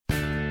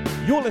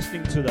You're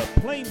listening to the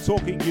Plain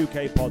Talking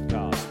UK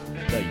podcast,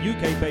 the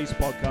UK-based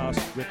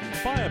podcast written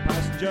by a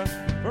passenger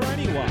for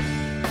anyone.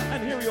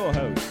 And here are your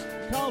hosts,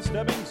 Carl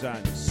Stebbings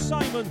and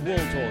Simon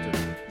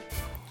Waltorton.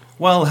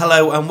 Well,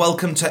 hello and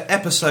welcome to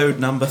episode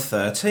number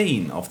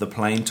 13 of the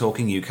Plain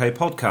Talking UK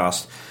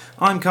podcast.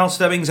 I'm Carl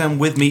Stebbings, and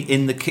with me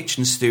in the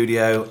kitchen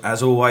studio,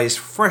 as always,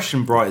 fresh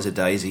and bright as a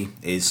daisy,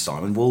 is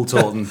Simon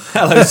Waltorton.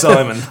 Hello,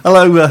 Simon.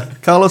 Hello,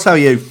 Carlos. How are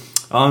you?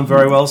 I'm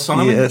very well,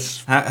 Simon.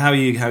 Yes. How are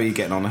you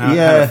getting on? How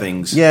are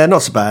things? Yeah,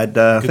 not so bad.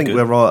 I think good.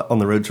 we're right on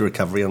the road to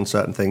recovery on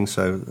certain things,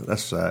 so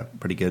that's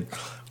pretty good.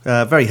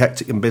 Very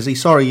hectic and busy.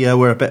 Sorry,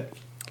 we're a bit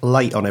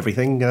late on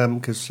everything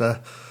because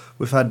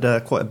we've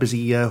had quite a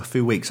busy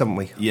few weeks, haven't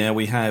we? Yeah,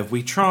 we have.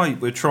 We're trying.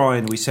 We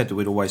said that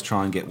we'd always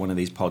try and get one of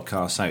these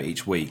podcasts out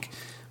each week.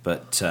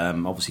 But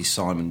obviously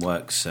Simon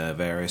works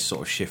various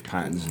sort of shift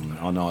patterns,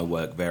 and I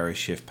work various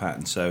shift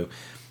patterns. So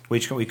we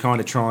kind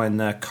of try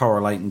and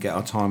correlate and get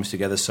our times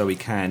together so we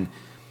can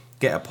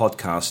get a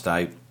podcast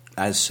out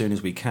as soon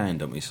as we can,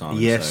 don't we,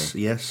 Simon? Yes,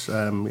 yes.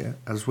 Yeah.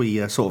 As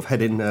we sort of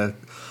head in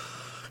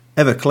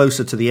ever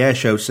closer to the air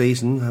show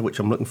season, which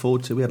I'm looking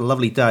forward to. We had a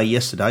lovely day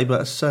yesterday,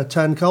 but it's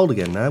turned cold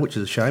again now, which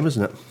is a shame,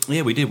 isn't it?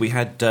 Yeah, we did. We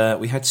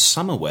had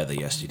summer weather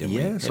yesterday, didn't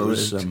we? Yeah, so it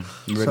was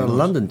really nice.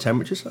 London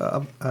temperatures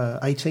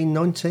 18,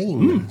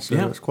 19, so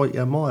yeah. it's quite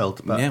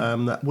mild. But Yeah.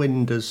 that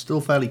wind is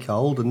still fairly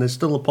cold, and there's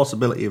still a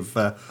possibility of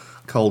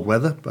cold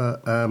weather.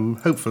 But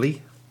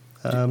hopefully,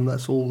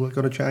 that's all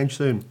going to change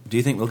soon. Do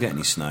you think we'll get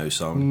any snow,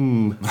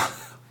 Simon?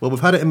 Well, we've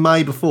had it in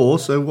May before,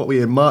 so what are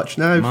we in March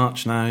now?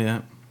 March now,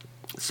 yeah.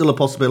 Still a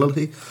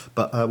possibility,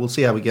 but we'll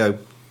see how we go.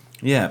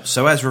 Yeah,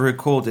 so as we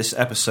record this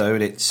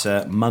episode, it's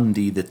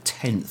Monday the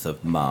 10th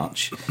of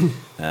March,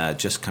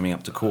 just coming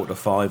up to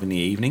 4:45 in the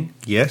evening.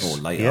 Yes. Or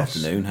late yes.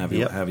 afternoon,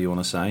 however you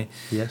want to say.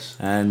 Yes.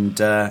 And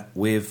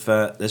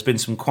there's been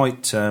some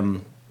quite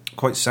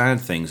sad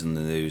things in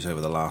the news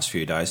over the last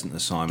few days, hasn't there,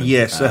 Simon?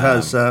 Yes, it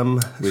has.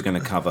 We're going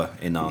to cover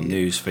in our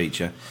news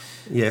feature.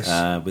 Yes.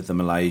 With the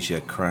Malaysia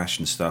crash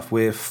and stuff.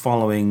 We're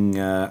following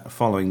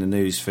the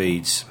news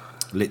feeds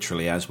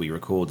literally as we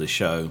record the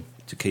show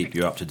to keep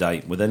you up to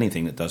date with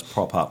anything that does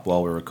pop up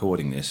while we're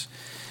recording this.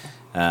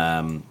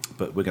 But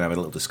we're going to have a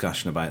little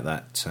discussion about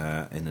that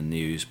in the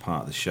news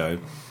part of the show.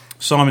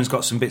 Simon's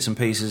got some bits and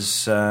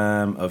pieces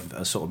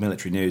of sort of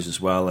military news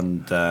as well,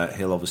 and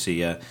he'll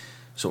obviously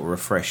sort of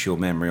refresh your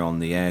memory on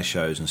the air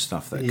shows and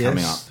stuff that are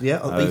coming up. Yeah,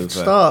 they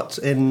start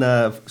in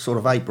sort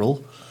of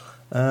April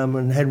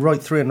and head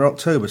right through into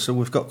October, so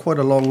we've got quite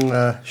a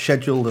long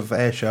schedule of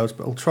air shows,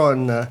 but we'll try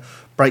and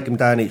break them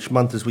down each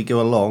month as we go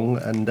along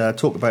and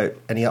talk about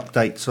any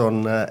updates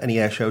on any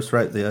air shows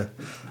throughout the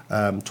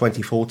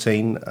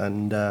 2014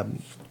 and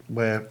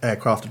where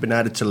aircraft have been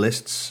added to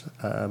lists.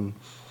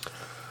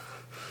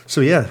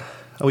 So yeah,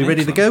 are we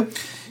ready to go?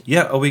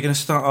 Yeah, are we going to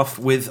start off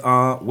with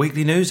our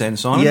weekly news then,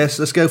 Simon? Yes,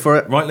 let's go for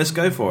it. Right, let's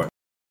go for it.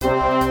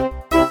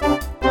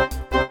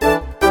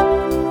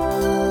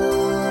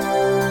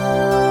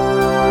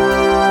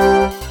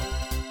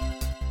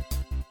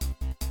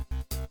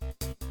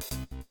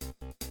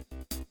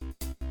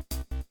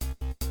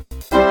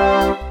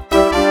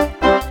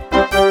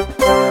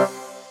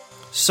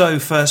 So,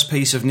 first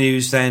piece of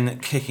news then,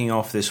 kicking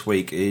off this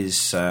week,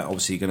 is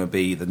obviously going to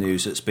be the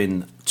news that's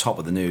been top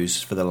of the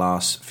news for the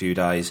last few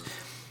days.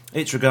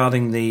 It's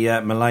regarding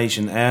the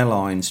Malaysian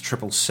Airlines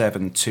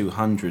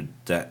 777-200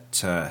 that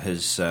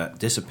has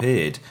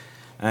disappeared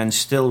and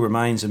still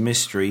remains a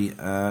mystery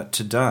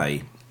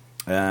today.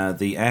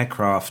 The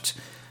aircraft,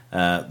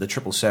 the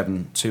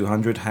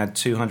 777-200, had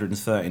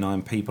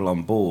 239 people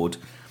on board.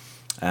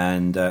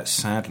 And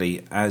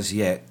sadly, as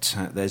yet,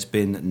 there's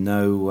been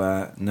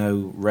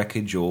no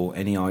wreckage or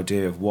any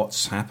idea of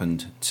what's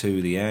happened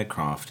to the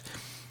aircraft.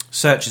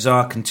 Searches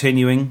are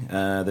continuing.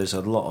 There's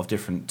a lot of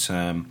different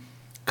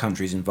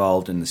countries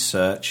involved in the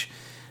search.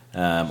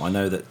 I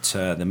know that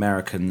the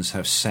Americans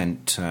have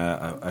sent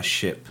a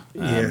ship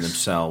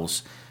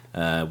themselves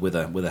with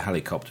a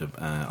helicopter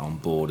on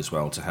board as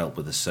well to help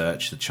with the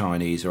search. The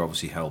Chinese are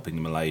obviously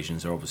helping. The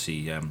Malaysians are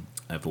obviously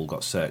have all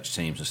got search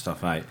teams and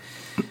stuff out.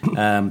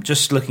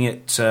 Just looking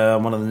at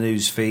one of the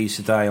news feeds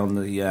today on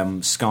the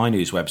Sky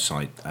News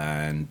website,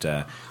 and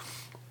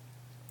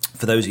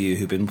for those of you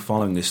who've been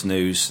following this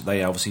news,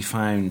 they obviously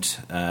found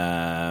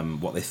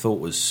what they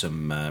thought was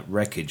some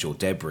wreckage or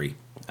debris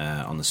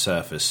on the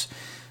surface.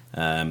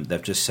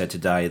 They've just said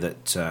today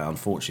that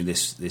unfortunately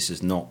this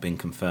has not been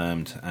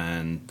confirmed,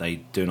 and they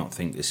do not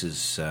think this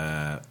is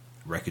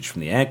wreckage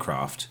from the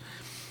aircraft.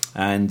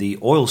 And the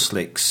oil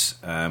slicks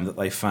that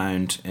they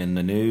found in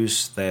the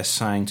news, they're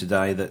saying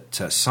today that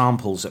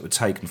samples that were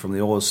taken from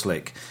the oil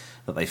slick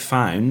that they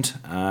found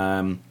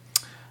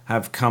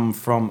have come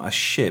from a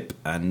ship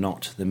and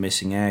not the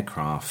missing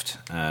aircraft,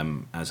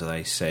 as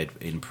they said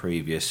in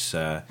previous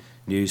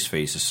news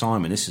feeds. So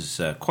Simon, this is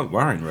quite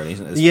worrying, really,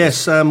 isn't it?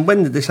 Yes.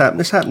 When did this happen?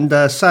 This happened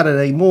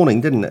Saturday morning,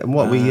 didn't it? And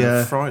what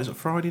is it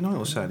Friday night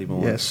or Saturday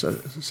morning? Yes,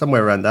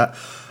 somewhere around that.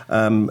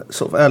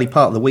 Sort of early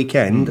part of the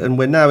weekend, and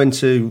we're now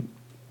into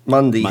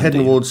Monday,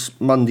 heading towards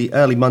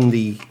early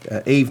Monday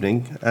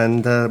evening,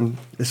 and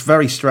it's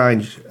very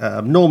strange.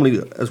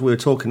 Normally, as we were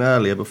talking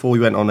earlier before we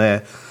went on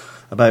air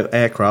about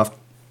aircraft,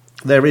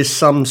 there is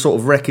some sort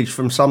of wreckage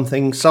from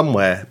something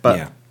somewhere,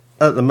 but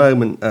at the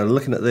moment,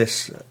 looking at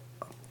this,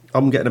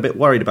 I'm getting a bit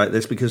worried about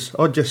this, because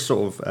I just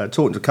sort of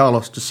talking to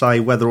Carlos to say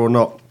whether or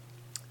not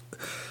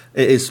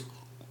it is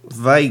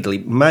vaguely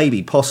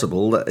maybe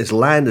possible that it's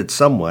landed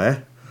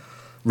somewhere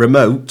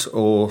remote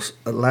or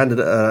landed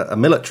at a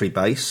military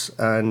base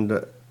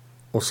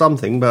or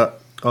something,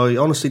 but I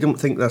honestly don't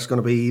think that's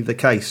going to be the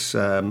case.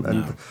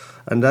 And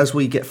as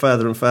we get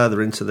further and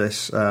further into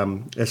this,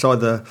 it's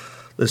either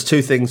there's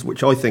two things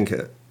which I think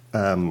it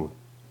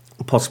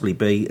possibly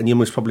be, and you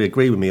must probably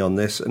agree with me on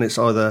this, and it's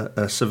either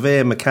a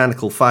severe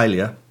mechanical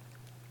failure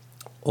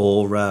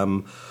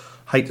or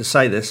hate to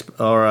say this,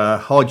 or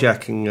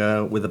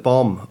hijacking with a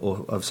bomb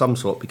or of some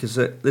sort, because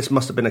this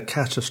must have been a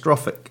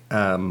catastrophic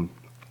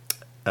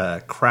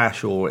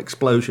crash or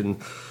explosion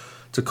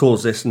to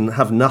cause this, and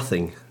have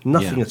nothing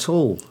at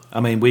all. I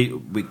mean,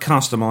 we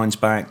cast our minds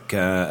back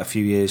a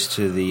few years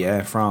to the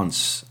Air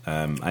France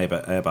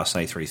Airbus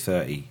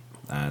A330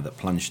 that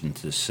plunged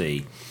into the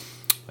sea.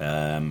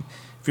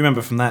 If you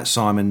remember from that,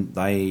 Simon,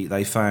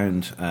 they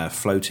found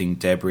floating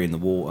debris in the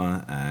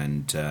water,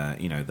 and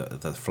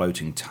the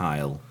floating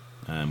tail,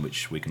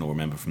 which we can all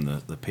remember from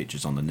the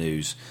pictures on the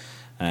news,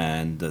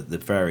 and the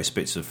various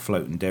bits of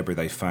floating debris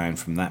they found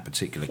from that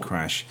particular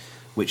crash,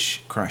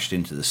 which crashed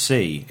into the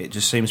sea. It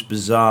just seems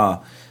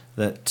bizarre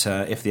that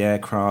if the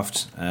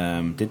aircraft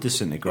did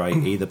disintegrate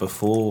either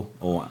before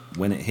or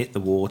when it hit the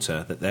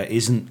water, that there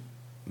isn't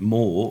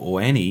more or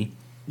any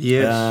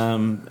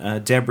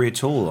debris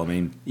at all. I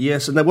mean,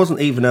 yes, and there wasn't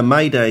even a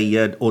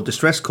mayday or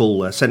distress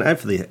call sent out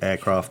for the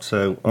aircraft.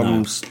 So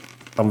I'm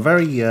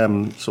very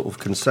sort of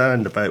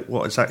concerned about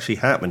what has actually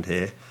happened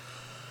here.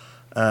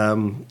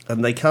 And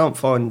they can't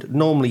find.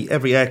 Normally,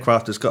 every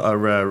aircraft has got a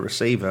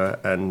receiver,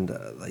 and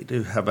they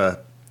do have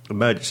a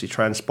emergency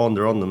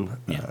transponder on them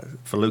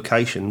for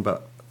location,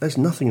 but there's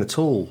nothing at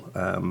all.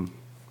 And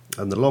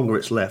the longer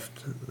it's left,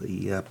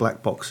 the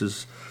black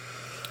boxes.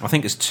 I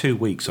think it's 2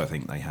 weeks. I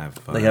think they have.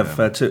 They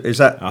have 2. Is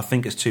that? I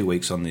think it's 2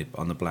 weeks on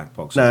the black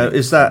box. Now,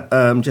 is that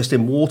just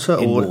in water?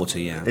 In water,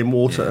 yeah. In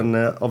water, and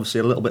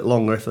obviously a little bit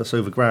longer if that's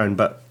over ground,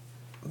 but.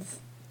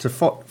 To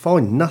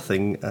find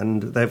nothing,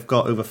 and they've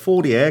got over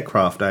 40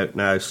 aircraft out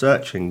now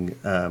searching.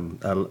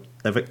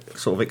 They've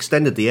sort of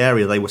extended the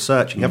area they were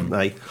searching, haven't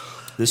they?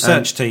 The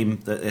search team,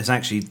 there's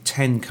actually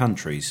 10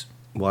 countries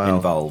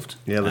involved.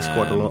 Yeah, that's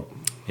quite a lot.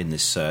 In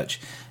this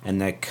search,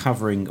 and they're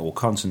covering or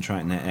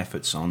concentrating their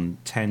efforts on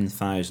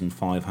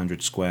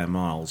 10,500 square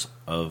miles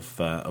of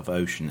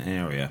ocean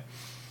area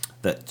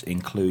that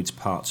includes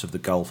parts of the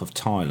Gulf of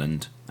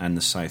Thailand and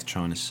the South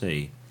China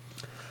Sea.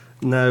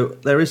 Now,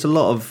 there is a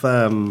lot of,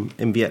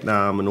 in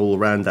Vietnam and all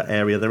around that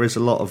area, there is a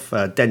lot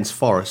of dense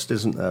forest,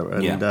 isn't there?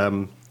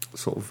 And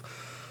sort of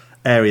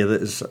area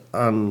that is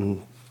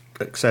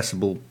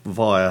inaccessible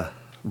via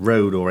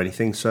road or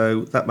anything.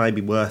 So that may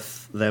be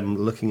worth them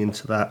looking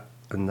into that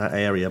in that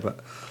area. But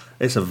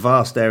it's a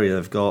vast area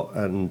they've got,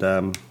 and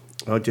I'm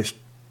just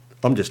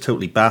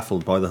totally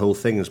baffled by the whole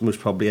thing, as most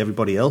probably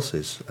everybody else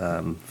is,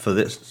 for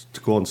this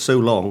to go on so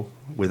long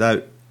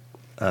without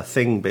a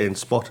thing being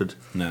spotted.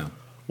 No.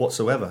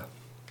 Whatsoever.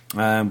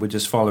 We're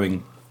just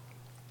following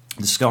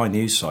the Sky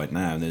News site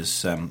now. There's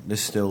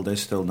still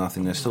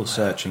nothing. They're still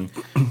searching.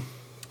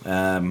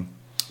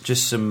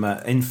 Just some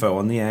info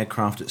on the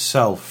aircraft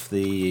itself.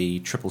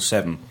 The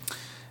 777,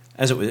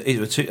 as it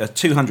was a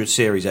 200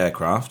 series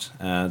aircraft,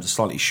 the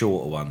slightly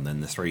shorter one than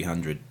the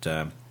 300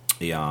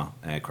 ER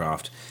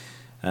aircraft.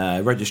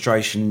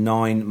 Registration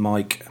 9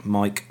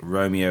 Mike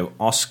Romeo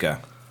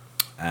Oscar,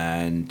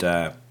 and.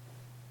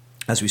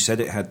 As we said,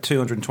 it had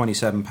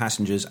 227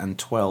 passengers and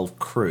 12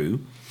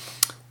 crew,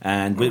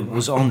 and it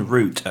was en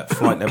route at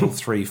flight level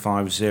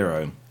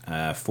 350,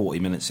 40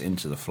 minutes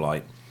into the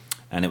flight,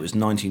 and it was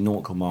 90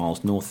 nautical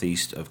miles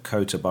northeast of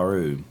Kota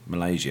Bharu,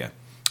 Malaysia,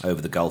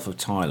 over the Gulf of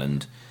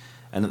Thailand.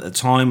 And at the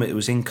time, it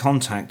was in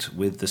contact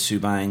with the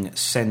Subang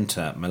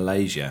Centre,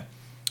 Malaysia,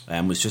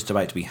 and was just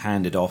about to be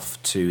handed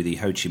off to the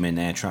Ho Chi Minh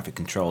Air Traffic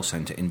Control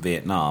Centre in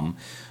Vietnam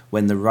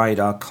when the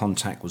radar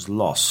contact was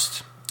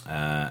lost.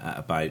 At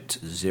about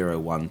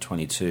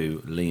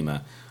 0122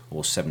 Lima or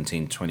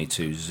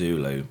 1722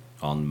 Zulu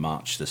on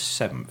March the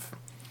 7th.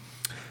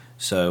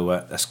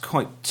 So that's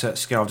quite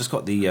scary. I've just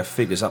got the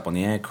figures up on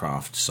the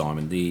aircraft,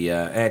 Simon. The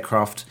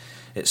aircraft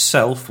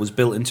itself was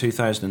built in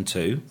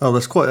 2002. Oh,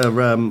 that's quite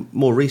a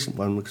more recent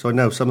one, because I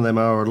know some of them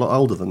are a lot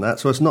older than that,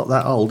 so it's not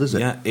that old, is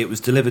it? Yeah, it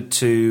was delivered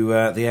to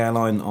the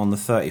airline on the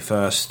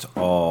 31st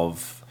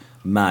of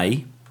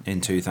May in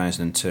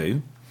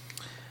 2002.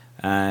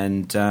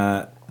 And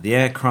the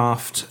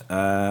aircraft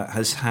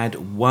has had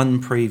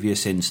one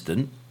previous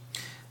incident,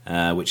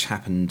 which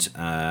happened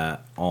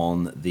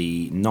on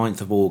the 9th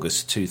of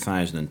August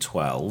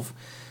 2012.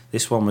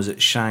 This one was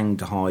at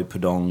Shanghai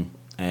Pudong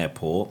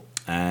Airport,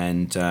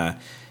 and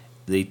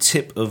the the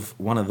tip of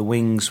one of the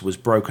wings was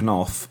broken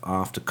off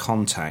after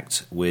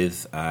contact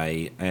with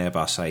a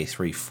Airbus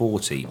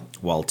A340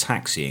 while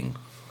taxiing,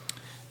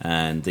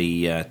 and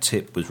the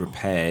tip was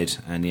repaired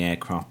and the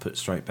aircraft put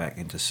straight back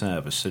into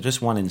service. So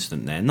just one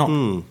incident there, not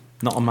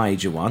a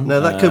major one.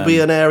 Now, that could be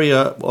an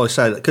area, I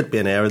say that could be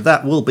an area,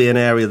 that will be an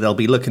area they'll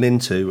be looking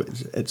into.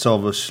 It's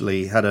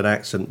obviously had an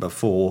accident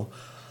before,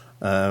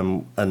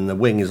 and the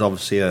wing is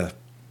obviously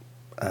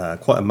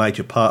quite a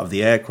major part of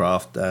the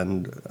aircraft,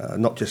 and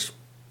not just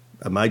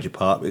a major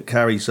part, it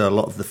carries a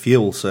lot of the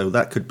fuel, so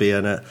that could be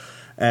an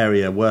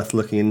area worth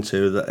looking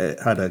into, that it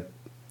had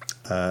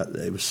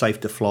it was safe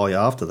to fly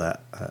after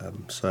that.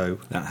 So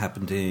that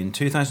happened in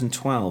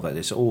 2012, that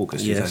is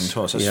August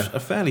 2012, so it's a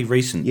fairly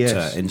recent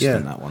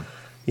incident, that one.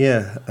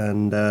 Yeah,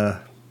 and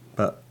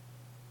but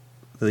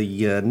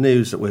the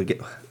news that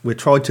we're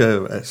trying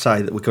to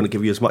say that we're going to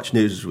give you as much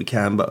news as we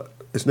can, but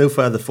it's no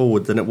further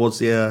forward than it was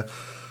near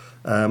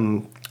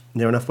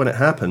enough when it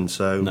happened.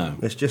 So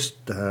It's just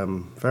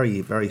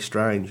very, very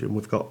strange. And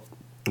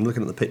I'm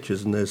looking at the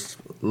pictures, and there's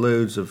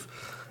loads of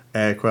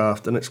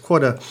aircraft, and it's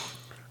quite a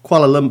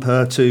Kuala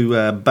Lumpur to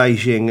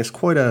Beijing. It's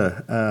quite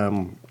a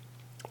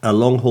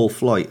long haul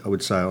flight, I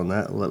would say, on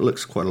that. Well, it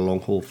looks quite a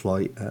long haul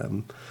flight.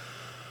 I'm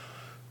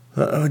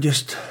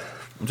just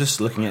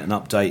looking at an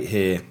update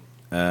here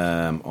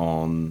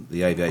on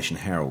the Aviation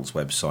Herald's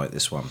website,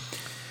 this one.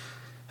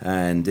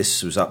 And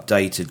this was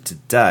updated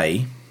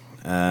today,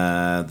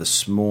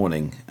 this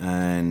morning,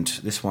 and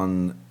this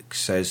one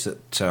says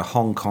that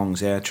Hong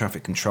Kong's Air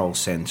Traffic Control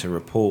Centre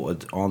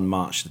reported on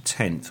March the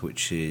 10th,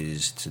 which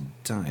is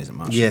today, is it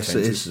March the 10th? Yes,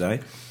 it is today,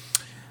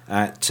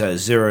 at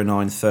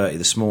 09:30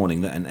 this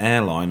morning, that an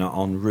airliner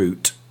en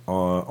route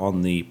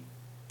on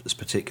this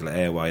particular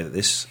airway that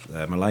this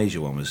Malaysia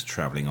one was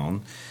travelling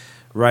on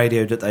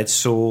radioed that they'd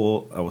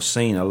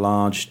seen a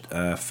large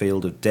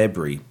field of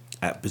debris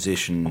at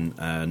position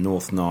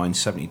North 9,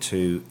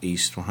 72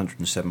 East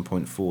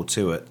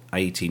 107.42 at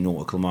 80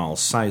 nautical miles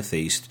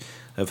southeast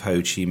of Ho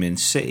Chi Minh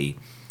City,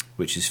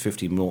 which is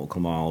 50 nautical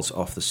miles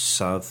off the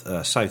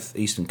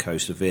southeastern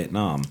coast of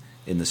Vietnam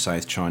in the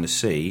South China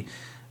Sea,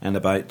 and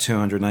about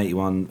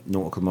 281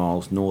 nautical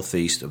miles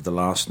northeast of the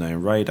last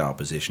known radar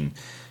position.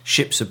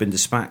 Ships have been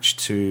dispatched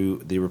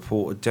to the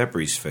reported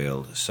debris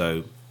field,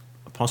 so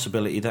a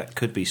possibility that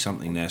could be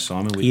something there,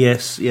 Simon.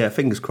 Yes,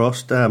 fingers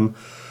crossed.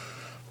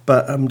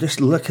 But I'm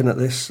just looking at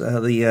this,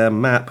 the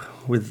map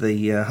with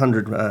the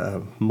 100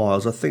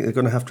 miles. I think they're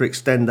going to have to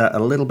extend that a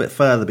little bit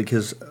further,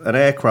 because an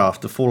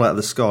aircraft to fall out of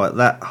the sky at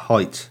that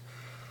height,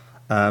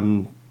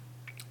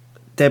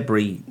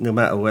 debris, no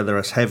matter whether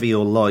it's heavy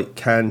or light,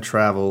 can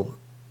travel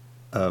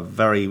a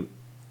very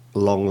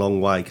long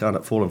way, can't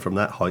it, falling from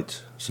that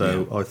height?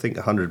 So I think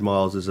 100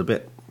 miles is a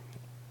bit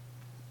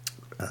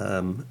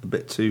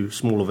too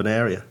small of an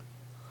area.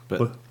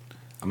 But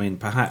I mean,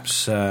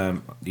 perhaps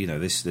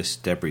this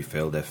debris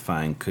field they've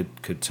found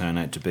could turn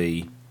out to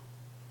be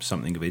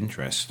something of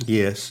interest.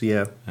 Yes,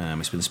 yeah.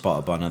 It's been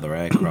spotted by another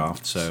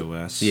aircraft,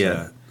 so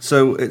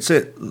So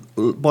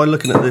by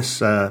looking at this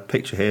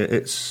picture here,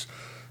 it's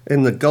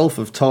in the Gulf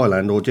of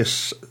Thailand, or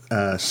just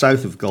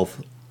south of Gulf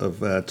of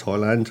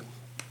Thailand,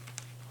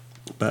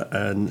 but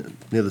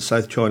near the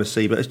South China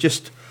Sea. But it's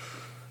just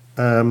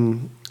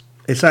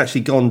it's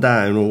actually gone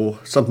down, or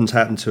something's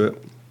happened to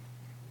it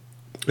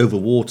over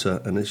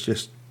water, and it's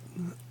just,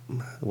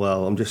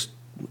 well, I'm just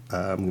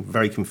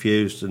very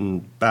confused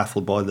and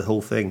baffled by the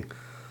whole thing.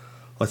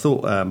 I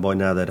thought by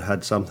now they'd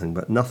had something,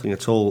 but nothing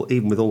at all,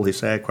 even with all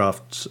these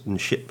aircrafts and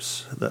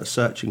ships that are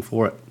searching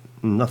for it.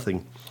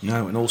 Nothing.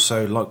 No, and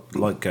also,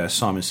 like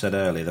Simon said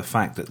earlier, the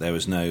fact that there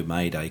was no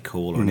Mayday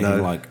call or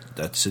anything like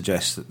that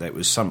suggests that there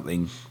was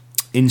something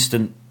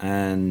instant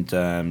and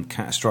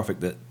catastrophic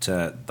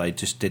that they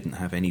just didn't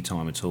have any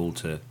time at all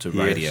to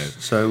radio.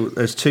 Yes. So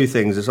there's two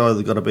things. It's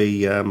either got to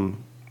be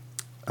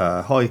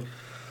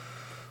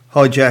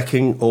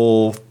hijacking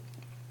or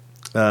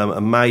a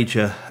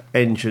major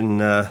engine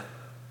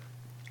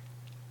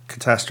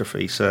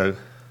catastrophe. So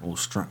or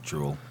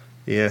structural.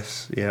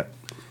 Yes. Yeah.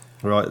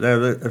 Right.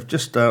 Now I've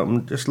just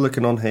I'm just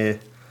looking on here.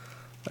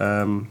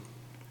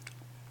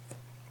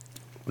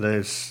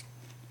 There's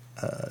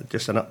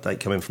just an update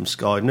coming from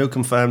Sky. No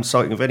confirmed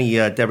sighting of any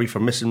debris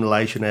from missing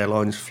Malaysian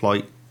Airlines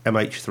flight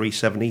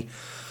MH370.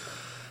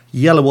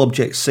 Yellow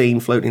object seen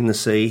floating in the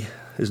sea.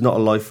 Is not a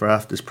life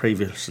raft as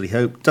previously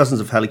hoped.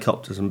 Dozens of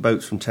helicopters and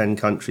boats from 10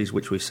 countries,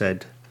 which we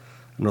said,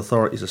 and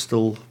authorities are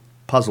still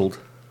puzzled.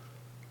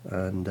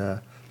 And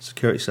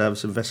security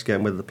service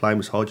investigating whether the plane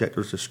was hijacked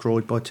or was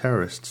destroyed by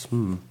terrorists.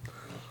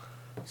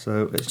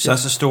 So that's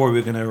a story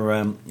we're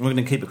going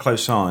to keep a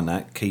close eye on.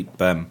 That keep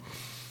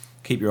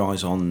your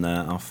eyes on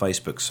our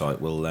Facebook site.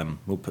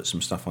 We'll put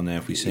some stuff on there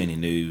if we see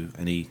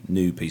any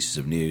new pieces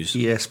of news.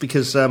 Yes,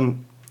 because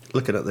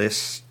looking at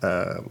this,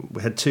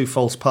 we had 2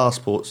 false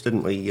passports,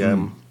 didn't we?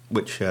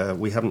 Which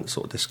we haven't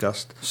sort of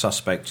discussed.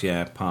 Suspect,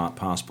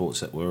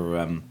 passports that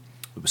were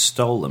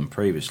stolen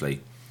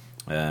previously,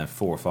 4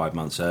 or 5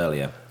 months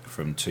earlier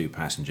from 2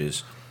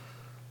 passengers,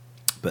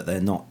 but they're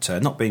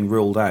not being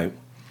ruled out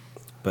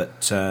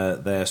but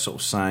they're sort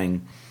of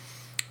saying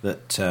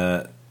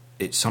that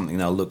it's something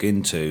they'll look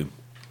into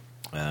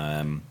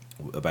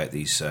about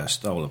these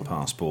stolen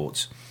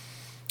passports,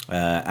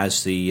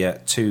 as the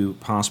two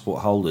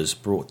passport holders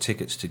brought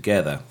tickets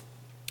together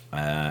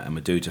and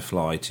were due to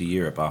fly to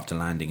Europe after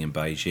landing in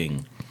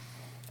Beijing.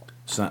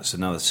 So that's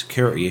another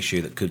security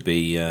issue that could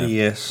be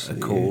a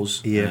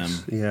cause.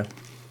 Yes, yeah.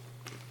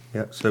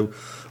 So,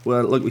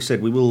 well, like we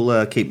said, we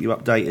will keep you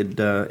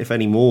updated if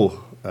any more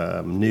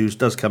news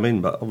does come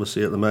in. But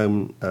obviously, at the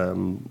moment,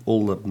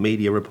 all the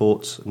media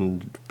reports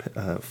and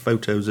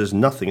photos, there's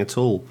nothing at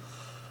all.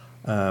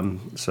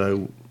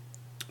 So,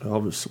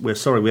 obviously, we're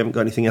sorry we haven't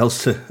got anything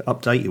else to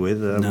update you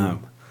with. No.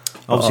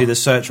 Obviously, the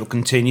search will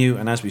continue,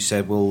 and as we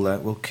said,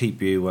 we'll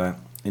keep you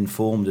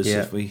informed as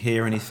if we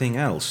hear anything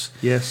else.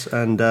 Yes,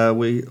 and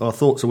our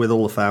thoughts are with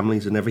all the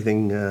families and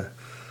everything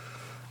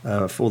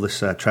for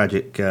this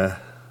tragic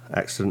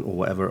accident or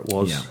whatever it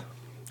was. Yeah.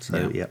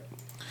 So, yeah.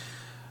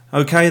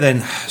 Okay,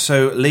 then.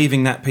 So,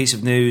 leaving that piece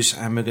of news,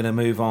 and we're going to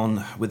move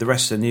on with the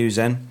rest of the news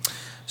then.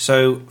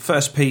 So,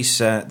 first piece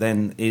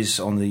then is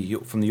from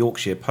the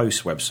Yorkshire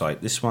Post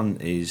website. This one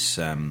is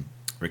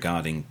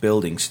regarding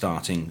building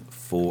starting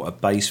for a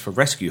base for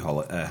rescue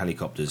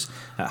helicopters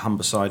at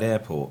Humberside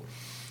Airport.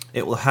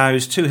 It will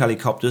house 2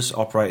 helicopters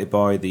operated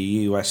by the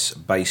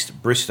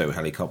US-based Bristow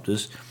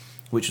Helicopters,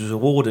 which was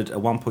awarded a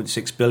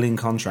 $1.6 billion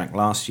contract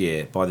last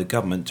year by the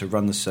government to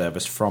run the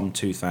service from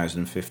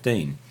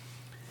 2015.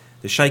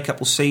 The shake-up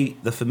will see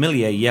the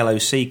familiar yellow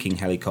Sea King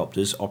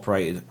helicopters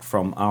operated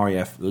from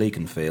RAF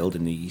Leconfield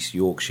in East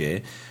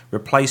Yorkshire,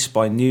 replaced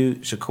by new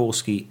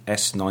Sikorsky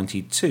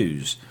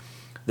S-92s.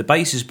 The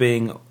base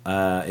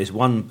is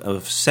one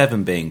of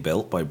 7 being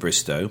built by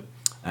Bristow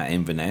at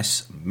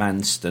Inverness,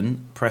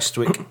 Manston,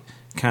 Prestwick,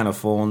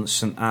 Caernarfon,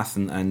 St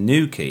Athan and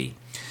Newquay.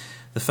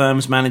 The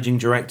firm's managing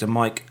director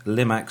Mike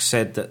Limack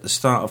said that the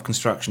start of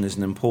construction is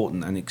an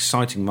important and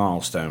exciting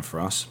milestone for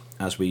us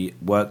as we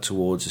work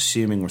towards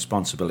assuming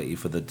responsibility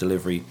for the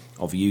delivery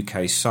of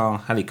UK SAR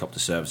helicopter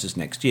services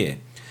next year.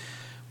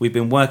 We've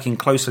been working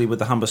closely with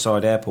the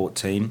Humberside Airport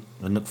team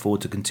and look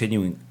forward to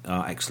continuing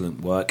our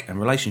excellent work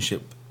and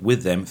relationship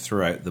with them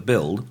throughout the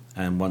build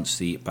and once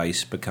the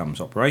base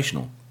becomes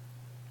operational.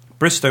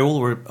 Bristow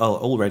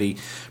already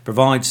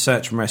provides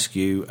search and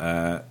rescue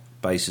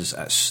bases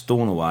at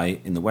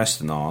Stornoway in the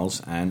Western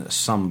Isles and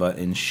Sumba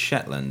in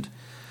Shetland.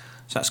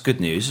 So that's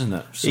good news, isn't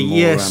it?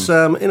 Yes,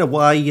 in a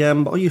way.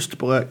 I used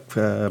to work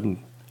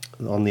on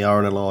the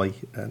RNLI,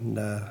 and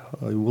I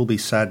will be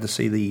sad to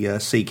see the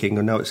Sea King.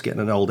 I know it's getting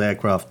an old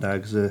aircraft now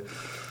because late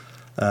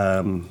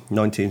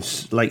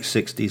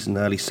 60s and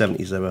early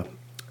 70s they were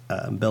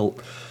built.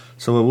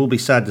 So I will be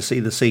sad to see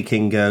the Sea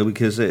King go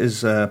because it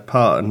is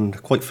part and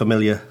quite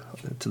familiar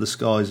to the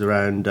skies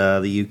around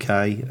the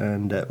UK,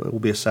 and it will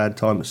be a sad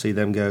time to see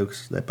them go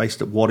because they're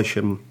based at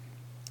Wadisham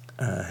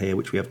here,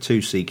 which we have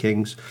 2 Sea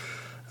Kings,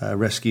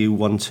 Rescue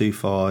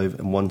 125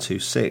 and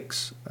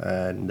 126,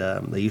 and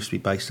they used to be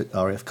based at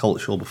RAF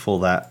Coltshaw before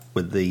that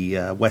with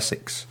the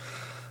Wessex,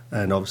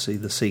 and obviously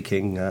the Sea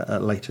King at a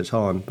later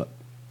time. But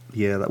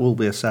yeah, that will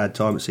be a sad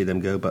time to see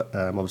them go, but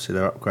obviously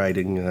they're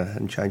upgrading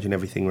and changing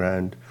everything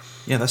around.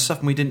 Yeah, that's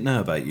something we didn't know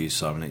about you,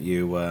 Simon. That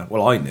you,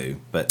 well, I knew,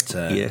 but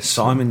yes,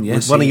 Simon,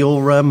 yes, one of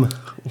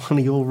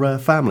your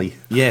family.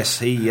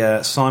 Yes,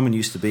 Simon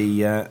used to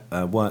be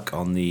work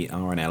on the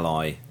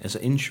RNLI. Is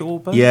it Inshore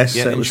boat? Yes,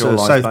 yeah, it was Inshore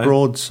South lifeboat.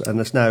 Broads, and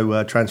it's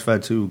now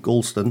transferred to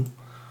Galston.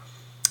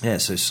 Yeah,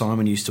 so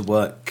Simon used to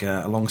work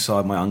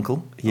alongside my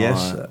uncle.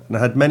 Yes, and I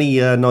had many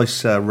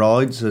nice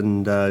rides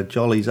and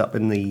jollies up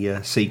in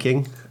the Sea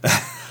King.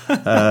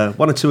 1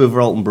 or 2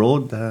 over Alton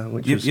Broad.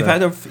 Which you've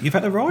had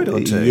a ride or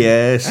 2?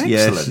 Yes,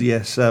 excellent.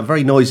 yes.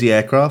 Very noisy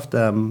aircraft,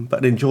 but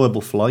an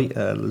enjoyable flight.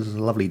 It was a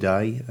lovely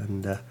day,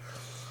 and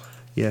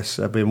yes,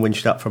 I've been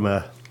winched up from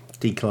a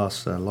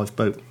D-class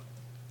lifeboat,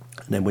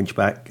 and then winched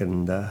back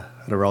and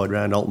had a ride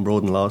around Alton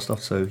Broad and last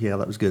off. So yeah,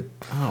 that was good.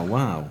 Oh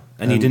wow!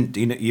 And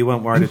you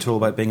weren't worried at all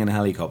about being in a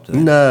helicopter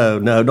then? No,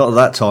 not at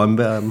that time,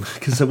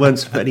 because there weren't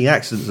so many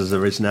accidents as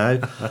there is now.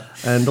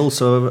 And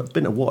also, I've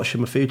been to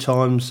Watsham a few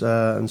times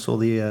and saw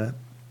the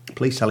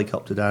police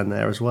helicopter down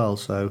there as well.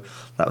 So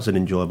that was an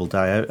enjoyable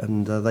day out.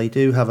 And they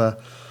do have a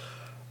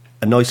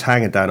nice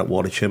hangar down at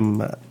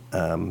Watsham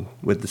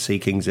with the Sea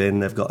Kings in.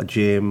 They've got a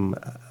gym,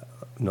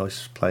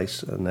 nice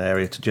place, an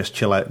area to just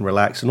chill out and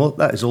relax. And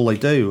that is all they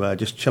do,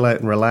 just chill out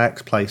and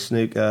relax, play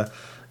snooker,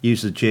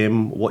 use the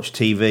gym, watch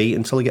TV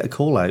until they get a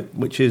call out,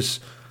 which is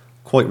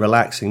quite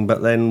relaxing.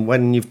 But then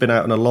when you've been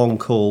out on a long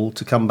call,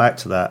 to come back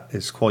to that,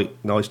 it's quite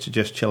nice to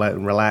just chill out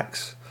and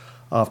relax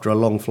after a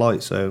long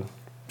flight. So,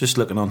 just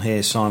looking on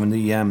here, Simon,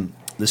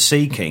 the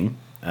Sea King,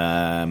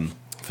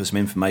 for some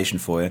information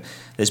for you,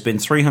 there's been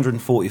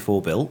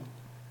 344 built.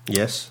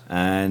 Yes.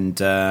 And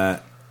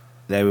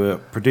they were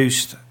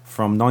produced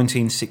from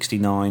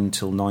 1969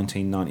 till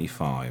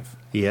 1995.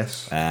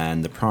 Yes.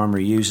 And the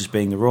primary users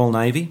being the Royal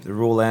Navy, the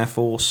Royal Air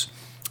Force,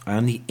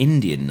 and the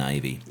Indian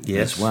Navy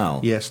as well.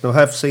 Yes, now I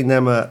have seen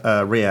them at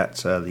RIAT,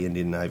 the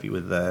Indian Navy,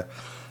 with their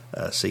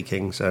Sea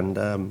Kings,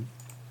 and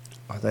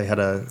they had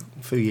a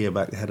few years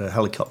back. They had a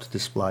helicopter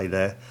display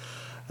there,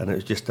 and it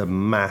was just a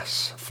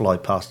mass fly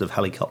past of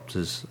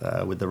helicopters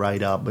with the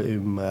radar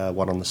boom,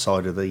 one on the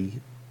side of the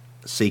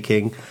Sea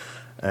King,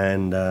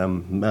 and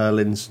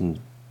Merlins and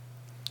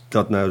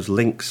God knows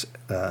Lynx,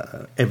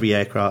 every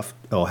aircraft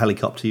or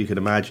helicopter you can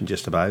imagine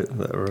just about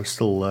that are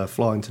still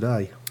flying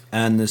today.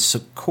 And the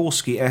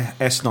Sikorsky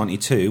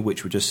S-92,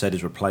 which we just said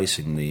is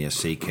replacing the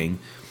Sea King,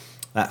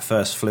 that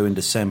first flew in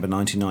December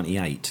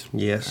 1998.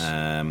 Yes.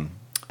 And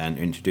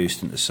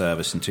introduced into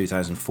service in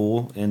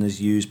 2004 and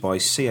is used by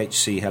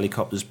CHC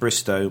helicopters,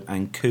 Bristow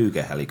and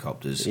Cougar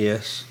helicopters.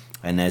 Yes.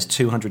 And there's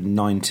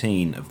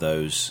 219 of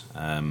those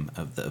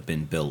that have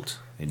been built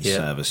in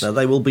service. Now,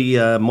 they will be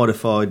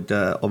modified,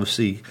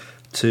 obviously,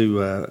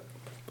 to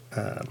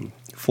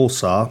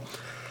 4SAR.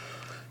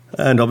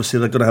 And obviously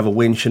they're going to have a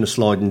winch and a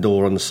sliding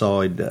door on the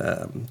side,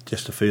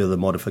 just a few of the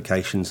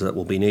modifications that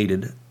will be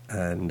needed.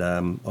 And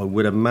I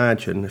would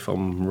imagine,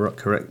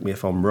 correct me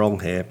if I'm wrong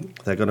here,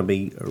 they're going to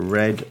be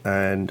red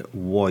and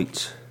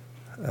white.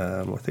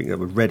 I think they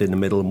were red in the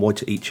middle and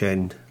white at each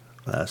end,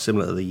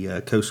 similar to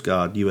the Coast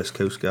Guard, US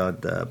Coast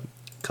Guard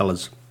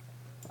colours.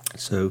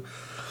 So,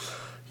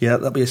 yeah,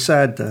 that'll be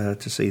sad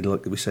to see,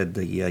 like we said,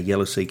 the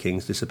yellow Sea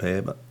Kings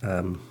disappear. But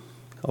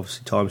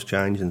obviously times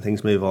change and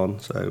things move on,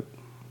 so...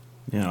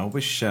 Yeah, I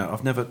wish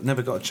I've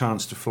never got a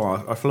chance to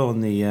fly. I flew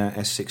on the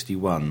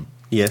S-61.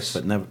 Yes,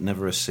 but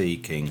never a Sea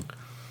King.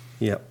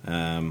 Yep.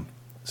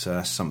 So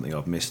that's something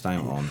I've missed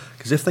out on.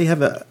 Because if they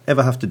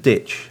ever have to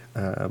ditch,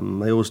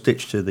 they always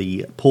ditch to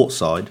the port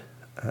side,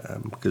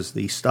 because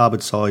the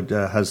starboard side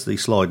has the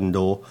sliding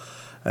door,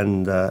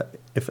 and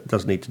if it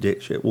does need to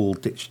ditch, it will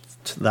ditch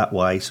that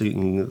way, so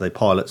the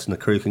pilots and the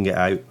crew can get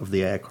out of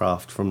the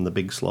aircraft from the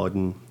big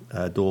sliding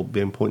door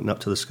being pointing up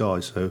to the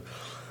sky. So.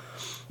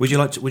 Would you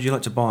like to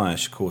buy a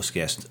Sikorsky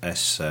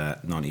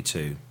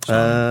S-92?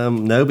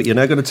 No, but you're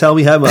not going to tell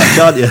me how much,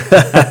 aren't you?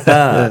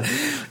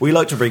 We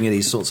like to bring you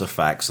these sorts of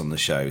facts on the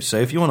show. So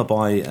if you want to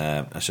buy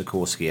a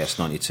Sikorsky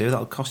S-92,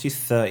 that'll cost you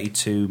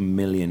 $32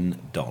 million.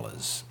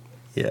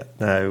 Yeah.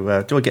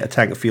 Now, do I get a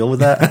tank of fuel with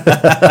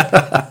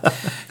that?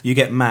 You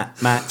get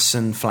mats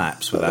and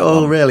flaps with that.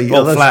 Oh, one. really?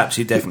 Well, flaps,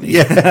 you definitely.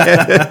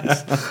 Yeah.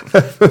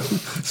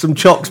 Some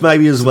chocks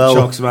maybe as well.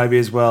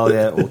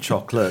 Yeah, or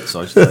chocolates.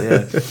 I should say,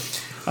 yeah.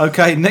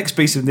 Okay, next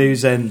piece of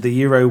news then, the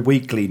Euro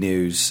Weekly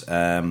news,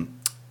 Ryanair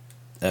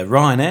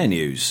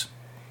news.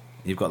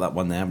 You've got that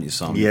one there, haven't you,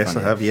 Simon? Yes,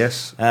 I have,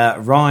 yes.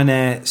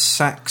 Ryanair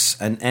sacks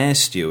an air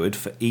steward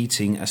for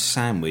eating a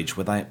sandwich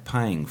without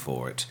paying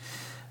for it.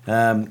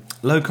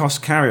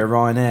 Low-cost carrier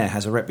Ryanair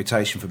has a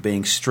reputation for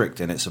being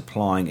strict in its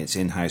applying its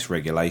in-house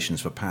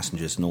regulations for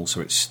passengers and also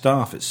its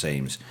staff, it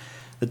seems.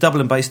 The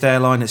Dublin-based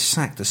airline has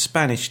sacked a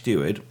Spanish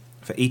steward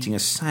for eating a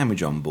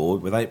sandwich on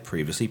board without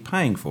previously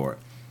paying for it.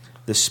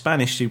 The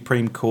Spanish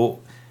Supreme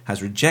Court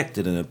has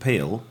rejected an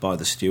appeal by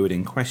the steward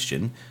in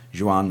question,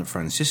 Juan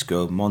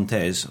Francisco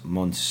Montes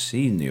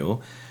Monsignor,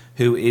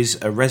 who is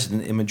a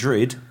resident in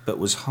Madrid but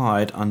was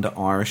hired under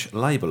Irish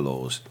labour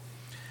laws.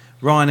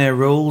 Ryanair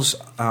rules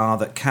are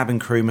that cabin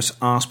crew must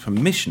ask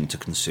permission to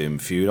consume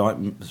food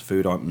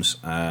items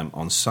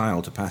on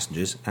sale to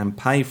passengers and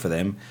pay for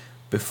them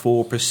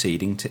before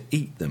proceeding to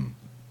eat them.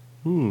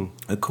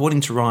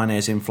 According to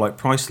Ryanair's in-flight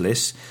price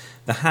lists,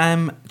 the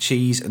ham,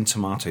 cheese and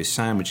tomato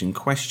sandwich in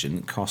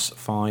question costs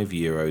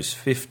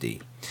 €5.50,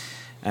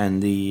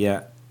 and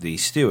the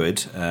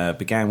steward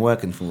began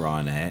working for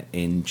Ryanair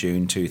in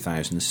June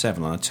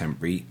 2007 on a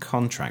temporary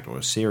contract, or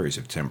a series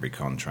of temporary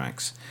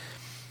contracts.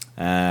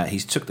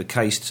 He's took the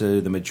case to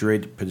the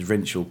Madrid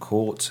Provincial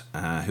Court,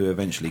 who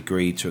eventually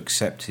agreed to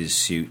accept his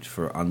suit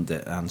for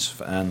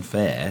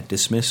unfair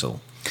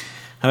dismissal.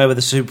 However,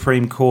 the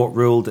Supreme Court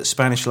ruled that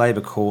Spanish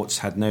labour courts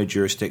had no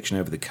jurisdiction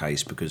over the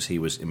case because he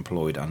was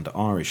employed under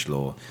Irish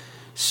law.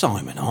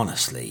 Simon,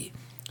 honestly,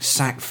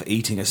 sacked for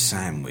eating a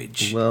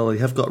sandwich. Well, they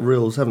have got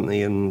rules, haven't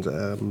they? And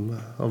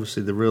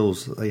obviously the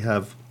rules that they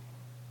have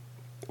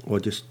were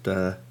just...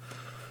 I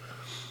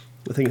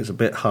think it's a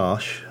bit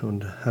harsh,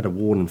 and had a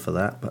warning for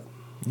that, but...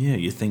 Yeah,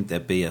 you'd think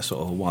there'd be a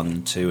sort of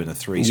 1, 2 and a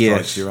 3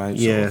 strikes you're out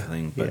sort of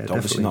thing, but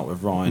obviously not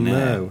with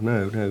Ryanair.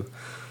 No.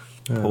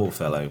 Poor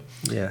fellow.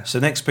 Yeah. So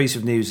next piece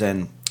of news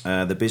then,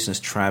 the Business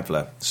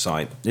Traveller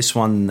site. This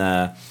one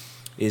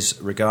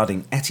is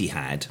regarding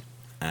Etihad,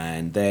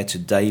 and they're to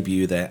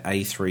debut their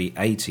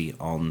A380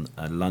 on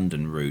a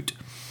London route.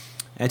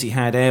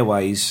 Etihad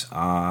Airways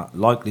are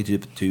likely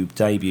to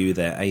debut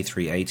their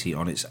A380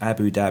 on its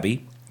Abu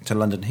Dhabi to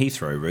London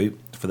Heathrow route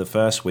for the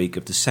first week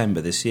of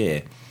December this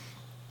year.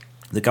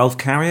 The Gulf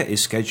carrier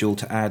is scheduled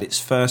to add its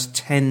first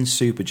 10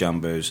 Super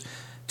Jumbos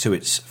to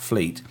its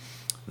fleet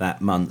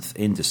that month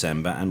in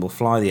December and will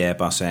fly the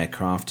Airbus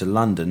aircraft to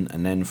London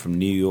and then from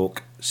New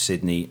York,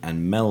 Sydney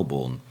and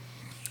Melbourne.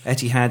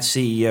 Etihad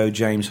CEO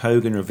James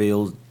Hogan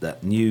revealed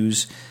that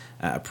news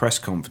at a press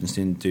conference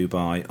in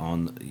Dubai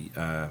on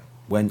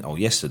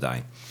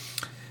yesterday.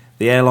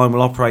 The airline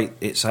will operate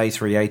its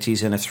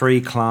A380s in a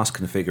 3-class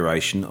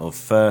configuration of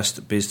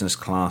first, business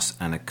class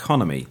and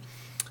economy.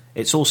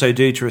 It's also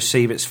due to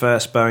receive its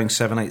first Boeing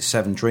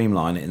 787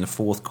 Dreamliner in the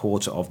fourth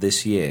quarter of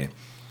this year.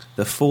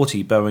 The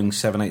 40 Boeing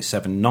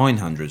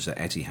 787-900s that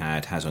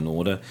Etihad has on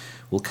order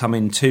will come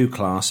in 2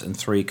 class and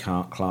 3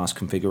 class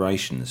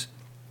configurations.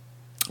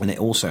 And it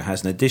also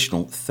has an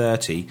additional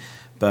 30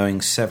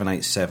 Boeing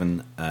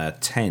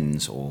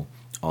 787-10s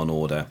on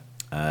order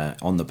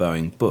on the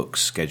Boeing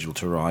books, scheduled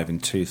to arrive in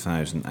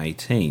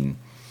 2018.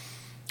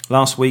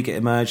 Last week it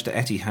emerged that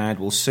Etihad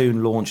will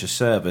soon launch a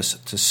service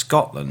to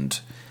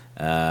Scotland,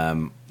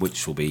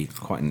 which will be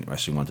quite an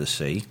interesting one to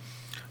see.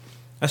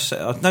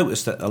 I've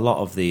noticed that a lot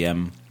of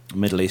the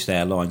Middle East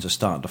airlines are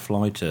starting to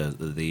fly to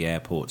the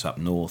airports up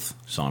north,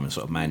 Simon,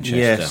 sort of Manchester.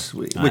 Yes,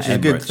 which is a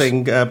good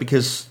thing,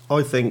 because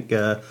I think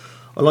I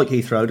like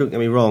Heathrow, don't get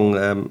me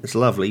wrong, it's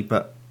lovely,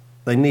 but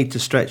they need to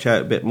stretch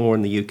out a bit more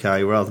in the UK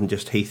rather than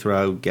just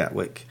Heathrow,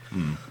 Gatwick.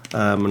 And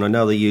I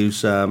know they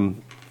use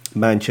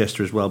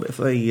Manchester as well, but if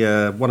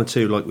they, one or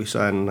two, like we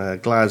say in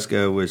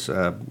Glasgow is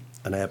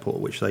an airport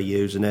which they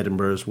use, in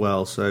Edinburgh as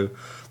well, so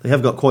they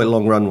have got quite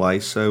long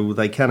runways, so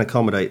they can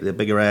accommodate the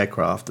bigger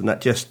aircraft, and that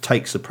just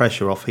takes the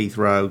pressure off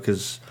Heathrow,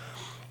 because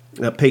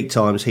at peak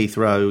times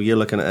Heathrow, you're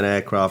looking at an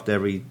aircraft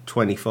every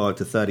 25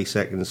 to 30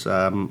 seconds,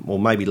 or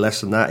maybe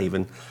less than that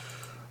even.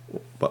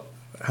 But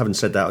having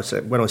said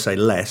that, when I say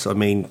less, I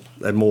mean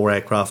there are more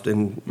aircraft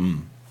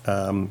in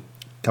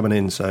coming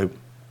in, so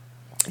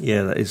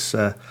yeah, that is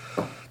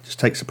just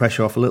takes the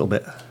pressure off a little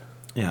bit.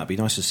 Yeah, it'd be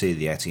nice to see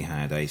the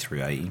Etihad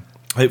A380.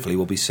 Hopefully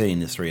we'll be seeing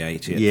the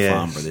 380 at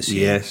Farnborough this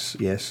year.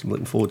 Yes, I'm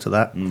looking forward to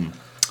that.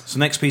 So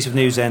next piece of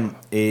news then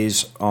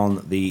is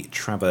on the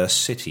Traverse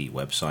City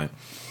website,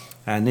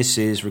 and this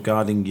is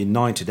regarding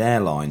United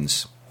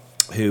Airlines,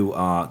 who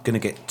are going to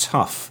get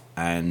tough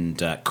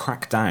and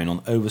crack down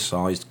on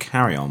oversized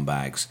carry-on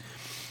bags.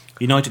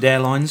 United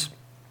Airlines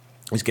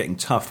is getting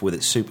tough with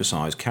its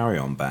supersized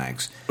carry-on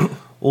bags.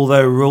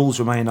 Although rules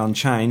remain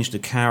unchanged, the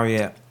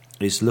carrier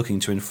is looking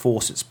to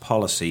enforce its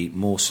policy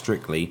more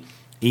strictly,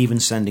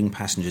 even sending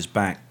passengers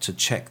back to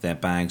check their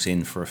bags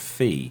in for a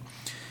fee.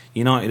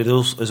 United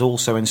has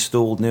also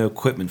installed new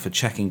equipment for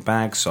checking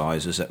bag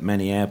sizes at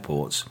many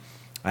airports,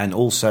 and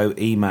also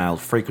emailed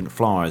frequent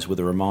flyers with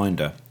a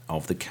reminder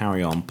of the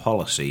carry-on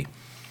policy.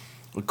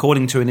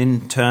 According to an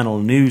internal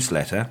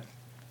newsletter,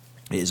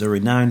 it is a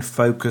renowned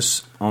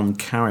focus on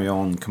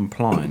carry-on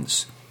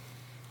compliance.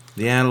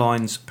 The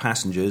airline's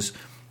passengers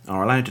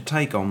are allowed to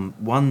take on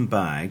one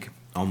bag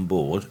on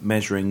board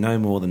measuring no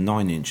more than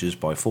 9 inches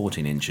by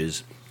 14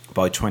 inches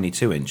by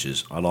 22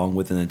 inches, along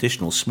with an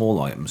additional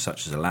small item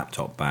such as a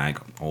laptop bag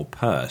or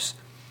purse.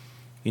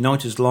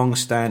 United's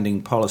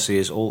long-standing policy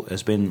has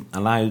always been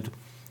allowed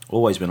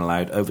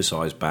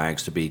oversized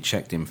bags to be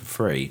checked in for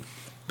free,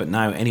 but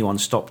now anyone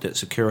stopped at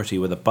security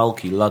with a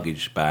bulky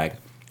luggage bag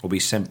will be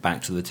sent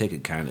back to the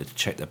ticket counter to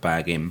check the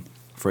bag in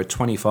for a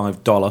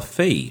 $25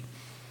 fee.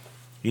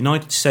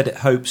 United said it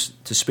hopes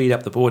to speed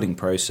up the boarding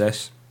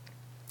process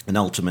and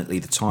ultimately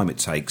the time it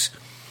takes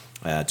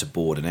to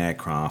board an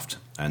aircraft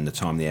and the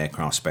time the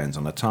aircraft spends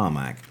on the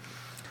tarmac.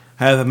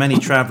 However, many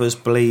travellers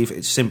believe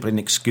it's simply an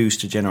excuse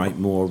to generate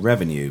more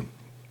revenue.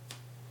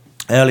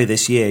 Early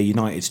this year,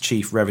 United's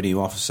Chief Revenue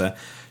Officer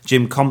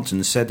Jim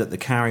Compton said that the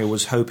carrier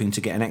was hoping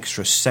to get an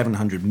extra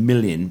 $700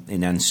 million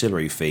in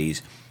ancillary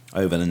fees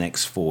over the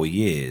next 4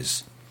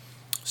 years.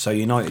 So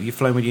United, you've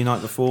flown with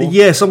United before?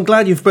 Yes, I'm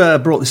glad you've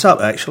brought this up,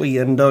 actually,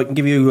 and I can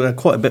give you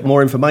quite a bit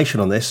more information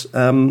on this.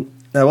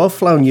 Now, I've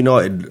flown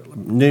United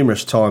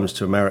numerous times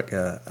to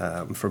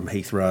America from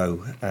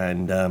Heathrow,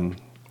 and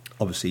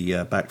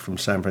obviously back from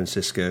San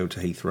Francisco to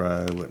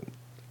Heathrow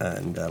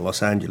and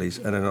Los Angeles,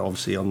 and then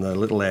obviously on the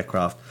little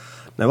aircraft.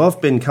 Now, I've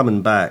been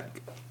coming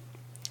back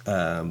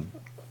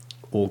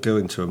or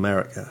going to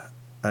America,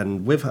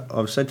 and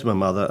I've said to my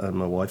mother and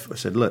my wife, I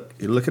said, look,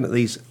 you're looking at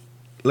these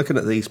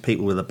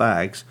people with the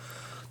bags.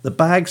 The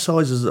bag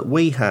sizes that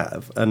we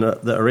have and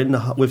that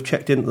are we've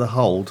checked into the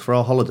hold for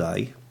our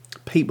holiday,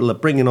 people are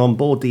bringing on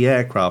board the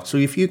aircraft. So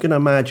if you can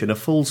imagine a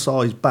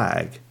full-size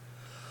bag,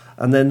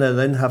 and then they're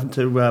then having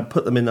to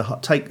put them in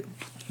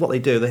what they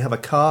do, they have a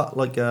cart,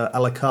 like a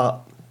la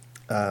carte,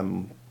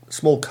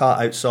 small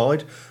cart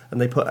outside,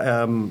 and they put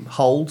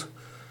hold,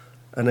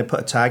 and they put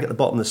a tag at the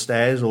bottom of the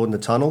stairs or in the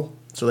tunnel.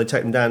 So they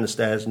take them down the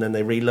stairs and then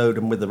they reload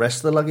them with the rest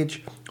of the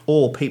luggage,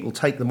 or people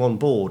take them on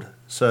board.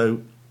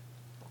 So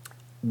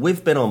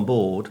we've been on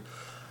board,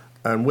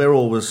 and we're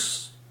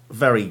always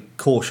very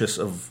cautious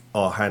of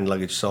our hand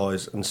luggage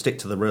size and stick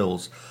to the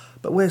rules.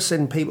 But we're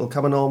seeing people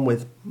coming on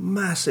with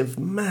massive,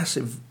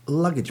 massive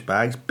luggage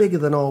bags, bigger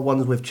than our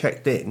ones we've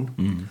checked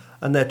in,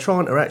 and they're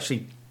trying to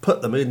actually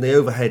put them in the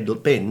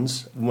overhead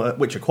bins,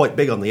 which are quite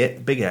big on the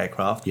big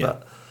aircraft. Yeah.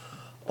 But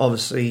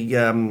obviously,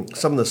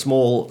 some of the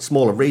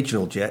smaller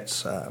regional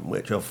jets,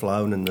 which I've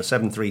flown, and the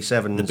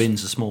 737s... The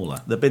bins are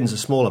smaller. The bins are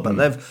smaller,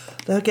 but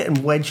they're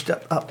getting wedged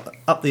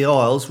up the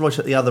aisles right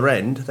at the other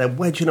end. They're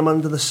wedging them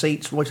under the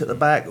seats right at the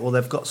back, or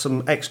they've got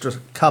some extra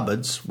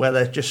cupboards where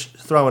they're just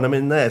throwing them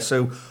in there.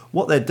 So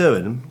what they're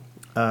doing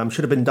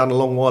should have been done a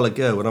long while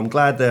ago, and I'm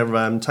glad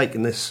they're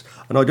taking this.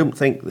 And I don't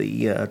think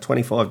the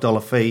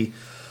 $25 fee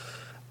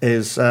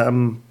is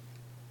going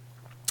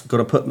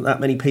to put that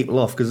many people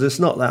off, because there's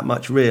not that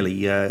much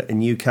really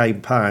in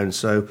UK pounds.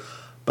 So,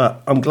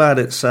 but I'm glad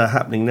it's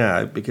happening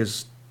now,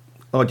 because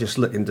I just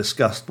look in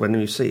disgust when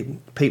you see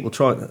people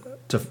trying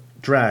to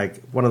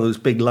drag one of those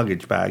big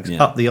luggage bags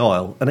up the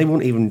aisle, and they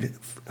won't even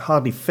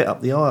hardly fit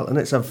up the aisle, and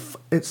it's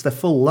their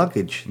full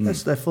luggage.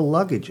 That's their full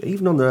luggage.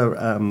 Even on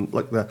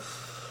the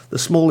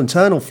small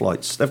internal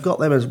flights, they've got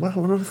them as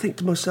well. And I think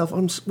to myself,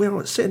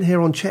 we're sitting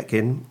here on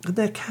check-in, and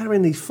they're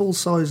carrying these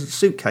full-size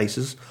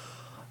suitcases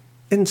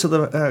into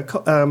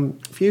the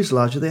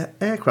fuselage of the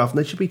aircraft, and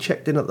they should be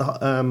checked in at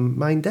the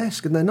main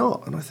desk, and they're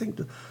not. And I think,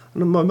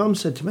 and my mum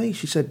said to me,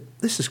 she said,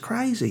 "This is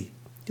crazy,"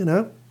 you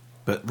know.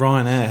 But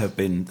Ryanair have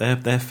been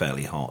they're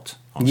fairly hot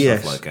on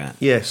stuff like that.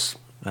 Yes.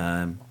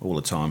 All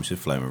the times we've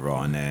flown with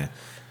Ryanair,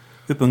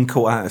 we've been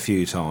caught out a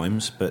few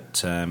times,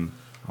 but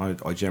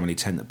I generally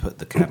tend to put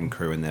the cabin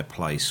crew in their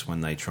place when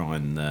they try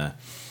and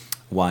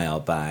weigh our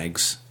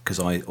bags, because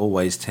I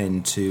always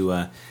tend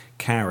to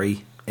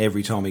carry,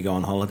 every time we go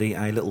on holiday,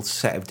 a little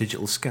set of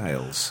digital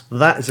scales.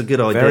 That is a good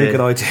idea. Very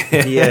good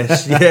idea.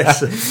 Yes,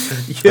 yes.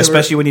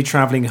 Especially when you're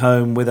travelling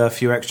home with a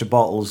few extra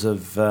bottles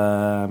of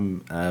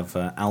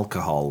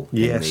alcohol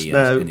in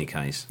the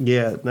case.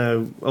 Yeah,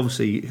 no,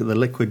 obviously the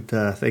liquid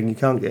thing you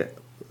can't get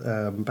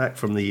back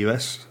from the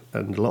US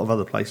and a lot of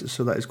other places,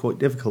 so that is quite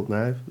difficult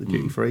now, the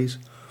duty-frees.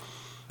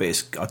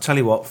 But I'll tell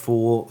you what,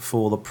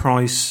 for the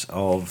price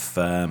of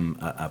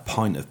a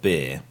pint of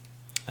beer,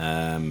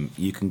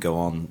 you can go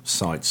on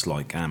sites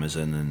like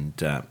Amazon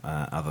and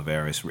other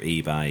various,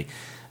 eBay,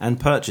 and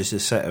purchase a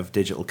set of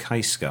digital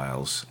case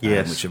scales,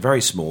 which are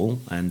very small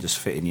and just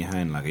fit in your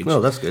hand luggage. Oh,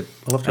 that's good.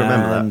 I'll have to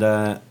remember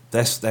that.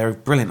 And they're a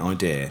brilliant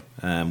idea.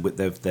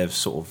 They've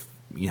sort of,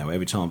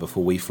 every time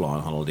before we fly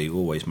on holiday, we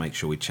always make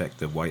sure we check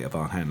the weight of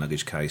our hand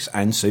luggage case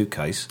and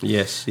suitcase.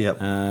 Yes, yep.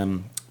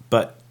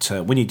 But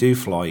when you do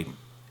fly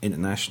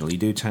international, you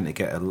do tend to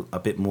get a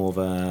bit more of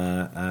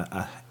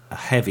a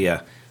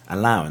heavier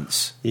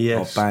allowance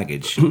of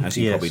baggage, as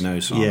you probably know,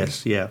 Simon.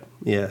 Yes,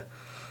 yeah.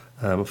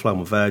 I've flown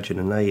with Virgin,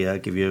 and they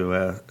give you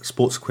a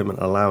sports equipment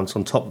allowance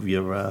on top of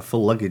your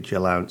full luggage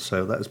allowance,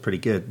 so that was pretty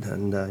good.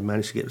 And I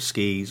managed to get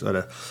skis.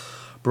 I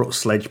brought a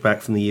sledge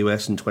back from the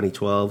US in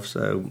 2012,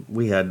 so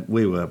we had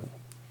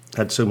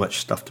so much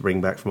stuff to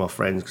bring back from our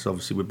friends, because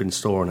obviously we'd been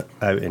storing it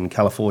out in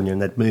California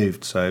and they'd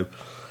moved,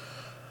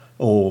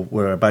 or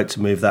we're about to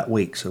move that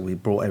week, so we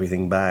brought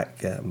everything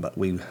back, but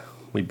we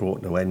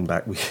brought no end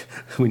back.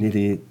 We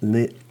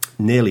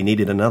nearly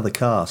needed another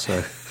car. So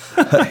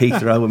at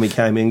Heathrow, when we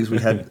came in, because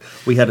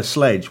we had a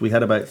sledge, we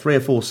had about 3 or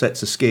 4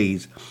 sets of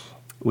skis,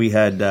 we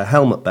had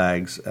helmet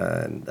bags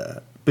and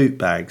boot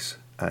bags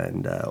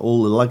and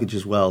all the luggage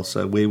as well.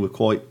 So we were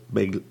quite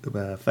big,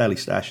 fairly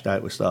stashed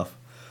out with stuff.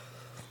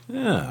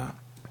 Yeah,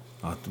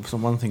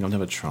 one thing I've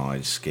never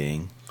tried,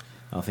 skiing.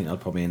 I think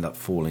I'd probably end up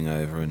falling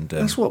over and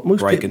that's what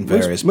breaking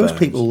various bones. Most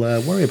people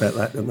worry about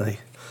that, don't they?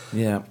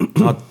 Yeah,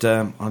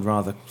 I'd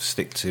rather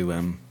stick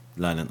to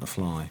learning to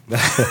fly.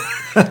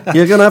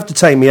 You're going to have to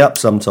take me up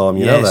sometime,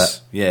 you know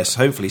that? Yes,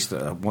 hopefully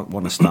I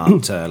want to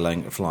start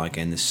learning to fly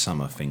again this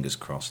summer, fingers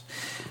crossed.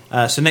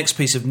 So next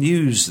piece of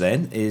news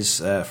then is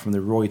from the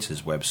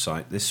Reuters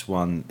website. This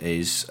one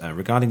is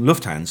regarding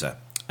Lufthansa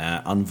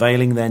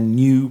unveiling their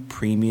new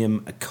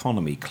premium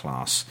economy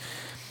class.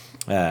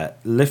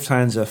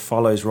 Lufthansa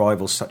follows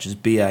rivals such as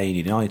BA and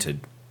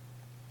United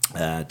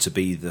to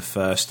be the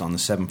first on the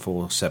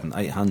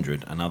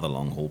 747-800 and other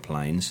long-haul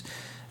planes,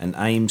 and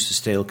aims to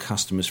steal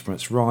customers from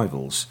its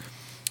rivals.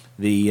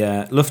 The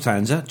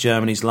Lufthansa,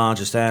 Germany's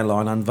largest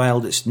airline,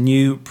 unveiled its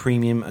new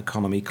premium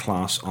economy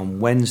class on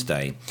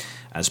Wednesday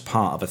as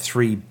part of a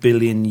 €3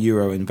 billion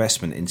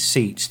investment in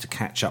seats to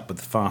catch up with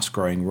the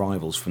fast-growing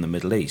rivals from the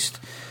Middle East.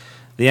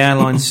 The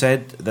airline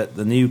said that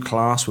the new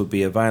class would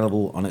be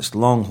available on its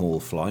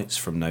long-haul flights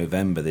from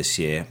November this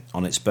year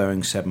on its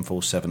Boeing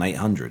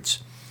 747-800s,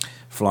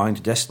 flying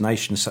to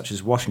destinations such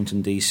as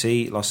Washington,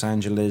 D.C., Los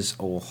Angeles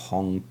or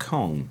Hong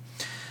Kong.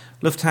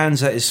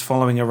 Lufthansa is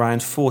following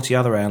around 40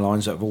 other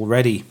airlines that have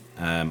already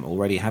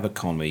have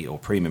economy or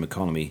premium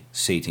economy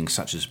seating,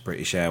 such as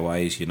British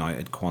Airways,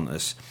 United,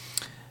 Qantas.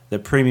 The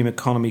premium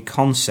economy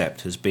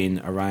concept has been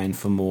around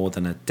for more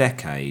than a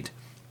decade.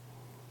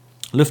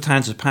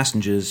 Lufthansa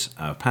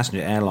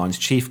Passenger Airlines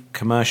Chief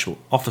Commercial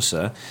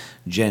Officer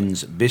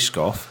Jens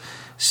Bischoff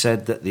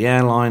said that the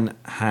airline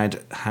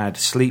had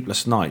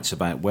sleepless nights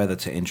about whether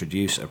to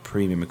introduce a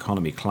premium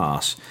economy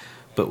class,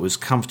 but was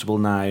comfortable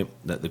now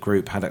that the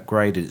group had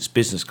upgraded its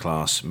business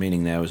class,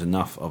 meaning there was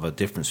enough of a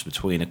difference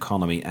between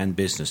economy and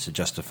business to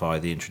justify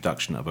the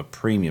introduction of a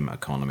premium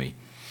economy.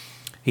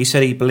 He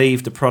said he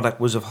believed the product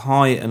was of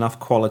high enough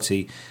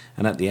quality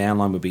and that the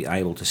airline would be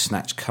able to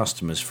snatch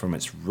customers from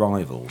its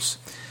rivals.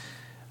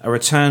 A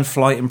return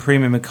flight in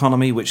premium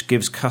economy, which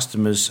gives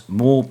customers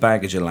more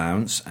baggage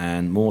allowance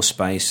and more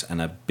space and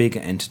a bigger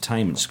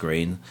entertainment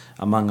screen,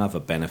 among other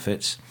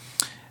benefits,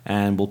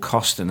 and will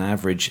cost an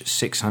average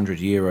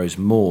 €600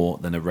 more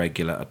than a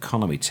regular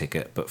economy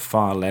ticket, but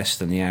far less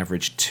than the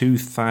average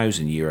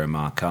 €2,000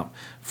 markup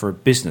for a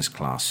business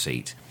class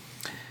seat.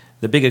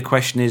 The bigger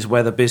question is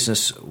whether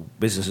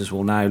businesses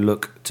will now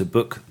look to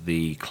book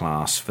the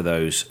class for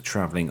those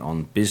travelling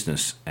on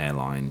business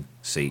airline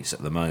seats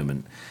at the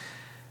moment.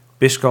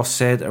 Biscoff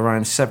said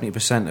around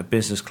 70% of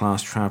business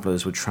class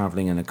travellers were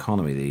travelling in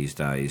economy these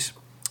days,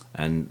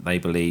 and they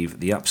believe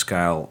the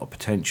upscale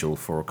potential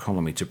for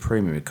economy to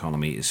premium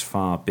economy is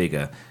far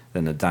bigger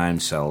than the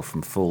downsell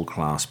from full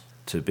class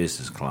to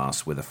business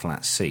class with a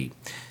flat seat.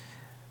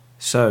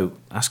 So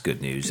that's good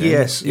news.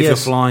 If you're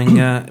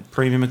flying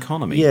premium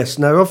economy. Yes,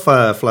 no,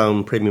 I've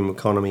flown premium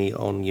economy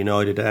on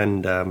United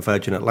and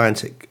Virgin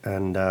Atlantic,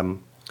 and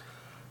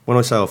when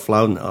I say I've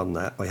flown on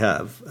that, I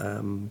have,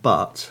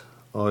 but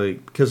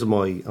because of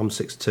I'm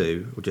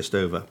 6'2", or just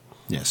over.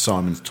 Yeah,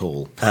 Simon's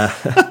tall.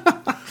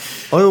 I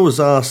always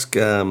ask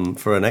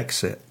for an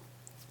exit,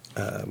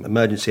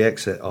 emergency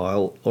exit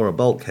aisle or a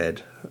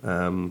bulkhead,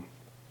 and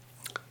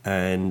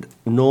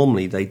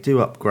normally they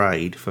do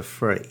upgrade for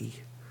free.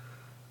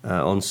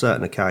 On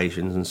certain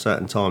occasions and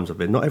certain times I've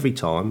been. Not every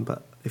time,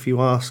 but if you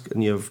ask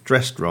and you've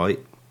dressed right,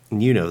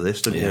 and you know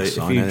this, don't you?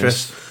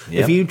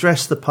 If you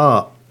dress the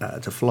part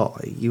to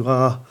fly, you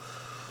are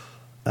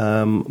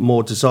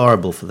more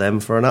desirable for them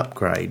for an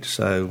upgrade,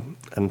 so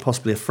and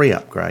possibly a free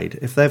upgrade.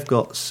 If they've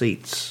got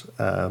seats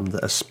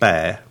that are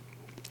spare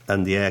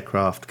and the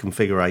aircraft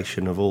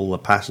configuration of all the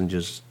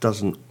passengers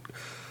doesn't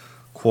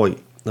quite...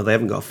 No, they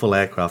haven't got a full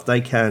aircraft. They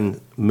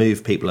can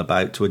move people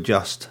about to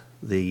adjust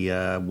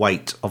the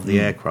weight of the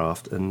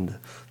aircraft, and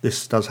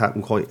this does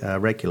happen quite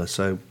regular.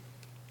 So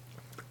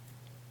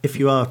if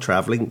you are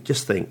travelling,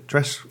 just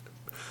dress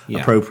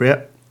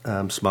appropriate,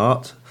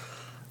 smart,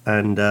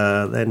 and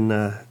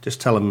then just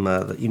tell them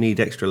that you need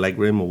extra leg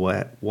room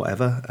or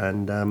whatever,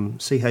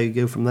 and see how you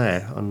go from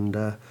there.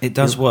 And it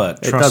does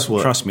work.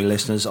 Trust me,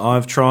 listeners.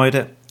 I've tried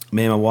it.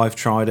 Me and my wife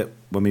tried it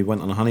when we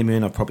went on a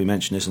honeymoon. I've probably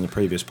mentioned this in the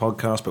previous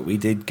podcast, but we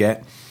did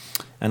get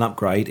an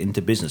upgrade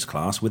into business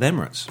class with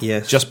Emirates.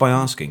 Yes. Just by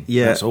asking.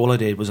 Yeah. That's all I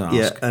did was ask.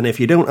 Yeah, and if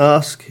you don't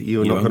ask,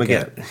 you're not going to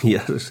get.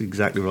 Yeah, that's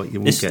exactly right.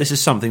 You won't get. This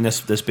is something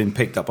that's been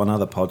picked up on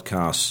other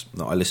podcasts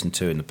that I listened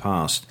to in the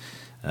past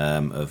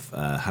of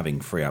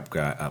having free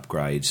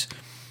upgrades.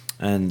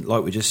 And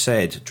like we just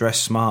said, dress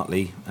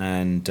smartly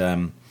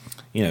and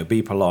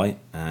be polite.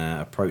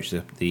 Approach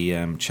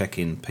the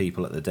check-in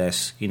people at the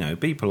desk.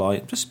 Be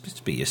polite.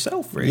 Just be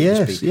yourself, really.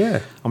 Yes,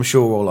 yeah. I'm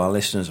sure all our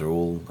listeners are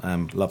all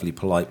lovely,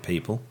 polite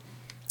people.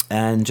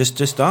 And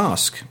just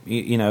ask.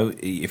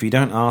 If you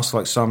don't ask,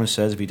 like Simon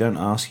says, if you don't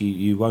ask,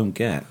 you won't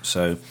get.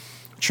 So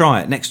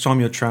try it. Next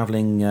time you're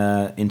travelling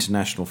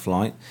international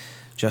flight,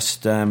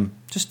 just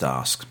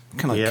ask.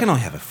 Can I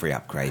have a free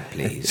upgrade,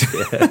 please?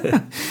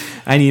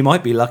 And you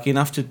might be lucky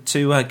enough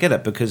to get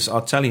it, because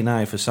I'll tell you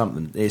now for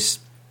something.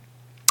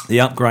 The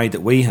upgrade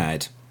that we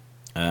had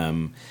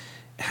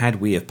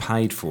we have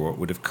paid for it,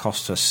 would have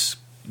cost us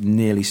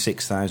nearly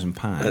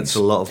 £6,000. That's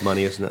a lot of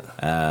money, isn't it?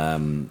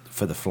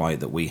 For the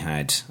flight that we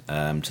had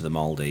to the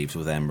Maldives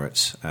with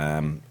Emirates,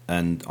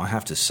 and I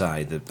have to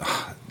say that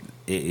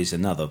it's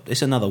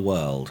another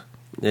world.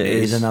 It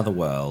is another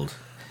world.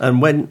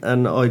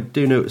 And I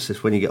do notice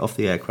this when you get off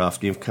the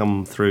aircraft, you've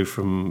come through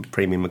from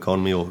premium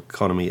economy or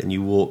economy, and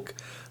you walk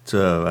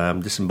to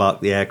disembark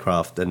the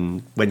aircraft,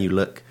 and when you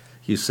look,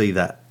 you see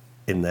that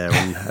in there,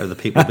 and how the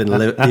people have been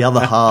the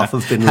other half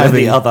have been living. How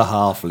the other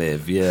half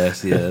live,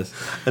 yes.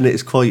 And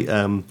it's quite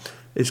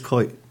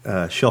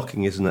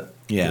shocking, isn't it?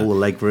 Yeah. All the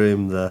leg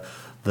room, the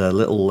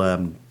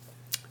little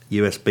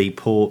USB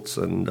ports,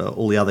 and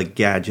all the other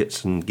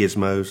gadgets and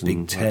gizmos, big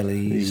and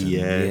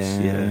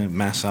tellies,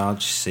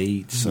 massage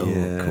seats. Oh,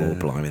 cool,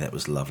 blimey, that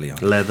was lovely.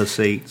 Leather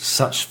seats.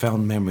 Such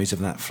fond memories of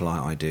that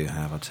flight I do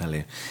have, I tell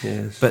you.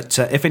 Yes. But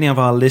if any of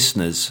our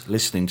listeners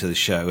listening to the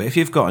show, if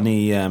you've got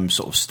any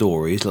sort of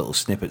stories, little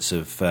snippets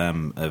of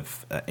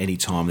any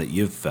time that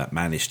you've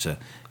managed to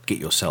get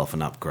yourself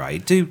an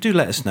upgrade, do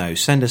let us know.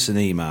 Send us an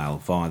email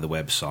via the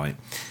website,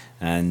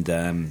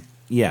 and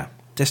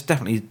just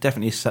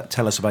definitely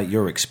tell us about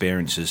your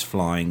experiences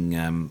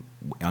flying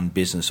on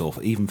business or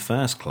even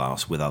first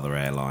class with other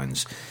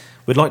airlines.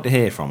 We'd like to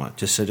hear from it.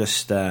 Just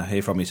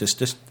hear from you.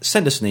 Just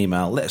send us an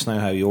email. Let us know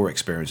how your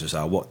experiences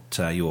are. What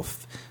your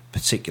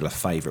particular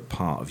favourite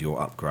part of your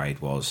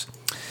upgrade was.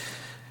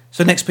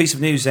 So, next piece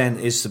of news then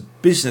is the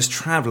Business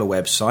Traveller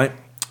website.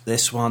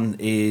 This one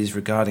is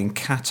regarding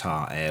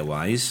Qatar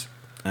Airways.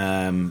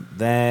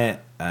 They're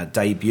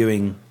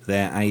debuting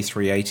their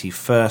A380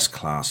 first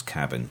class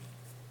cabin.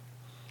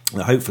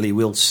 Now, hopefully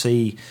we'll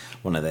see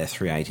one of their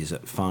 380s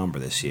at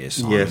Farnborough this year,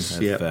 Simon. Yes,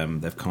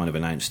 they've kind of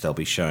announced they'll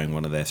be showing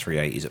one of their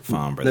 380s at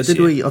Farnborough now, this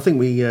year. I think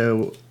we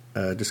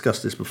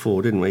discussed this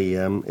before, didn't we?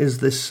 Is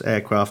this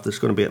aircraft that's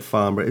going to be at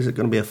Farnborough, is it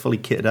going to be a fully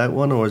kitted out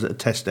one, or is it a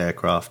test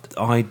aircraft?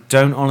 I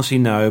don't honestly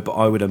know, but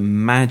I would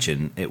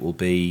imagine it will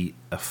be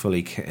a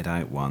fully kitted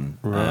out one.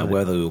 Right.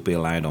 Whether we'll be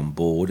allowed on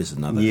board is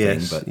another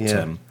thing, but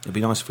it'd be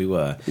nice if we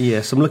were.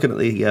 Yes, I'm looking at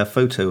the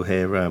photo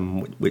here,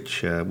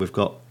 which we've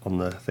got on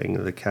the thing,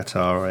 the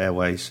Qatar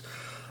Airways,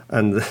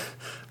 and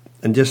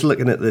just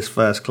looking at this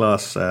first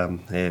class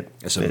here,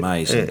 it's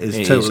amazing.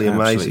 It's totally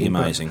amazing.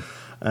 Amazing.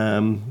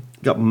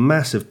 got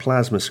massive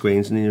plasma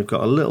screens, and you've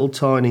got a little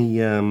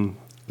tiny,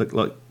 look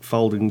like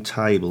folding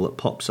table that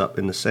pops up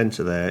in the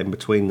centre there, in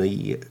between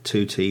the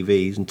two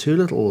TVs, and two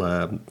little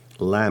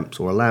lamps,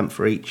 or a lamp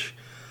for each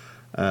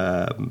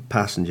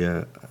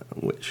passenger,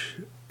 which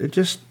it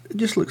just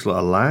looks like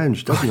a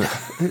lounge, doesn't it?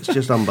 It's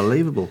just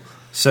unbelievable.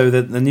 So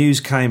the news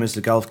came as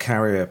the Gulf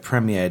carrier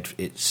premiered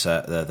its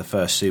the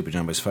first Super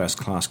Jumbo's first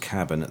class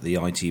cabin at the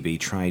ITB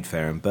Trade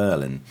Fair in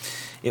Berlin.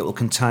 It will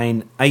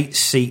contain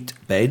 8-seat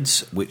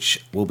beds,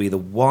 which will be the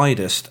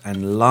widest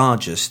and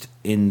largest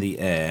in the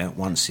air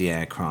once the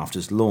aircraft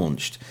is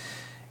launched.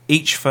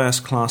 Each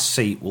first class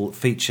seat will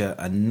feature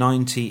a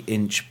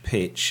 90-inch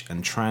pitch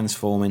and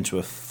transform into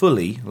a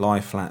fully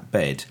lie-flat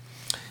bed.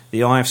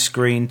 The IF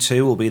screen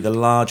too will be the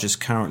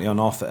largest currently on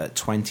offer at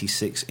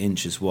 26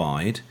 inches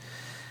wide.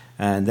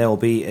 And there will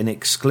be an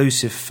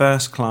exclusive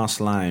first-class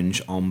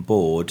lounge on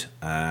board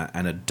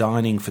and a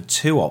dining for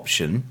two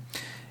option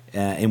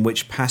in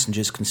which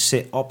passengers can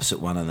sit opposite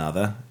one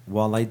another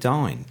while they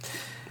dine.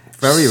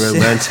 Very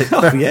romantic.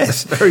 Oh,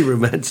 yes. Very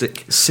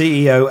romantic.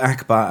 CEO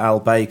Akbar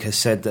Al-Baker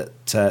said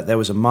that there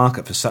was a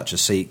market for such a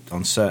seat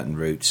on certain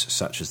routes,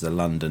 such as the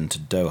London to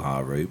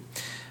Doha route,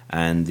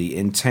 and the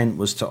intent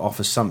was to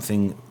offer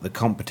something the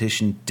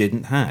competition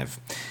didn't have.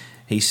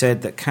 He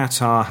said that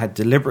Qatar had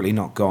deliberately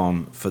not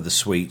gone for the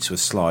suites with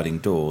sliding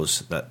doors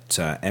that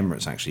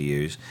Emirates actually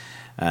use,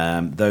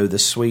 though the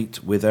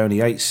suite with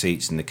only 8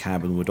 seats in the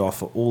cabin would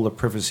offer all the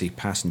privacy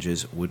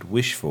passengers would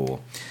wish for.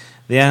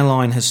 The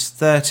airline has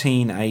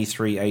 13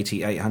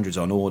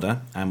 A380-800s on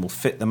order and will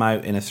fit them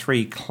out in a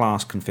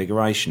 3-class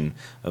configuration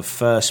of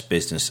first,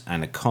 business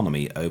and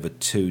economy over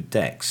 2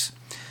 decks.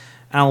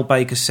 Al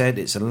Baker said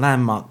it's a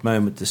landmark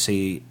moment to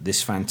see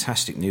this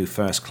fantastic new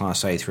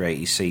first-class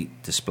A380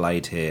 seat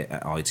displayed here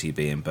at ITB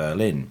in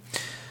Berlin.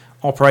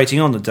 Operating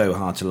on the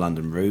Doha to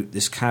London route,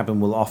 this cabin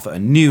will offer a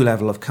new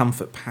level of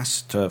comfort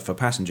for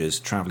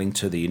passengers travelling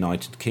to the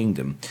United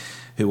Kingdom,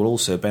 who will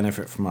also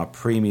benefit from our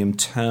premium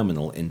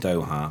terminal in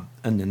Doha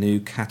and the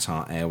new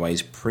Qatar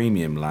Airways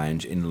Premium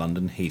Lounge in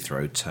London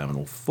Heathrow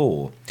Terminal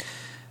 4.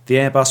 The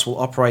Airbus will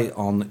operate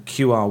on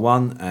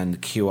QR1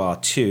 and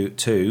QR2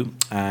 to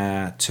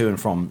and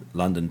from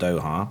London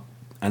Doha,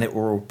 and it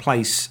will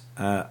replace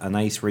an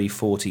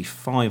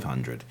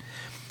A340-500.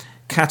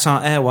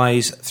 Qatar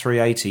Airways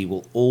 380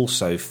 will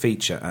also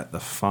feature at the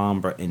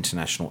Farnborough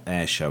International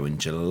Air Show in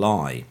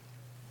July.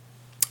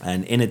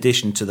 And in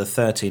addition to the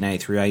 13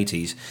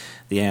 A380s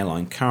the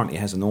airline currently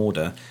has an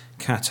order,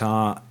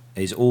 Qatar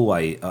is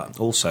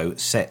also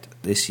set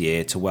this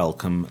year to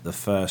welcome the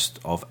first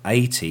of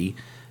 80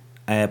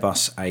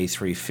 Airbus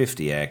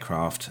A350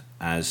 aircraft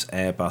as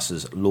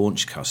Airbus's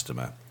launch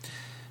customer.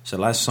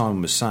 So as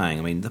Simon was saying,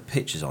 I mean, the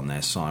pictures on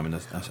there, Simon,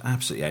 that's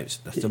absolutely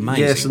that's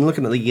amazing. Yes, and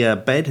looking at the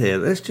bed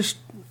here, it's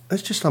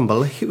just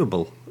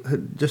unbelievable.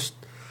 It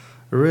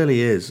really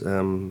is,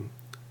 and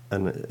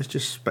it's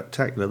just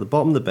spectacular. At the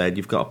bottom of the bed,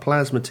 you've got a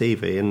plasma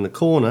TV in the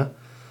corner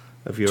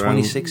of your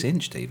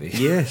 26-inch TV.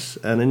 Yes,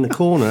 and in the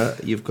corner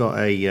you've got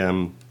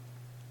a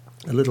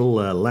little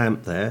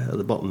lamp there at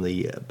the bottom of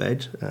the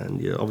bed,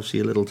 and obviously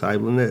a little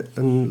table in it.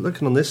 And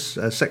looking on this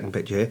second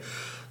picture here,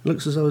 it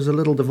looks as though there's a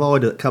little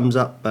divider that comes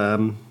up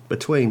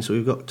between, so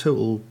we've got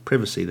total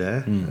privacy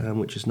there,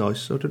 which is nice.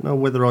 So I don't know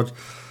whether I'd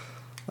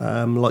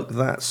like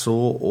that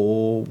sort,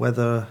 or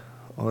whether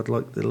I'd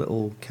like the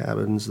little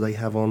cabins they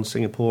have on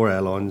Singapore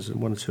Airlines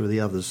and one or two of the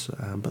others.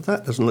 But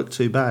that doesn't look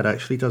too bad,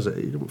 actually, does it?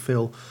 You don't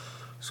feel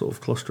sort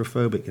of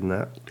claustrophobic in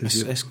that.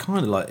 It's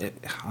kind of like,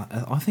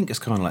 I think it's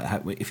kind of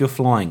like if you're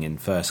flying in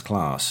first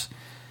class,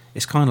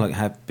 it's kind of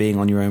like being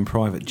on your own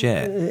private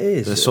jet. It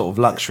is. The sort of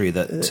luxury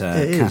that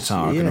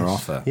Qatar are going to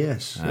offer.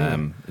 Yes.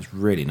 It's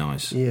really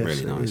nice. Yes,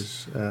 really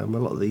nice. It is. A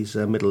lot of these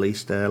Middle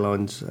East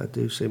airlines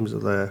do seem as though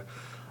they're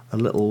a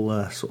little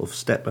sort of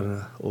step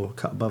or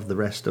cut above the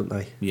rest, don't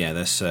they? Yeah,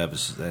 their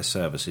service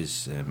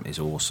is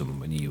awesome.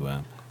 When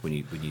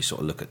you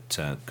sort of look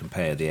at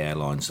compare the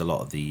airlines, a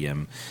lot of the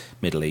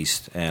Middle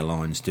East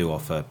airlines do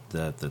offer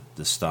the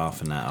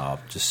staff and that are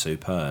just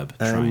superb.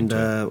 And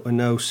I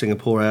know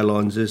Singapore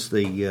Airlines is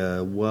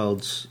the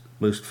world's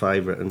most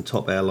favourite and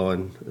top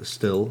airline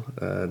still,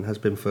 and has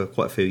been for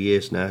quite a few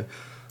years now.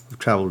 I've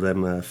travelled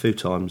them a few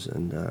times,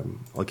 and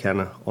I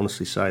can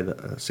honestly say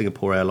that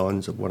Singapore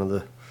Airlines are one of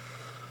the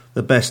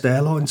best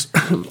airlines,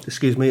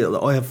 excuse me, that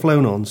I have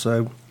flown on.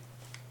 So,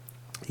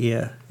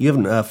 yeah, you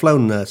haven't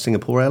flown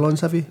Singapore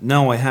Airlines, have you?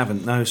 No, I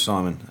haven't. No,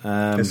 Simon.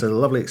 It's a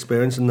lovely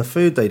experience, and the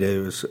food they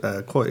do is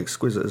quite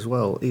exquisite as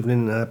well, even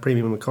in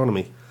premium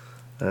economy.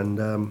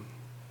 And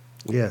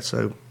yeah,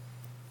 so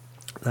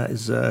that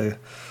is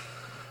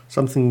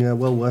something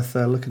well worth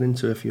looking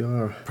into if you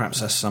are.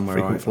 Perhaps that's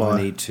somewhere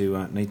I need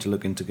to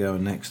look into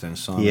going next. Then,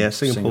 Simon. Yeah,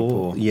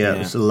 Singapore. Yeah,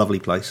 it's a lovely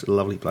place. A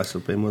lovely place.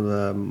 I've been with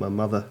my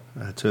mother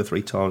 2 or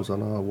 3 times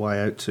on our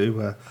way out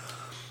to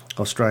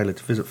Australia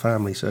to visit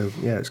family. So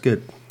yeah, it's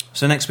good.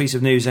 So next piece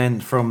of news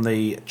then from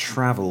the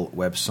travel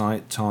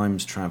website,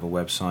 Times travel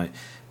website.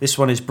 This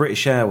one is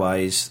British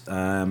Airways.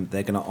 They're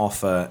going to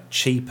offer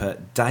cheaper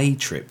day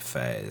trip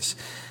fares.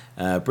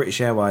 British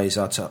Airways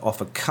are to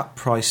offer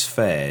cut-price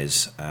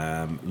fares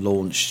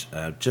launched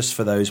just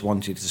for those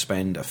wanting to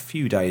spend a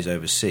few days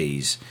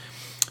overseas.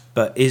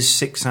 But is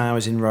 6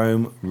 hours in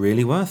Rome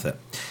really worth it?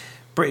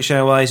 British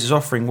Airways is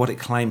offering what it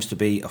claims to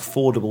be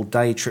affordable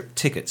day trip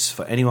tickets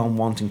for anyone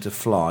wanting to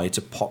fly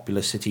to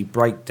popular city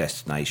break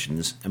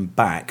destinations and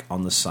back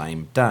on the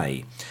same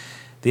day.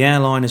 The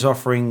airline is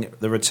offering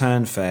the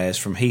return fares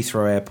from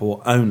Heathrow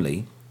Airport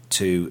only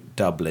to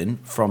Dublin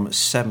from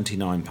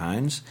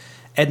 £79,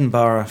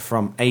 Edinburgh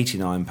from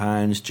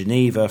 £89,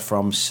 Geneva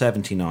from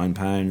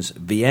 £79,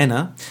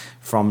 Vienna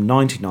from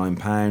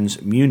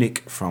 £99,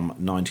 Munich from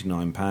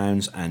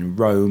 £99 and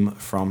Rome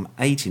from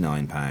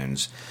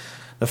 £89.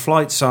 The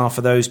flights are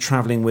for those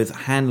travelling with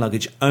hand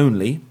luggage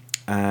only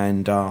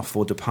and are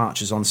for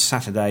departures on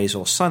Saturdays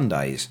or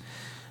Sundays.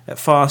 At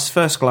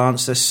first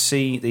glance,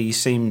 these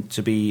seem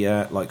to be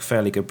like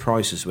fairly good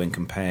prices when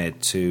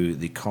compared to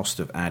the cost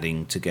of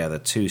adding together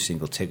 2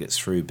 single tickets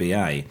through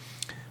BA.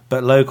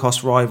 But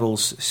low-cost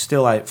rivals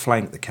still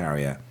outflank the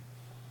carrier.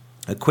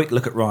 A quick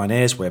look at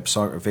Ryanair's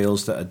website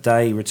reveals that a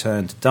day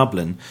return to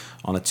Dublin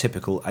on a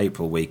typical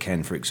April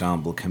weekend, for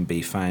example, can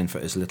be found for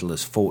as little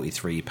as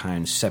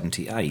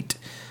 £43.78,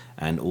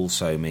 and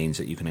also means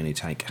that you can only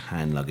take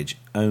hand luggage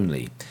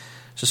only.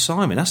 So,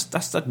 Simon,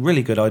 that's a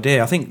really good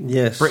idea. I think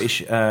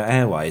British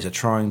Airways are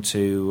trying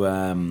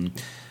to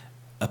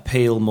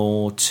appeal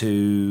more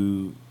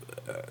to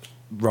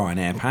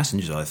Ryanair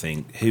passengers, I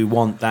think, who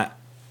want that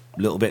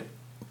little bit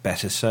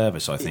better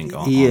service, I think.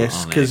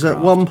 Yes, because at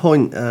one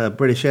point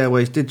British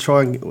Airways did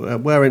try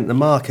and were into the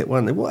market,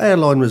 weren't they? What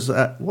airline was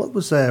that? What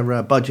was their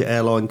budget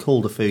airline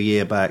called a few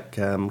years back?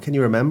 Can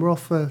you remember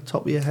off the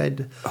top of your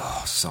head?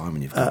 Oh,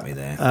 Simon, you've got me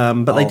there.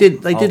 But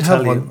they did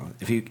have one.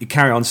 If you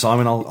carry on,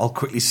 Simon, I'll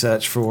quickly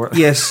search for it.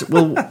 Yes,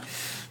 well,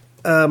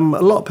 a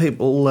lot of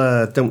people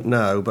don't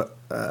know, but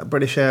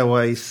British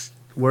Airways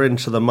were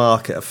into the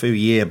market a few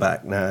years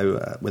back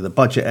now with a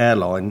budget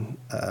airline,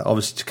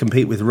 obviously to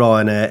compete with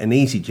Ryanair and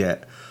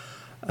EasyJet.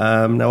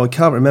 Now, I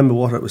can't remember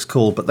what it was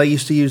called, but they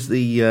used to use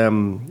the, I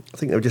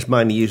think they were just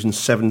mainly using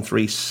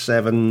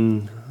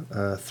 737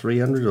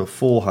 300 or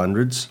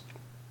 400s.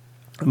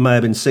 It may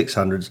have been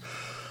 600s.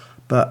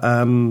 But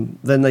then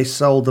they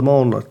sold them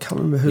on. I can't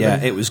remember who. Yeah,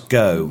 it was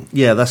Go.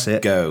 Yeah, that's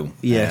it. Go.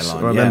 Yes,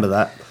 Airline, I remember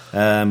that.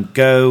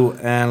 Go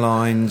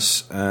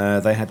Airlines,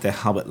 they had their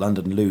hub at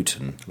London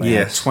Luton. They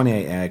had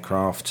 28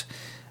 aircraft,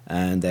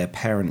 and their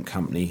parent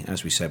company,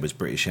 as we said, was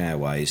British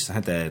Airways. They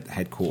had their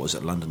headquarters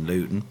at London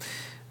Luton.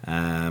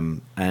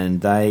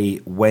 And they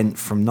went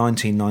from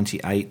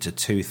 1998 to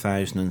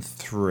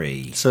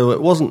 2003. So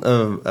it wasn't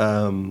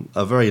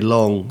a very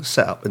long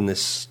setup in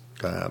this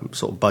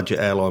sort of budget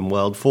airline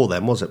world for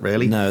them, was it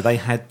really? No, they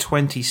had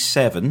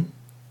 27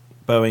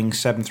 Boeing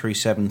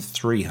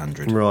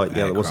 737-300 Right,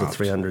 yeah, aircraft. it was a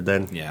 300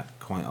 then. Yeah,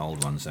 quite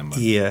old ones then.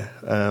 Yeah,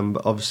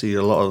 but obviously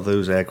a lot of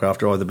those aircraft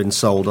have either been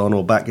sold on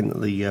or back into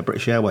the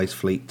British Airways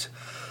fleet.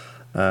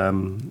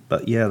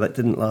 But yeah, that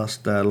didn't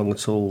last long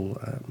at all.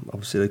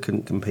 Obviously they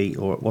couldn't compete,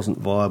 or it wasn't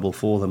viable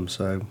for them,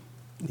 so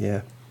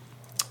yeah.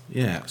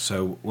 Yeah,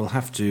 so we'll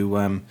have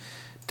to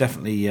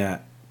definitely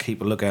keep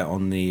a lookout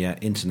on the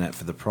internet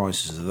for the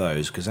prices of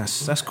those, because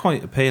that's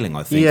quite appealing,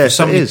 I think. Yes,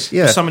 it is,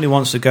 yeah. For somebody who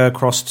wants to go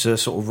across to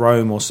sort of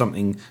Rome or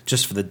something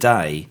just for the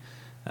day,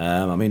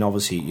 I mean,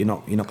 obviously you're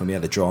not going to be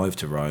able to drive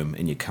to Rome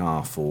in your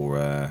car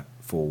for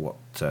what,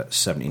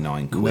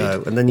 79 quid.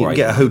 No, and then you can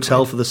get a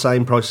hotel for the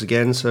same price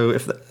again. So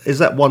is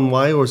that one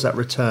way or is that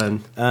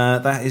return?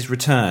 That is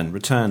return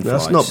flights.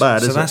 That's not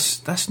bad, is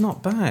it? That's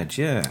not bad,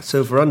 yeah.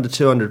 So for under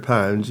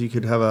 £200, you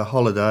could have a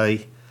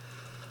holiday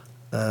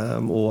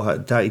or a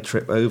day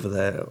trip over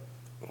there,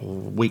 or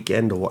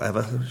weekend or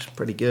whatever, which is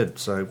pretty good.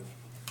 So,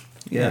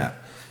 yeah.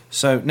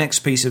 So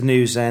next piece of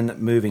news then,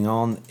 moving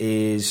on,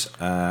 is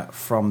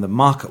from the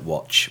Market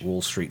Watch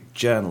Wall Street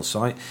Journal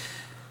site.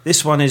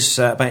 This one is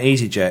about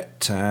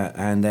EasyJet,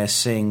 and they're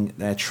seeing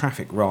their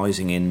traffic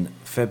rising in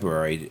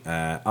February,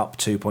 up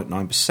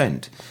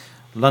 2.9%.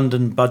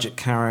 London budget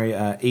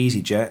carrier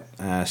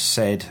EasyJet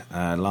said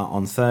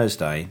on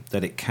Thursday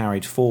that it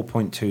carried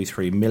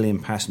 4.23 million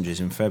passengers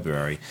in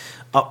February,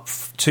 up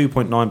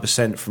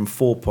 2.9% from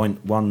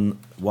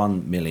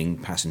 4.11 million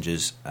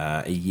passengers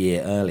a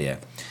year earlier.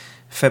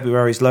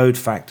 February's load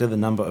factor, the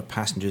number of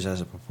passengers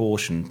as a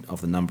proportion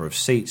of the number of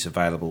seats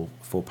available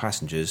for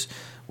passengers,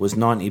 was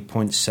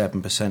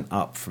 90.7%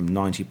 up from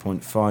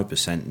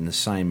 90.5% in the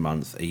same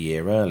month a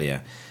year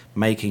earlier,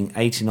 making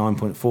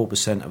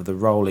 89.4% of the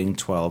rolling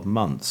 12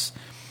 months.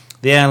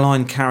 The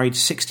airline carried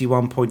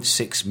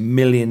 61.6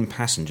 million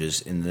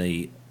passengers in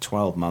the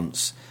 12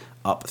 months,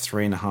 up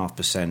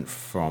 3.5%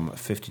 from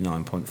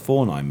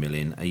 59.49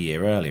 million a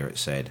year earlier, it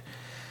said.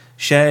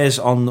 Shares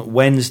on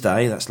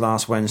Wednesday, that's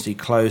last Wednesday,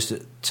 closed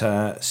at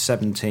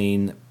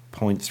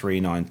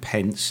 17.39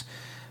 pence,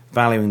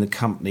 valuing the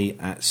company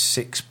at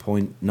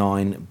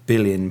 £6.9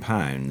 billion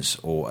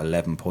or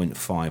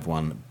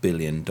 $11.51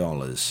 billion.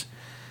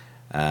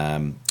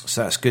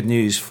 So that's good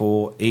news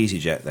for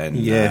EasyJet then.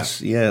 Yes,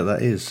 that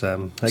is.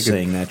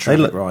 Seeing their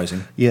traffic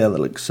rising. Yeah, that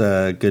looks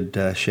good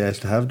shares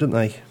to have, don't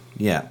they?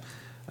 Yeah.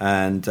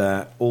 And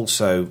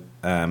also,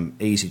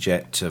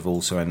 EasyJet have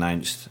also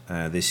announced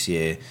this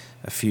year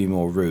a few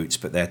more routes,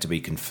 but they're to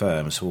be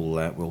confirmed. So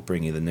we'll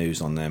bring you the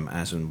news on them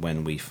as and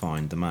when we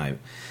find them out.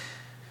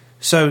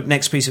 So,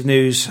 next piece of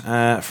news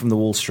from the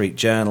Wall Street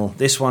Journal.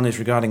 This one is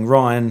regarding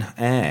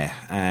Ryanair,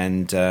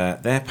 and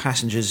their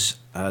passengers'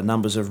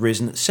 numbers have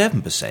risen at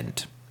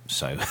 7%.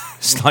 So,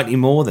 slightly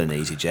more than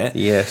EasyJet.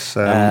 Yes,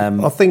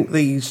 I think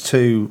these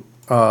two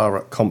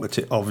are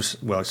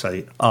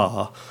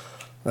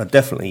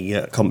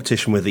definitely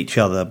competition with each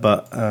other,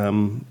 but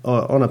on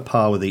a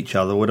par with each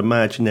other. I would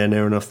imagine they're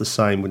near enough the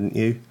same, wouldn't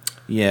you?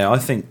 Yeah, I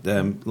think,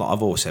 like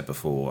I've always said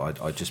before,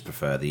 I just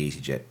prefer the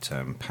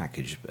EasyJet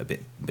package a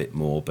bit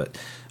more, but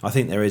I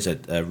think there is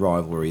a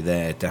rivalry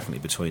there, definitely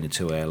between the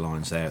two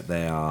airlines.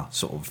 They are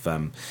sort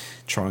of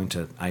trying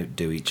to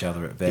outdo each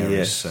other at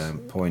various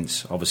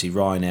points. Obviously,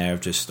 Ryanair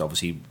have just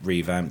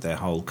revamped their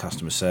whole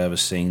customer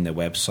service thing, their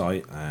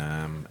website,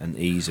 and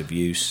ease of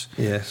use.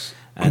 Yes.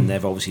 And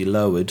they've obviously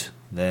lowered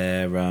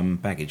their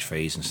baggage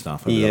fees and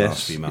stuff over the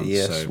last few months.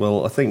 Yes, so.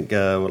 Well, I think,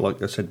 like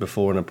I said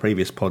before in a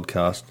previous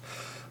podcast,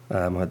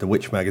 I had the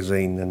Which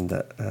magazine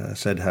and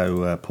said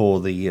how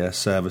poor the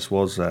service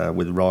was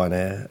with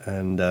Ryanair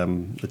and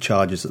the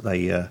charges that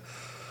they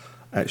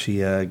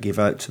actually give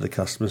out to the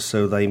customers.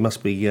 So they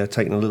must be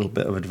taking a little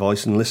bit of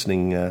advice and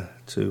listening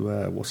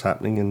to what's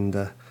happening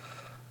and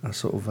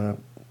sort of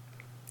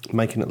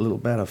making it a little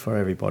better for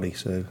everybody.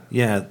 So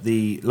yeah,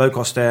 the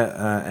low-cost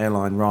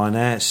airline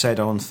Ryanair said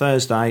on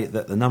Thursday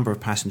that the number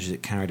of passengers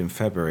it carried in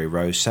February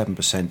rose 7%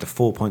 to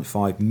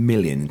 4.5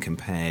 million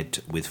compared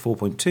with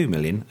 4.2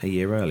 million a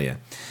year earlier.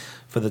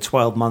 For the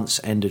 12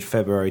 months ended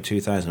February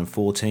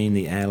 2014,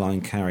 the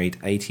airline carried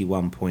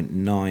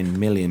 81.9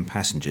 million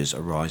passengers,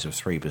 a rise of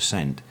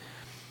 3%.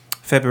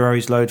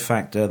 February's load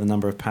factor, the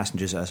number of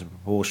passengers as a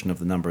proportion of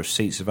the number of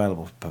seats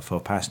available for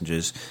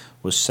passengers,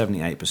 was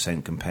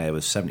 78% compared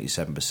with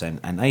 77%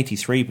 and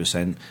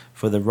 83%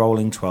 for the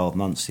rolling 12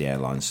 months, the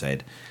airline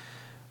said.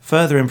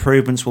 Further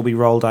improvements will be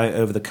rolled out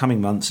over the coming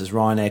months as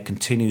Ryanair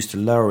continues to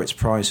lower its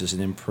prices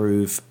and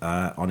improve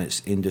on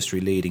its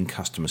industry-leading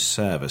customer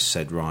service,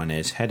 said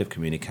Ryanair's head of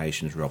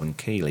communications, Robin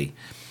Keeley.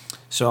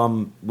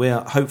 So we're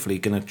hopefully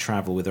going to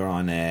travel with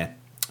Ryanair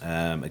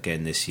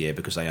again this year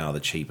because they are the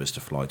cheapest to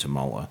fly to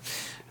Malta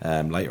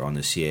later on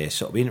this year.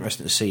 So it'll be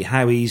interesting to see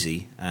how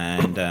easy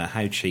and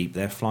how cheap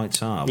their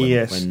flights are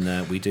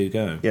when we do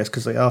go. Yes,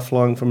 because they are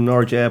flying from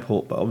Norwich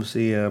Airport, but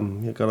obviously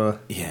you've got to...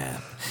 Yeah.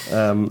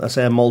 That's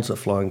Air Malta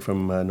flying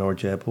from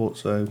Norwich Airport,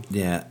 so...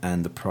 Yeah,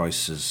 and the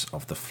prices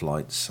of the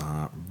flights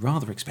are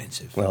rather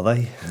expensive. Well,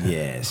 they...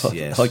 Yes,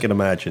 yes. I can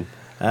imagine.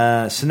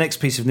 So next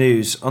piece of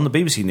news on the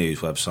BBC News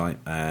website,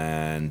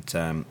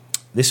 and...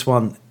 this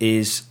one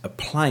is a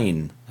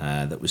plane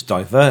that was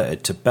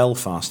diverted to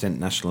Belfast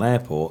International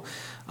Airport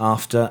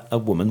after a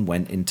woman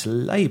went into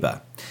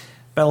labour.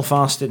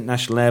 Belfast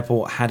International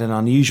Airport had an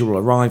unusual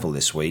arrival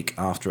this week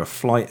after a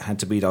flight had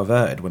to be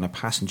diverted when a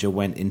passenger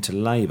went into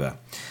labour.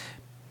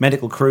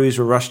 Medical crews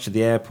were rushed to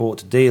the airport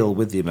to deal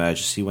with the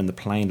emergency when the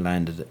plane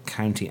landed at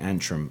County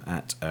Antrim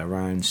at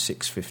around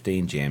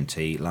 6:15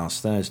 GMT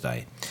last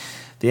Thursday.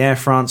 The Air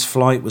France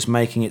flight was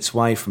making its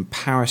way from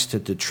Paris to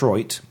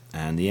Detroit,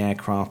 and the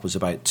aircraft was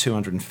about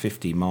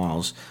 250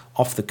 miles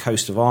off the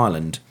coast of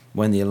Ireland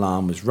when the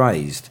alarm was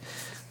raised.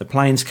 The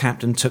plane's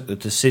captain took the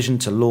decision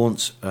to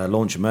launch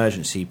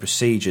emergency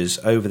procedures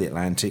over the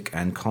Atlantic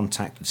and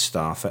contacted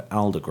staff at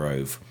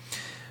Aldergrove.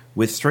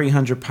 With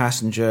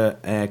 300-passenger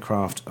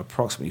aircraft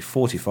approximately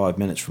 45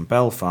 minutes from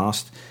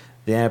Belfast,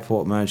 the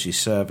airport emergency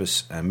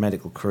service and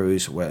medical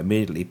crews were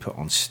immediately put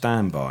on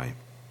standby.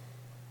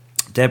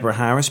 Deborah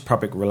Harris,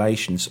 Public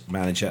Relations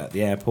Manager at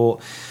the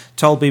airport,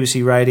 told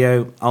BBC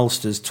Radio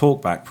Ulster's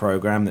Talkback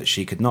programme that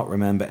she could not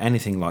remember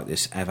anything like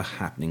this ever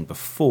happening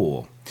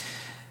before.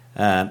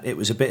 It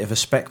was a bit of a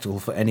spectacle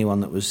for anyone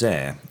that was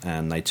there,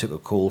 and they took a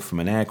call from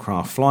an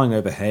aircraft flying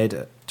overhead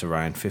at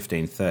around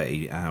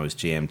 15:30 hours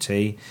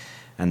GMT,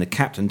 and the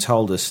captain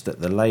told us that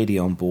the lady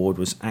on board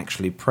was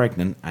actually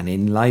pregnant and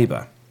in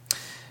labour.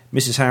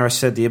 Mrs. Harris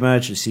said the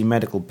emergency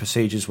medical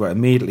procedures were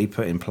immediately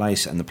put in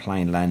place and the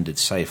plane landed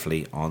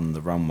safely on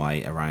the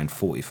runway around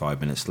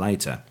 45 minutes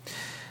later.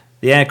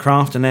 The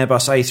aircraft, an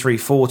Airbus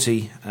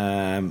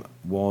A340,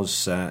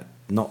 was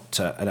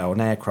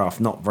an aircraft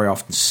not very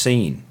often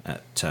seen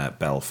at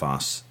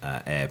Belfast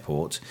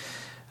Airport,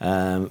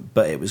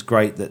 but it was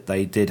great that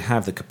they did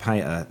have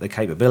the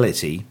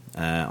capability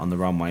on the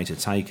runway to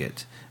take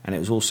it. And it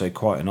was also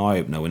quite an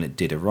eye-opener when it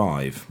did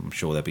arrive. I'm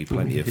sure there'll be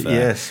plenty of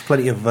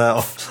plenty of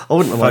I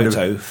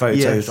wouldn't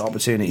photos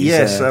opportunities.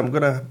 Yes, I'm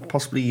going to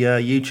possibly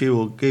YouTube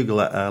or Google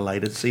that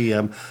later to see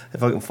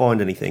if I can find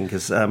anything.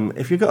 Because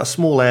if you've got a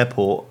small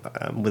airport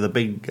with a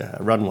big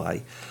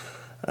runway,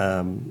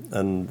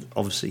 and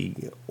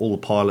obviously all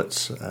the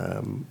pilots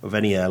of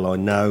any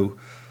airline know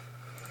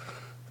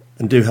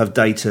and do have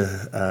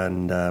data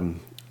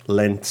and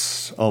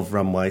lengths of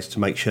runways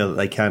to make sure that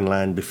they can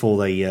land before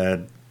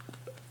they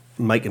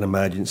make an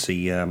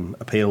emergency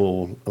appeal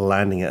or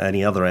landing at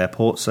any other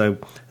airport. So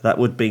that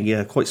would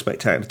be quite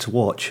spectacular to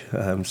watch,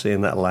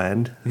 seeing that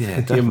land.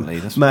 Yeah,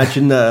 definitely.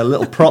 Imagine a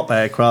little prop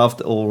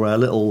aircraft or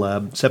little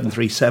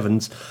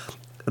 737s.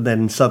 And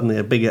then suddenly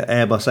a bigger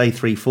Airbus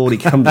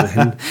A340 comes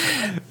in,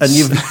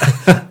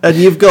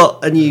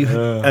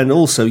 and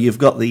also you've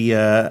got the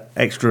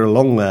extra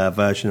long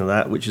version of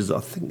that, which is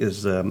I've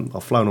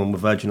flown on with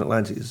Virgin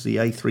Atlantic. It's the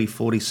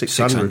A340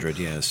 600,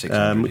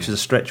 600, which is a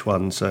stretch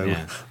one. So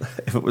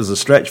if it was a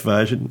stretch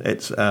version,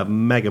 it's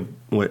mega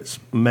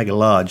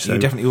large. So you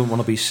definitely wouldn't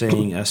want to be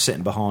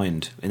sitting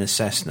behind in a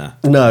Cessna.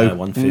 No,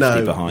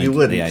 150 behind you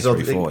wouldn't. the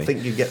A340. I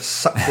think you'd get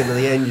sucked into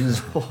the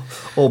engines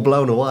or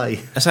blown away.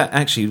 So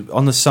actually,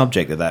 on the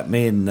subject of that,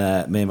 me and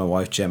my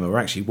wife Gemma were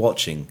actually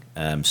watching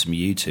some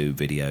YouTube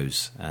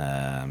videos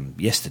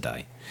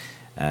yesterday,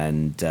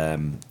 and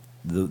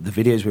the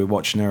videos we were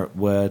watching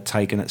were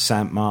taken at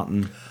St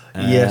Martin,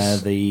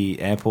 the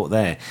airport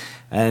there,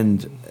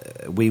 and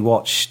we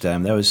watched.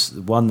 There was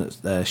one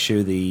that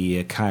showed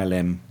the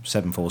KLM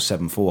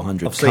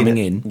 747-400 coming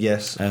in,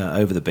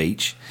 over the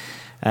beach.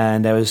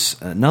 And there was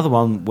another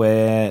one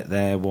where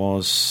there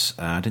was,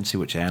 I didn't see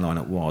which airline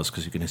it was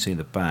because you can see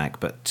the back,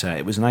 but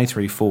it was an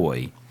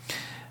A340,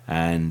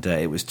 and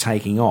it was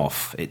taking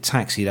off. It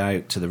taxied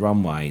out to the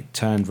runway,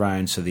 turned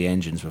round so the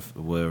engines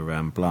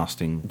were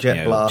blasting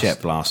jet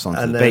blast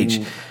onto the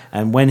beach.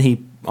 And when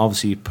he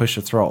obviously pushed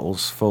the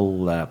throttles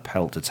full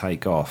pelt to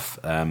take off,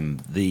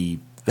 the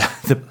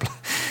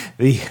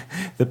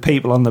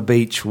people on the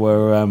beach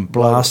were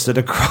blasted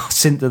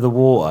across into the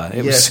water.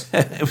 It was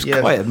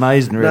quite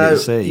amazing, really, to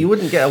see. You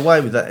wouldn't get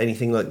away with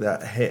anything like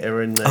that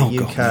here in the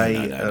UK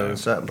and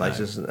certain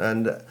places.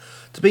 And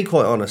to be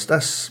quite honest,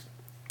 that's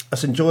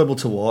enjoyable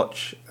to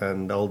watch,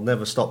 and I'll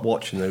never stop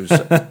watching those.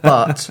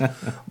 But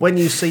when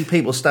you see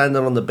people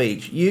standing on the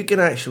beach, you can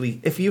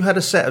actually, if you had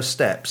a set of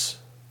steps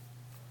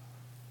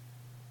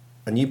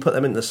and you put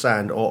them in the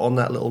sand or on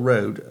that little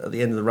road at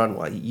the end of the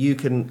runway, you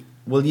can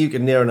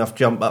near enough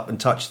jump up and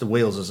touch the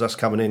wheels as that's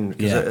coming in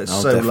because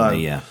it's so low.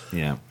 Yeah.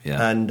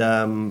 And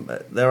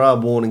there are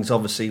warnings,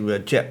 obviously,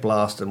 with jet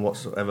blast and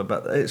whatsoever,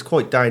 but it's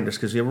quite dangerous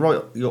because you're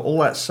all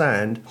that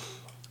sand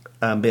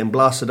being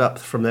blasted up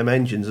from them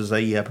engines as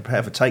they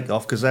prepare for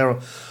takeoff, because they're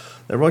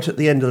right at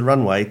the end of the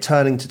runway,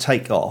 turning to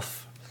take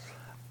off.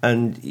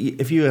 And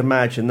if you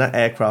imagine that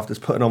aircraft is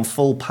putting on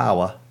full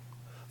power.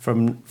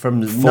 From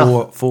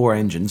four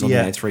engines on the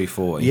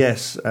A340.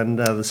 Yes, and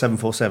the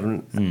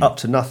 747 up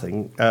to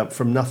nothing,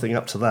 from nothing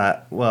up to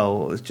that.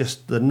 Well, it's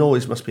just the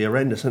noise must be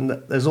horrendous. And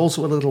there's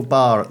also a little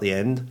bar at the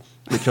end,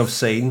 which I've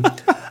seen,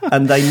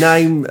 and they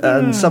name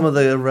and some of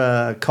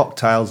the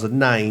cocktails are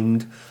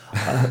named.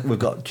 We've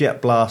got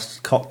Jet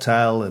Blast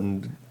cocktail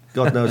and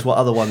God knows what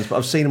other ones, but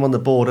I've seen them on the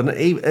board, and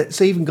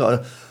it's even got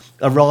a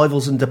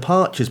arrivals and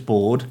departures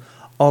board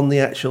on the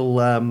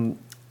actual.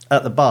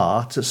 At the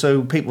bar,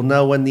 so people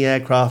know when the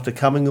aircraft are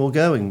coming or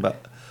going.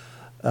 But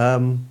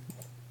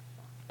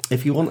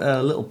if you want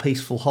a little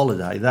peaceful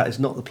holiday, that is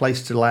not the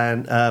place to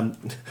land. I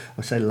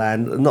say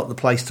land, not the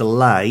place to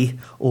lay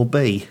or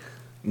be.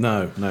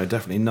 No,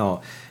 definitely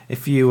not.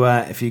 If you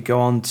go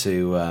on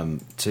to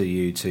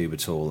YouTube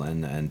at all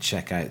and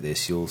check out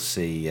this, you'll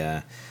see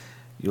the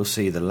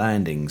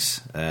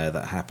landings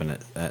that happen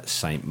at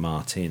St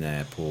Martin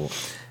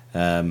Airport.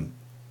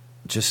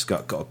 Just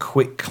got a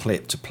quick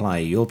clip to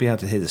play. You'll be able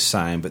to hear the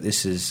sound, but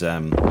this is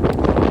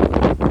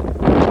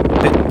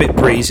bit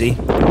breezy.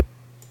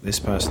 This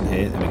person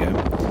here, there we go.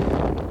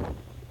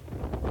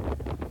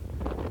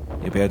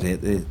 You'll be able to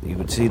hit you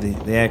would see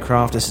the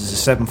aircraft. This is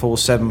a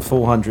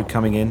 747-400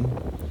 coming in.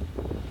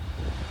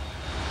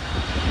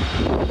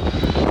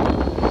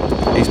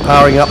 He's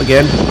powering up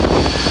again.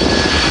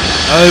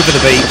 Over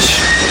the beach.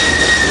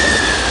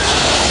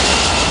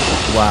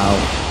 Wow.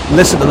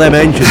 Listen to them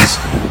engines.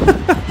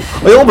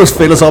 I almost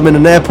feel as I'm in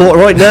an airport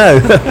right now.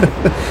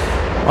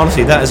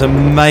 Honestly, that is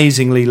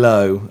amazingly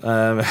low.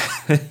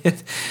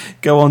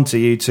 Go on to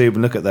YouTube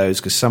and look at those,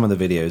 because some of the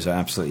videos are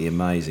absolutely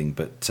amazing.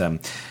 But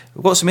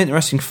we've got some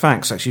interesting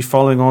facts, actually,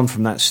 following on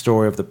from that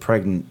story of the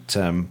pregnant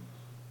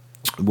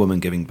woman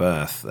giving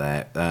birth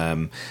there.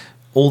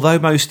 Although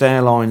most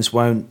airlines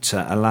won't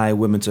allow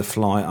women to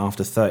fly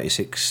after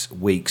 36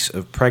 weeks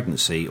of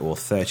pregnancy or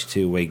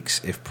 32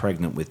 weeks if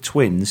pregnant with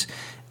twins,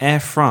 Air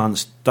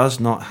France does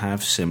not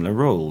have similar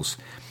rules.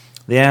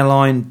 The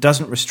airline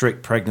doesn't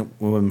restrict pregnant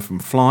women from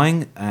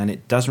flying, and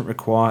it doesn't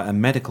require a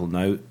medical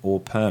note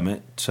or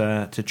permit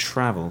to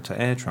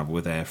air travel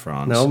with Air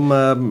France.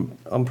 No,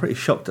 I'm pretty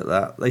shocked at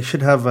that. They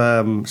should have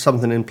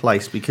something in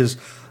place, because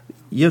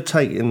you're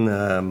taking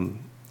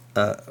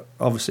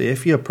obviously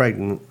if you're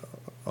pregnant.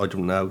 I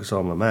don't know because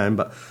I'm a man,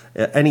 but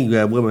any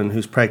woman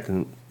who's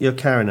pregnant, you're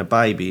carrying a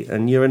baby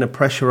and you're in a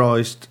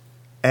pressurised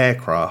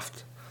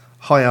aircraft,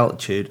 high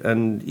altitude,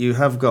 and you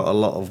have got a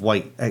lot of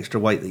extra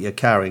weight that you're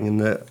carrying, and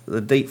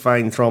the deep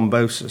vein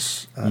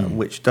thrombosis,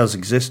 which does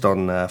exist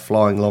on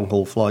flying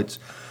long-haul flights,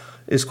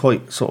 is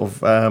quite sort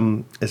of,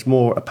 it's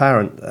more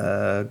apparent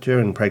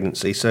during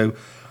pregnancy. So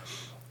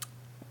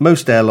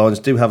most airlines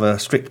do have a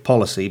strict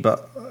policy,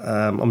 but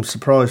I'm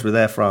surprised with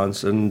Air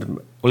France. And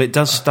well, it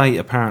does state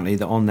apparently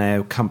that on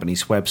their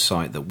company's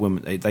website that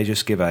women, they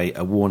just give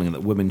a warning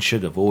that women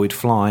should avoid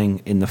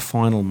flying in the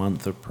final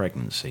month of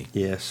pregnancy.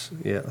 Yes,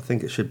 yeah, I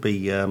think it should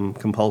be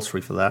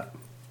compulsory for that.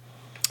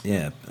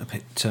 Yeah, a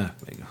bit.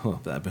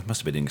 That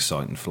must have been an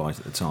exciting flight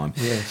at the time.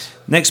 Yes.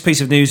 Next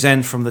piece of news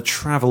then from the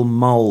Travel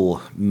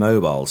Mole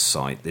mobile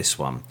site. This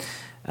one,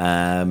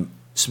 some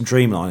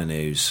Dreamliner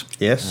news.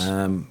 Yes.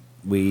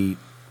 We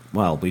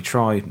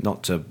try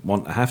not to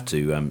want to have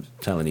to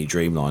tell any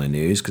Dreamliner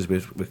news because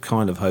we're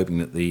kind of hoping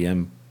that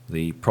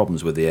the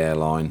problems with the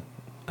airline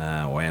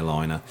or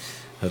airliner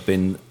have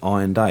been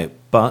ironed out,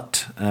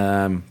 but.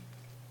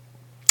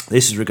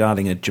 This is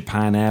regarding a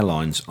Japan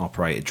Airlines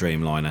operated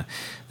Dreamliner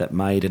that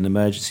made an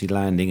emergency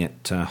landing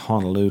at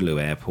Honolulu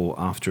Airport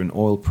after an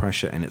oil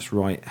pressure in its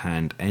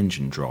right-hand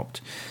engine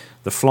dropped.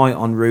 The flight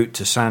en route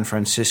to San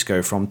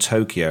Francisco from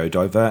Tokyo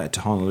diverted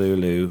to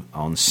Honolulu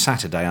on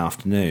Saturday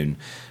afternoon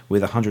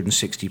with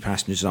 160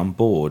 passengers on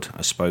board,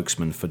 a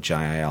spokesman for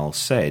JAL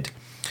said.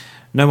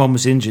 No one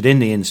was injured in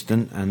the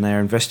incident and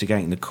they're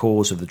investigating the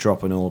cause of the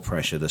drop in oil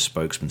pressure, the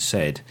spokesman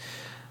said.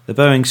 The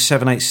Boeing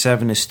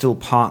 787 is still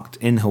parked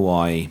in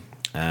Hawaii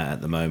at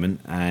the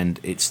moment, and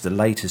it's the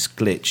latest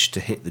glitch to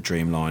hit the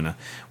Dreamliner,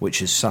 which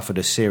has suffered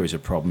a series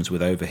of problems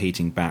with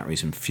overheating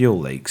batteries and fuel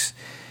leaks.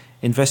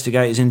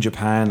 Investigators in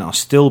Japan are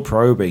still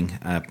probing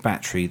a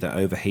battery that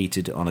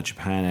overheated on a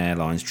Japan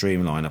Airlines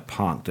Dreamliner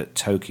parked at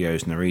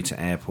Tokyo's Narita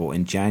Airport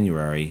in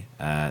January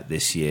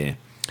this year.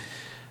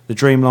 The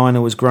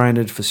Dreamliner was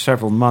grounded for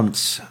several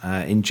months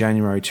in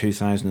January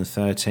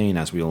 2013,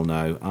 as we all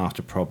know,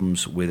 after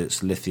problems with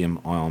its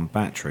lithium-ion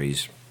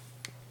batteries.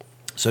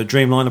 So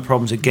Dreamliner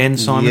problems again,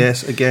 Simon?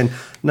 Yes, again.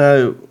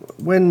 Now,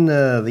 when the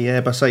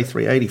Airbus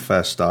A380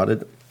 first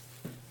started,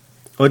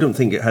 I don't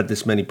think it had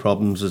this many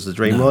problems as the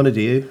Dreamliner,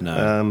 do you?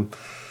 No.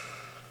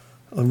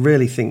 I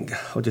really think,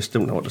 I just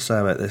don't know what to say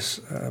about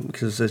this,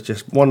 because there's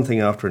just one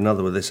thing after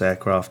another with this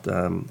aircraft,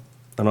 and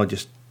I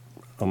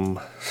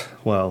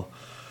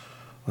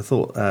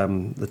thought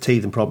the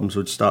teething problems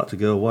would start to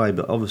go away,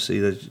 but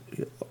obviously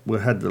we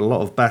had a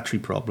lot of battery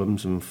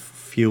problems and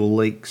fuel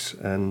leaks,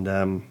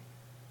 and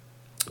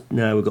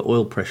now we've got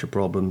oil pressure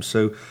problems.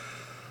 So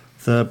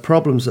the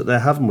problems that they're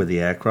having with the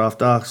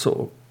aircraft are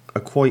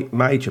quite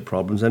major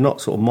problems. They're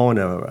not sort of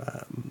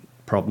minor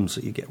problems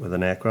that you get with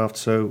an aircraft,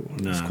 so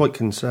it's quite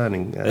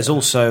concerning. There's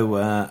also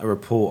a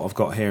report I've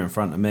got here in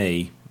front of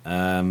me.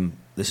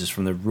 This is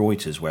from the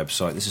Reuters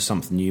website. This is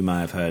something you may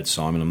have heard,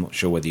 Simon. I'm not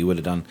sure whether you would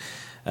have done.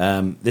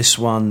 This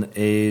one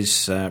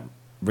is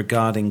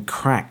regarding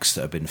cracks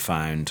that have been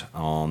found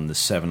on the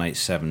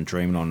 787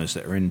 Dreamliners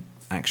that are in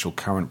actual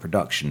current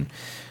production.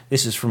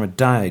 This is from a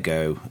day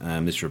ago,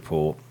 this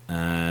report,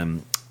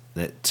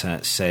 that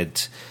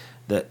said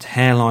that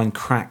hairline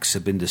cracks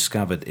have been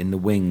discovered in the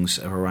wings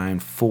of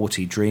around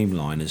 40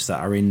 Dreamliners that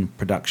are in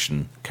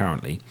production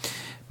currently,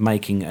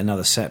 making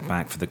another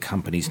setback for the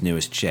company's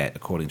newest jet,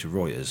 according to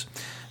Reuters.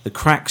 The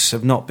cracks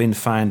have not been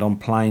found on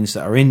planes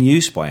that are in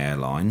use by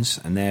airlines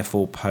and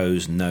therefore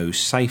pose no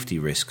safety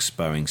risks,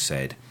 Boeing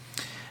said,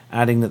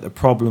 adding that the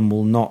problem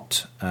will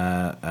not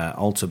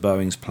alter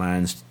Boeing's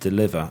plans to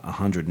deliver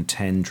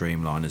 110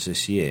 Dreamliners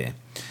this year.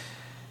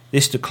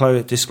 This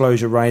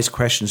disclosure raised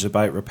questions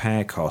about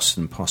repair costs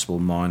and possible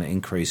minor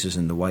increases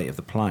in the weight of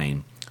the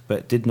plane,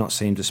 but did not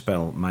seem to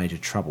spell major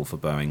trouble for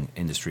Boeing,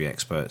 industry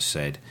experts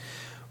said.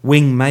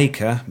 Wing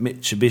maker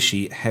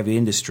Mitsubishi Heavy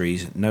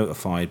Industries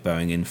notified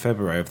Boeing in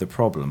February of the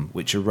problem,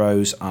 which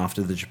arose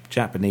after the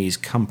Japanese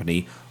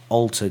company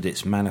altered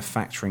its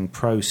manufacturing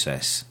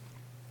process.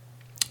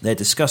 They're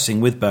discussing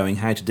with Boeing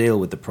how to deal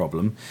with the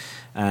problem,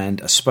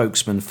 and a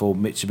spokesman for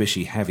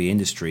Mitsubishi Heavy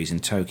Industries in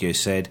Tokyo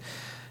said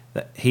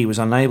that he was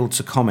unable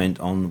to comment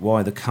on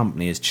why the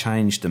company has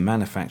changed the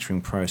manufacturing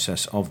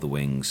process of the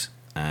wings.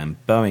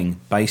 Boeing,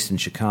 based in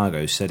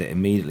Chicago, said it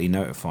immediately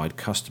notified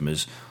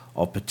customers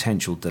of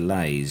potential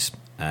delays,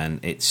 and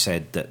it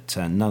said that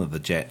none of the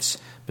jets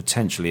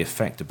potentially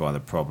affected by the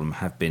problem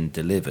have been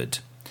delivered.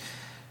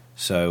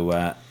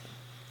 So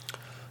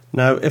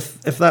now,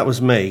 if that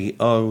was me,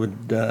 I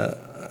would,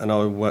 and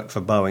I work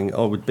for Boeing,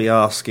 I would be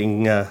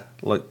asking,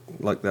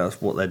 like that's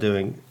what they're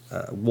doing,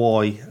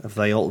 why have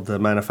they altered the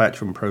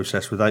manufacturing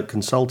process without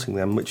consulting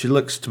them? Which it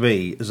looks to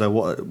me as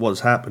though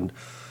what's happened.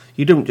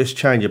 You don't just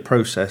change a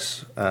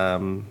process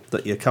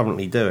that you're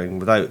currently doing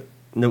without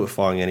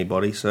notifying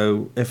anybody.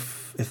 So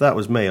if that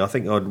was me, I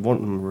think I'd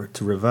want them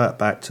to revert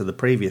back to the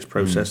previous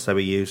process they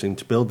were using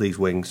to build these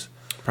wings.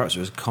 Perhaps it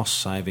was a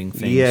cost-saving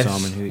thing, yes,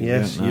 Simon.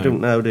 You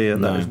don't know, do you?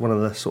 No. That was one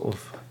of the sort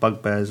of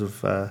bugbears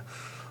of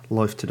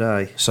life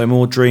today. So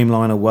more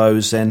Dreamliner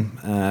woes then.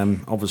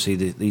 Obviously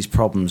these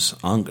problems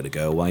aren't going to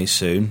go away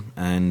soon,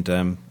 and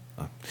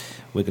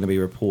we're going to be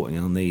reporting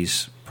on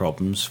these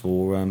problems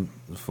for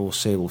the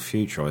foreseeable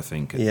future, I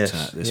think, at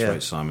this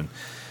rate, Simon.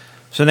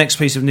 So next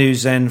piece of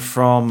news then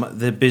from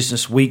the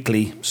Business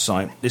Weekly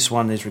site. This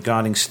one is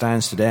regarding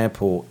Stansted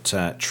Airport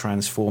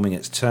transforming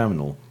its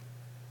terminal.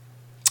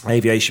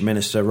 Aviation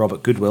Minister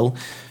Robert Goodwill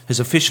has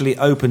officially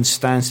opened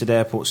Stansted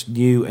Airport's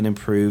new and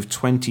improved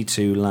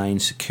 22-lane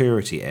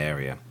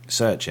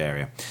search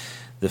area.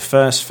 The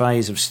first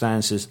phase of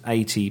Stansted's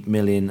 £80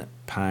 million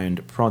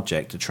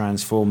project to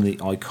transform the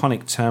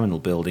iconic terminal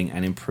building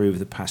and improve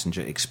the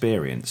passenger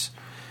experience.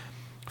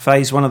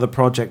 Phase 1 of the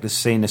project has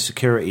seen the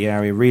security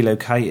area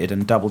relocated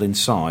and doubled in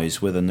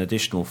size, with an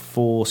additional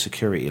 4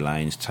 security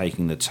lanes,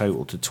 taking the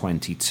total to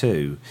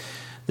 22.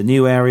 The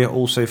new area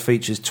also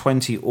features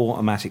 20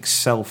 automatic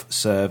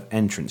self-serve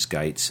entrance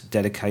gates,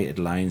 dedicated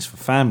lanes for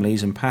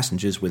families and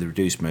passengers with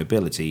reduced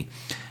mobility,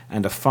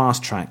 and a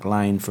fast-track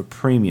lane for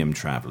premium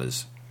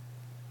travellers.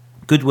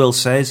 Goodwill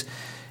says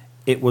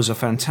it was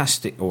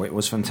fantastic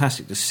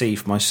to see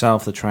for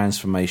myself the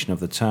transformation of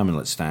the terminal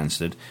at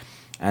Stansted,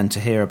 and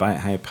to hear about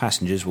how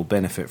passengers will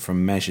benefit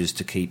from measures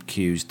to keep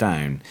queues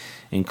down,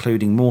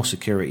 including more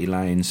security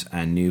lanes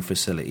and new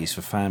facilities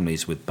for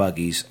families with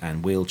buggies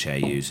and wheelchair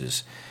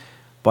users.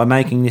 By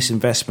making this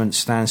investment,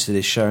 Stansted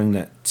is showing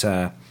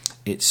that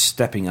it's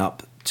stepping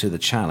up to the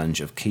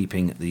challenge of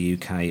keeping the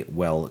UK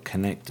well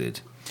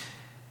connected.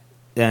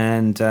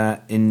 And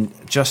in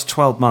just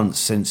 12 months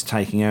since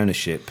taking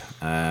ownership,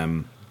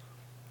 the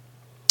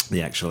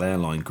actual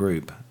airline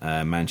group,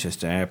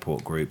 Manchester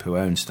Airport Group, who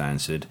own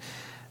Stansted,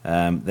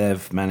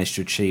 they've managed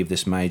to achieve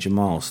this major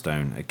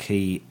milestone, a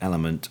key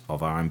element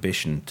of our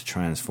ambition to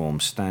transform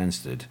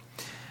Stansted.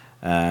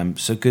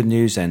 So good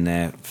news then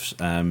there,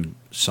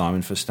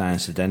 Simon, for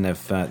Stansted. Then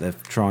they're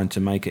trying to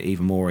make it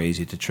even more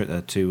easy to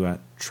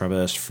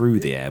traverse through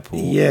the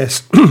airport.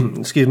 Yes,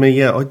 excuse me.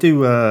 Yeah, I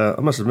do. I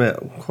must admit,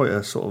 I'm quite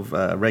a sort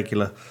of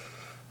regular.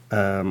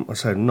 I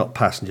say not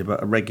passenger,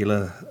 but a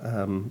regular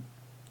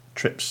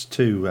trips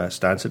to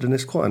Stansted, and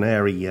it's quite an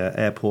airy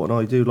airport, and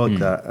I do like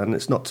that. And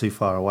it's not too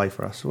far away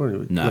for us. We're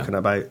looking at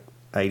about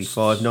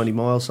 85, 90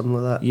 miles, something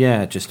like that.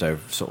 Yeah, just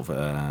over sort of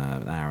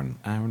an hour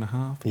and a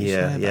half.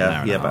 Yeah,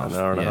 about an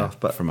hour and a half.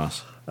 But from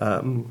us,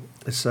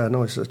 it's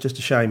nice. It's just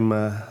a shame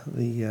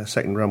the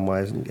second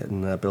runway isn't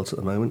getting built at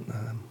the moment.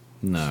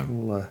 No, it's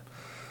all, a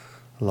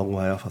long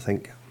way off, I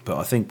think. But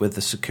I think with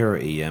the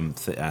security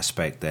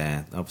aspect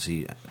there,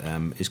 obviously,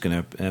 is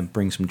going to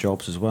bring some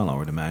jobs as well, I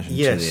would imagine, to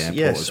the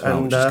airport as well.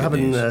 And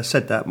having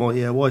said that,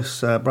 my wife's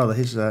brother,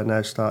 he's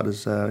now started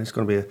as he's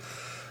going to be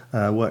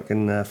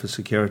working for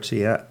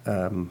security at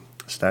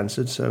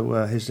Stansted,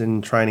 so he's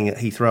in training at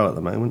Heathrow at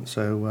the moment,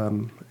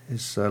 so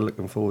he's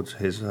looking forward to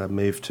his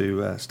move to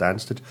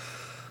Stansted.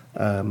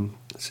 So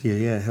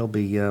yeah, he'll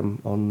be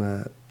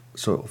on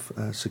sort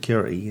of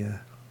security,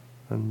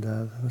 and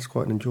that's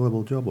quite an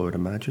enjoyable job, I would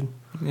imagine.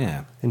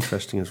 Yeah.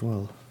 Interesting as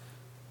well.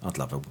 I'd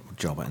love a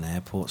job at an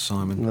airport,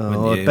 Simon.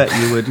 Oh, I bet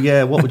you would.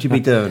 Yeah, what would you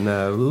be doing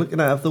now? Looking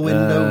out of the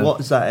window.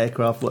 What is that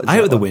aircraft? What is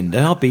out of the window.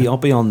 I'll be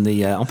on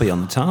the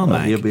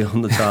tarmac. Oh, you'll be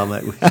on the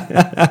tarmac.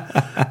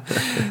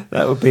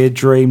 That would be a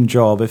dream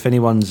job. If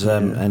anyone's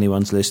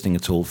listening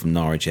at all from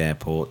Norwich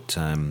Airport,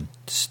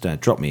 just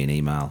drop me an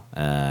email,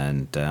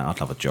 and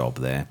I'd love a job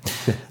there.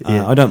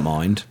 I don't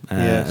mind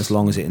as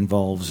long as it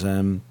involves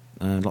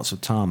lots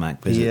of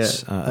tarmac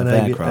visits of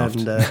aircraft.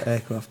 And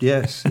aircraft.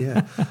 Yes,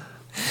 yeah.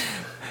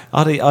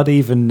 I'd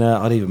even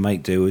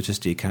make do with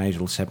just the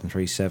occasional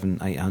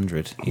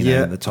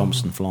 737-800, the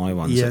Thompson Fly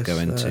ones that go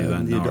into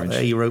Norwich. You've got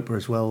Air Europa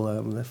as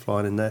well, they're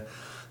flying in there.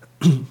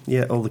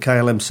 Yeah, all the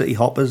KLM City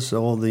Hoppers,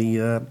 all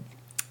the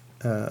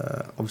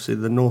obviously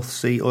the North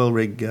Sea oil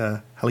rig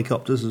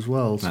helicopters as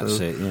well. That's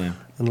it, yeah.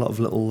 And a lot of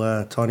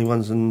little tiny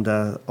ones, and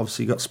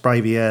obviously you've got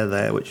Spravey Air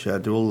there, which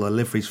do all the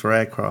liveries for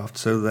aircraft.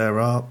 So there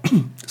are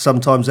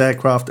sometimes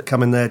aircraft that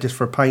come in there just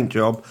for a paint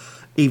job,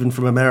 even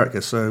from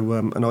America. So,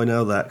 and I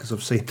know that because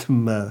I've seen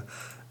them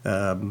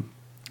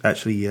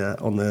actually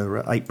on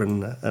their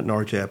apron at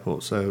Norwich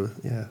Airport. So,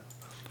 yeah.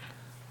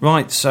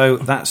 Right, so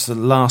that's the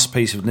last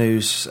piece of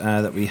news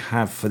that we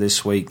have for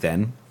this week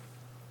then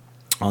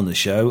on the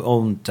show.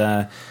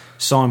 And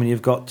Simon, have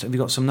you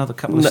got some another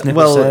couple of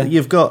snippets there?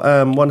 You've got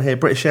one here,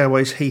 British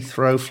Airways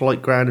Heathrow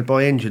flight grounded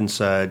by engine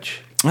surge.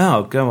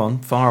 Oh, go on,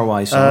 far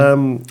away,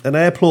 Simon.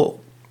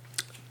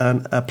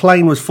 A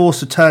plane was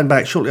forced to turn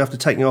back shortly after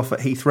taking off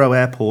at Heathrow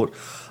Airport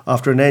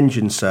after an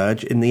engine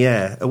surge in the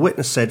air. A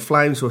witness said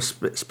flames were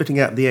spitting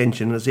out the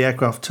engine as the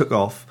aircraft took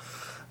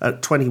off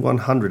at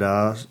 2100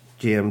 hours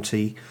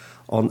GMT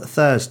on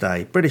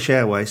Thursday. British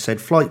Airways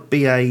said flight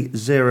BA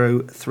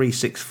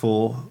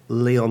 0364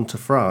 Lyon to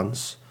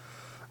France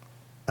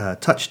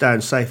touched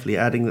down safely,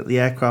 adding that the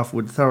aircraft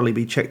would thoroughly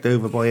be checked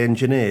over by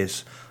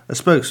engineers. A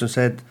spokesman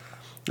said,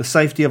 "The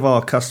safety of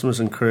our customers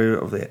and crew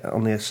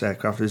on this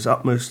aircraft is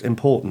utmost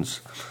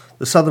importance."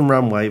 The southern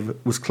runway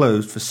was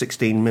closed for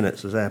 16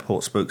 minutes, as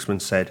airport spokesman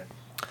said.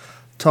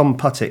 Tom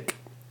Puttick,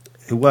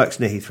 who works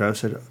near Heathrow,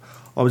 said,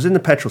 "I was in the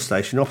petrol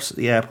station opposite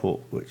the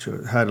airport, which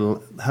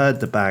heard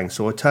the bang,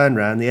 so I turned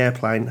round. The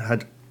airplane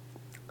had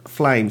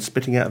flames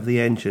spitting out of the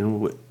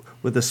engine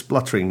with a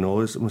spluttering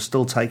noise and was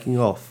still taking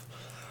off.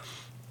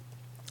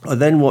 I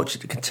then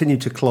watched it continue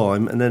to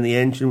climb, and then the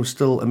engine was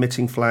still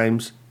emitting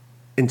flames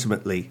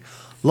intermittently.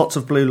 Lots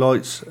of blue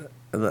lights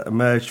that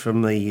emerged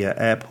from the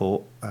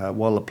airport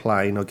while the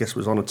plane, I guess,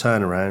 was on a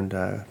turnaround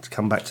to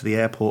come back to the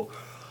airport,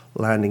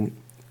 landing,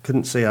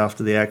 couldn't see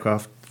after the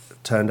aircraft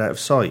turned out of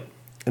sight.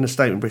 In a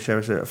statement, British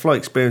Airways said, a flight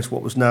experienced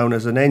what was known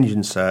as an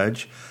engine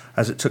surge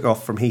as it took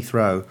off from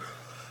Heathrow,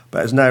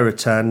 but has now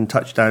returned and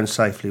touched down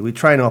safely. We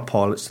train our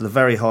pilots to the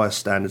very highest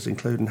standards,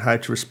 including how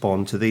to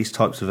respond to these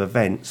types of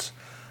events.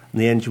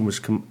 And the engine was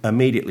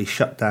immediately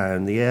shut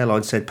down. The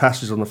airline said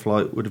passengers on the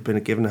flight would have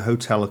been given a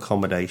hotel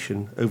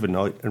accommodation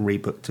overnight and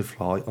rebooked to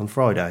fly on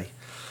Friday.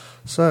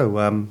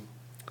 So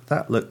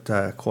that looked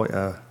quite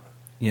a...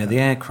 Yeah, the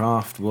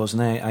aircraft was an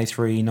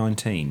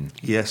A319.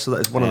 Yes, so that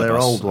is one of their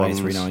old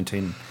ones.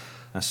 A319.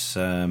 That's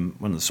one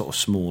of the sort of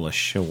smaller,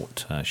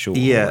 short.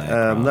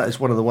 Yeah, that is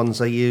one of the ones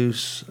they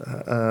use.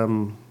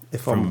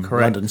 If I'm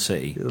correct, London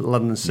City,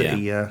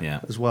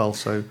 as well.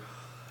 So,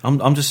 I'm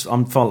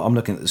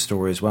looking at the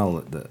story as well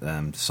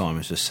that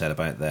Simon's just said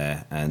about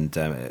there, and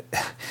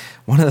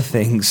one of the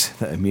things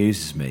that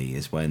amuses me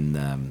is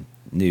when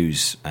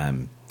news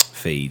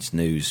feeds,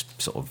 news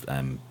sort of.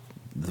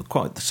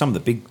 Some of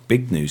the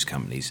big news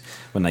companies,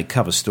 when they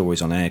cover stories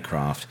on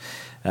aircraft,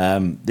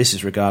 this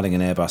is regarding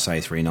an Airbus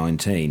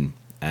A319,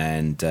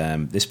 and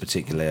this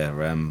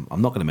particular, I'm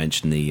not going to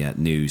mention the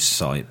news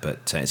site,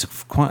 but it's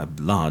quite a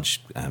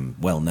large,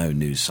 well-known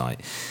news site,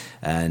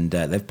 and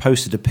they've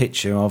posted a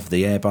picture of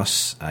the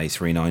Airbus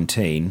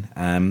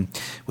A319,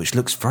 which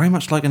looks very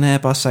much like an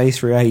Airbus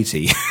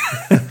A380.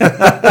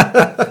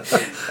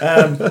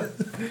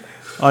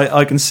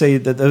 I can see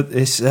that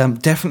it's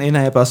definitely an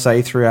Airbus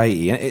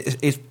A380.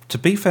 It, to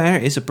be fair,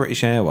 it is a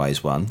British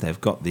Airways one.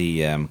 They've got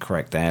the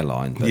correct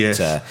airline. But yes.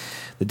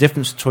 The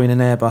difference between an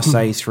Airbus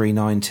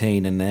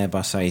A319 and an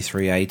Airbus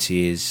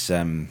A380 is...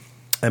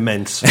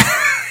 immense.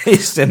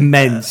 It's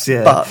immense,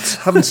 yeah. But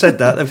having said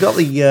that, they've got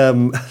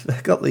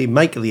the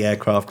make of the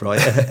aircraft right,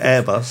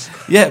 Airbus.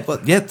 Yeah,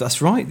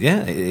 that's right.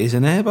 Yeah, it is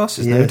an Airbus.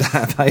 There's no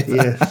doubt about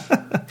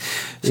that.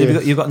 So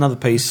you've got another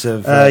piece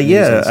of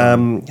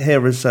news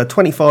here is a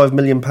 £25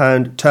 million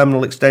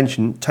terminal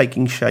extension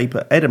taking shape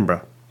at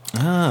Edinburgh.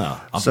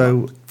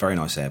 So very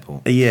nice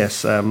airport.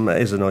 Yes,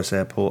 it is a nice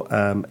airport.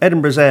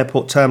 Edinburgh's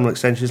airport terminal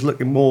extension is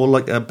looking more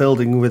like a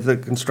building with the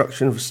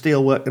construction of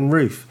steelwork and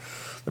roof.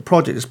 The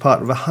project is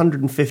part of a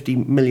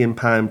 £150 million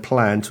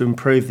plan to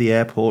improve the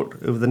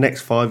airport over the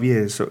next 5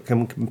 years so it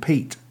can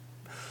compete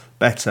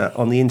better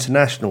on the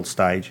international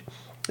stage.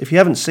 If you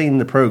haven't seen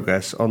the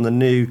progress on the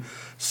new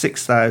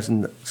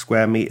 6,000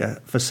 square metre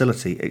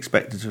facility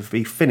expected to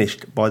be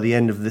finished by the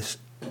end of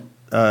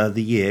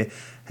the year,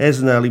 here's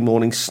an early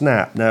morning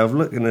snap. Now, I've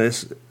looked at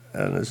this,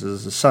 and as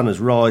the sun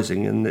is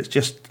rising, and it's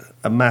just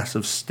a mass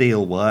of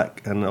steel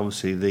work, and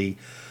obviously the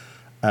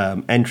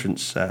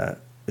entrance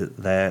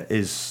there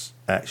is...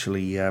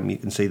 Actually, you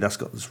can see that's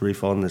got this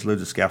roof on, there's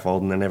loads of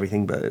scaffolding and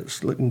everything, but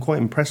it's looking quite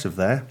impressive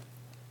there.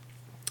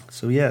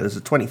 So, yeah, there's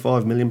a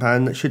 £25 million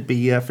that should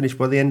be finished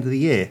by the end of the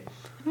year.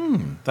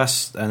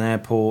 That's an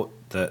airport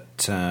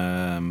that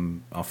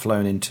I've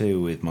flown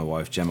into with my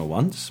wife Gemma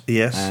once.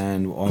 Yes.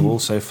 And I've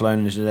also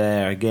flown into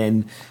there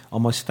again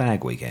on my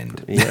stag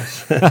weekend.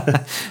 Yes.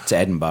 To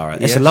Edinburgh.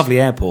 It's a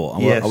lovely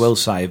airport, I will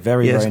say.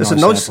 Very nice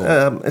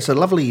airport. It's a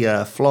lovely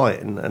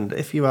flight, and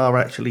if you are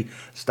actually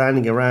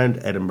standing around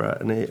Edinburgh,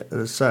 and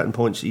at certain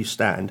points you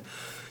stand,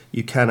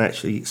 you can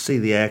actually see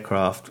the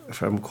aircraft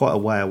from quite a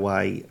way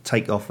away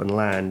take off and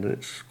land, and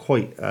it's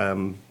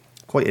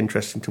quite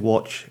interesting to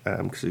watch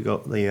because you've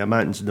got the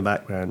mountains in the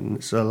background, and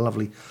it's a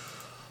lovely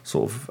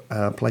sort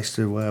of place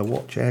to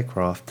watch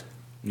aircraft.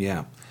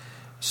 Yeah.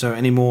 So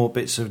any more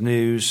bits of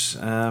news,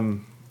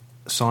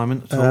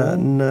 Simon, at all?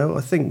 No,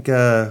 I think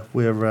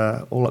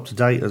we're all up to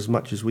date as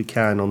much as we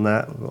can on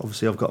that.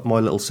 Obviously, I've got my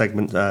little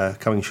segment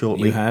coming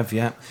shortly. You have,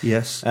 yeah.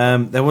 Yes.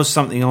 There was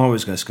something I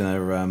was just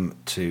going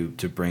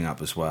to bring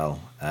up as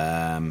well,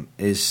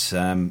 is...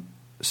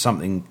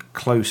 something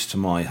close to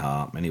my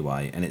heart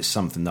anyway, and it's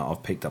something that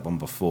I've picked up on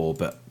before,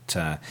 but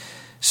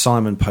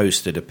Simon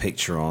posted a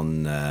picture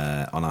on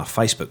our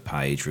Facebook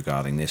page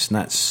regarding this, and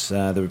that's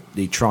the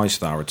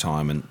TriStar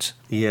retirement.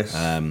 Yes.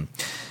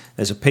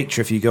 There's a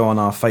picture, if you go on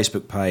our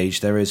Facebook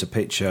page, there is a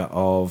picture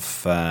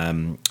of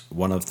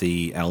one of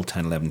the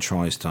L1011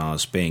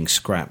 TriStars being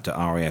scrapped at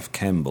RAF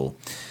Kemble.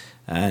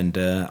 And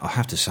I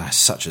have to say,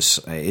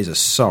 it is a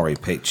sorry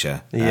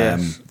picture.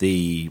 Yes.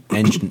 The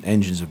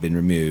engines have been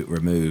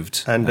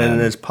removed. And then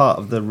there's part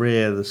of the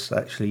rear that's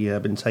actually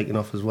been taken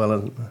off as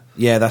well.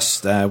 Yeah,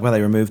 that's where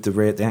they removed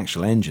the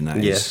actual engine, that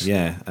is.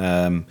 Yes.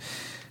 Yeah.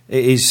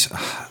 It is,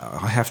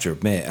 I have to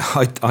admit,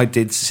 I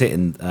did sit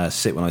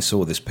when I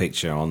saw this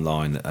picture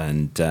online,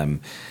 and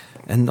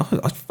I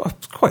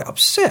was quite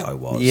upset. I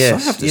was. Yes,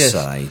 I have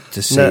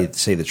to say, to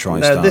see the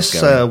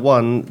TriStar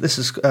going. This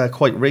is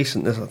quite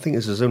recent. I think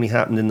this has only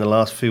happened in the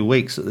last few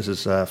weeks that this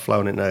has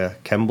flown into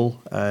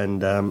Kemble,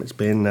 and it's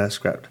been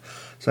scrapped.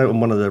 So on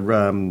one of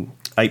the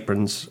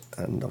aprons,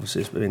 and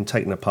obviously it's been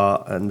taken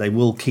apart, and they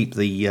will keep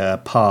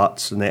the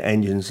parts, and their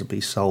engines will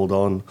be sold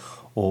on,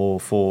 or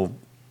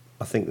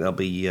I think they'll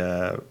be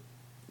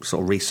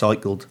sort of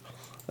recycled,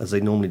 as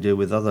they normally do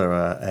with other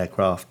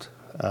aircraft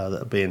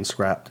that are being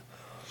scrapped.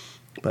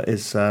 but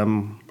it's I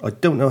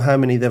don't know how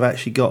many they've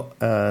actually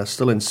got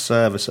still in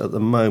service at the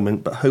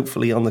moment. But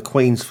hopefully on the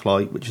Queen's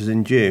flight, which is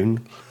in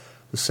June,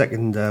 the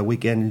second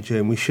weekend in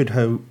June, we should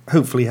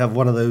hopefully have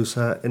one of those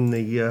in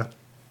the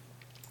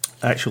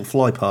actual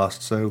fly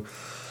past. So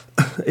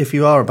if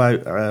you are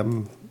about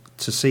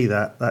to see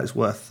that, that is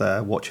worth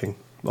watching.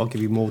 I'll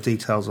give you more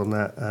details on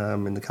that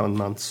in the coming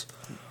months.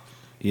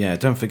 Yeah,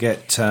 don't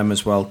forget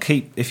as well.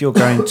 If you're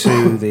going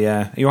to the,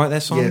 are you right there,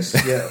 Simon? Yes,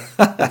 yeah,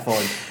 I'm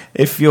fine.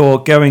 If you're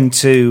going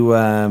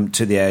to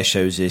the air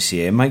shows this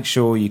year, make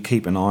sure you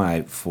keep an eye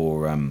out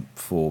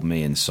for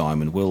me and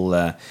Simon.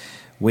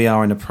 We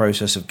are in the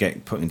process of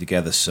putting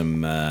together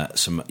some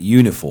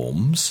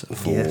uniforms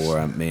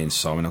for me and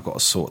Simon. I've got to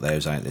sort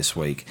those out this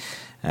week.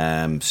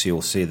 So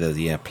you'll see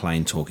the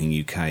Plain Talking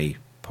UK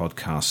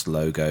podcast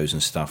logos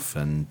and stuff,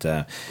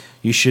 and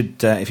you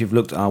should, if you've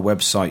looked at our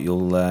website,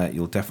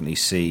 you'll definitely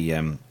see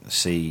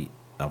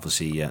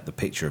obviously the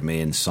picture of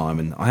me and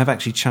Simon. I have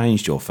actually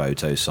changed your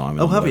photo, Simon.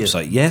 Oh, on the have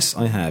website. you? Yes,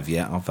 I have.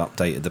 Yeah, I've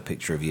updated the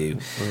picture of you.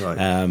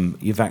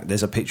 Right.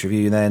 There's a picture of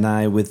you there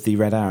now with the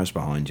red arrows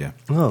behind you.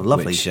 Oh,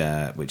 lovely.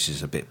 Which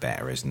is a bit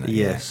better, isn't it?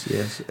 Yes,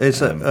 yes. Is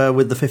it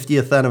with the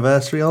 50th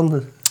anniversary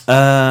on?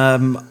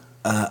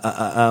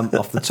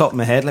 Off the top of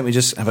my head, let me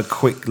just have a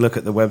quick look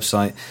at the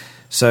website.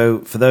 So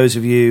for those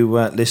of you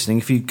listening,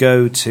 if you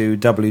go to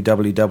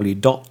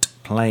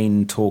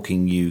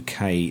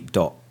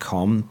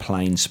www.plaintalkinguk.com,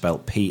 plain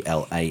spelt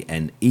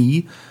PLANE,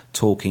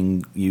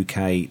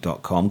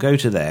 talkinguk.com, go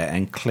to there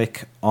and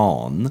click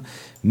on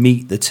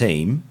Meet the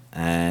Team,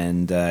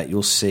 and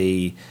you'll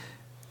see.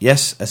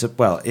 Yes, it is the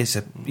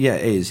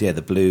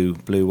blue,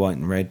 white,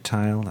 and red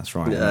tail. That's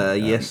right.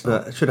 Yes,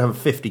 it should have a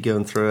 50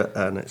 going through it,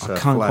 and it's. I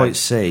can't quite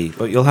see,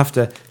 but you'll have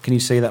to. Can you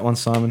see that one,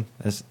 Simon?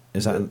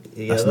 Is that an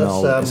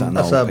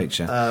old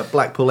picture?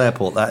 Blackpool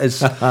Airport. That is.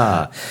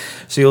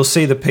 So you'll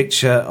see the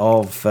picture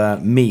of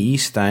me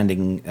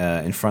standing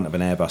in front of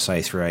an Airbus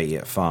A380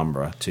 at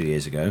Farnborough 2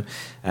 years ago,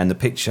 and the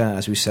picture,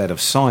 as we said, of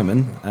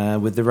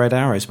Simon with the red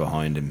arrows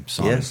behind him.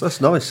 Simon. Yes,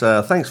 that's nice.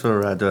 Thanks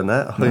for doing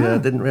that. I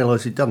didn't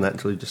realise you'd done that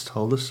until you just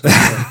told us.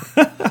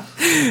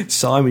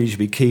 Simon, you should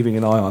be keeping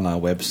an eye on our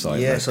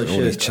website. Yes, I should.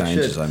 All these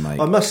changes I make.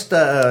 I must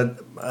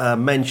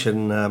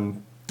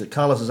mention that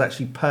Carlos has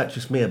actually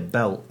purchased me a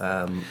belt.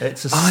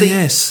 It's a seat.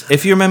 Yes.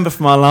 If you remember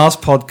from our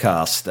last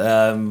podcast,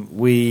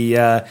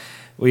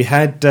 we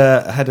had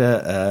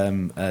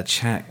a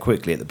chat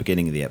quickly at the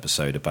beginning of the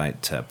episode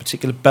about a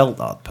particular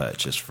belt I'd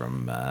purchased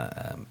from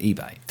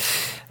eBay,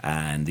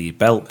 and the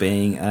belt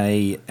being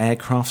a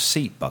aircraft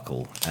seat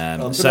buckle. I'm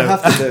going to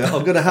have to do it.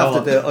 I'm going to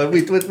have to do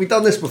it. We've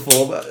done this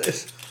before, but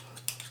it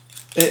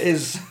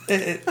is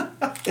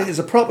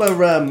a proper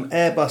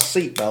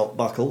Airbus seatbelt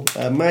buckle,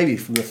 maybe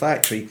from the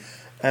factory.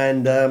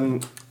 And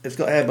it's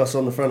got Airbus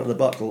on the front of the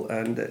buckle,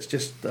 and it's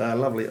just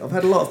lovely. I've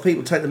had a lot of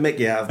people take the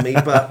mickey out of me,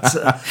 but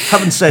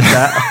having said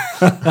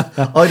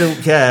that, I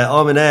don't care.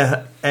 I'm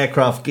an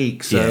aircraft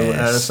geek,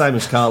 so same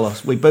as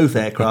Carlos. We're both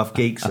aircraft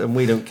geeks, and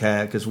we don't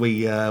care because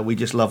we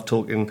just love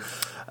talking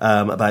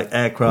about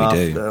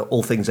aircraft,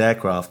 all things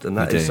aircraft, and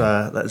that is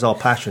our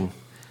passion.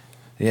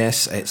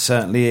 Yes, it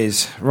certainly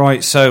is.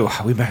 Right, so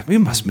we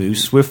must move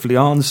swiftly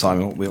on,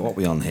 Simon. What are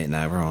we on here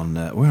now? We're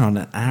on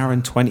an hour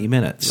and 20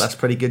 minutes. That's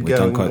pretty good. We've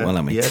done quite well,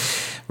 haven't we?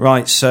 Yes.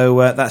 Right,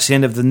 so that's the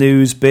end of the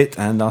news bit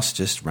and us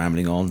just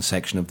rambling on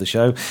section of the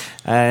show.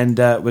 And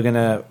we're going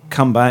to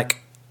come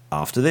back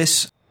after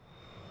this.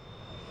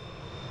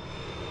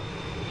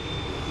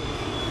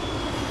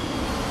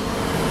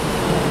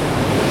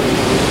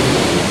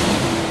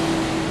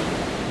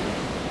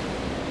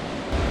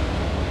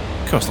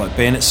 It's like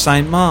being at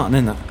St. Martin,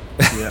 isn't it?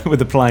 Yeah. With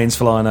the planes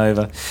flying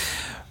over.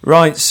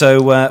 Right,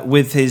 so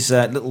with his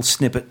little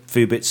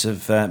few bits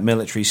of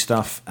military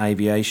stuff,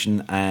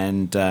 aviation,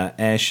 and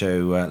air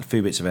show, a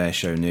few bits of air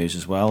show news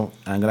as well,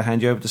 I'm going to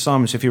hand you over to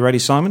Simon. So if you're ready,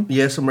 Simon?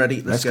 Yes, I'm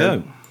ready. Let's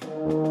go.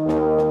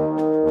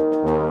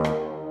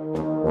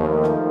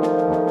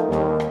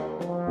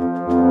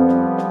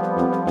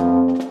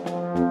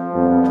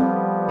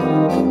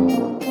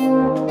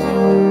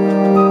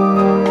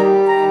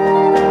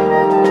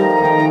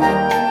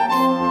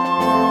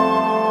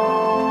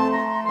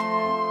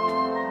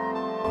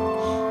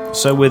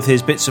 So with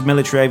his bits of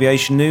military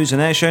aviation news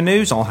and airshow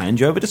news, I'll hand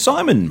you over to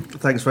Simon.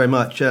 Thanks very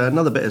much.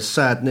 Another bit of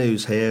sad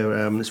news here.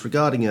 It's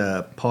regarding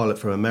a pilot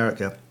from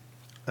America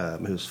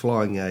who's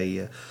flying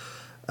a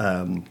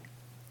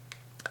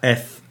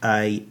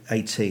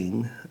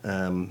FA-18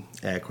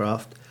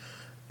 aircraft,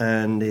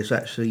 and he's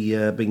actually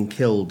been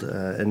killed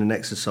in an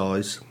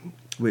exercise,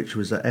 which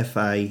was a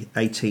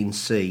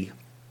FA-18C,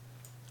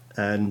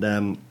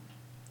 and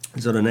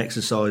he's on an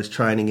exercise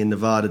training in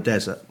Nevada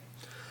desert.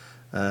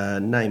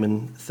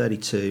 Naaman,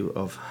 32,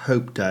 of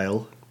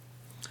Hopedale,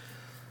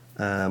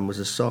 was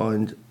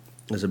assigned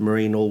as a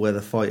Marine all-weather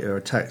fighter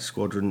attack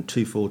squadron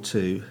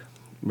 242,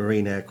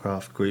 Marine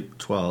Aircraft Group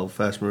 12,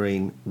 1st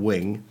Marine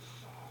Wing.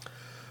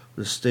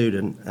 Was a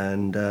student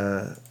and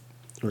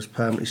was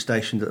permanently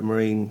stationed at the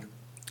Marine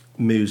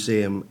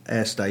Museum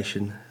Air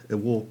Station,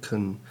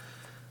 Iwakuni,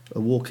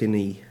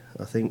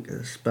 I think,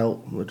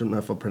 spelt. I don't know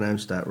if I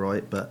pronounced that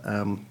right, but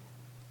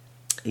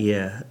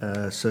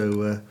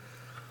so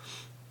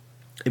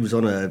he was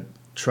on a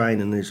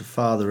train, and he's a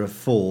father of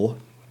 4,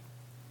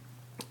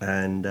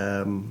 and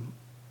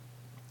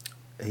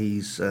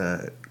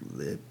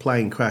the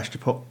plane crashed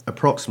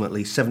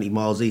approximately 70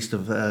 miles east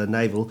of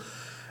Naval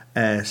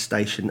Air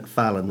Station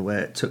Fallon, where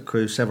it took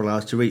crews several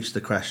hours to reach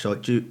the crash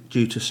site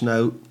due to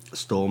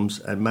snowstorms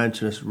and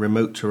mountainous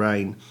remote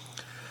terrain.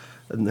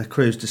 And the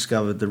crews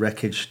discovered the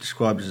wreckage,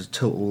 described as a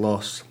total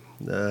loss.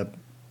 The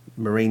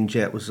Marine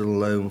jet was on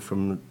loan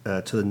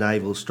to the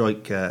Naval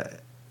Strike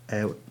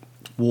Air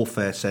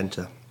Warfare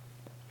Centre.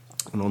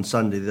 And on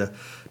Sunday, the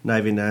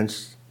Navy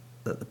announced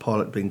that the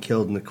pilot had been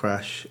killed in the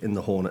crash in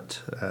the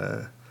Hornet.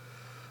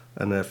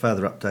 And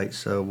further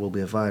updates will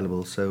be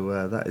available.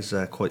 So that is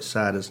quite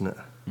sad, isn't it?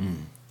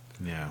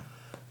 Yeah.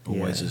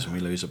 Always is when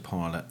we lose a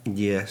pilot.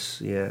 Yes,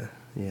 yeah.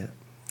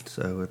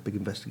 So a big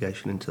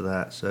investigation into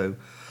that. So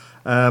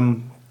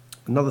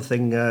another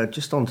thing,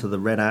 just onto the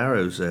Red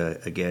Arrows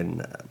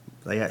again.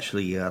 They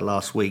actually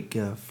last week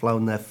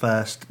flown their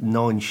first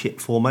 9-ship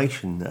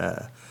formation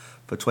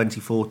for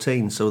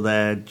 2014. So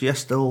they're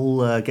just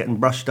all getting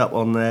brushed up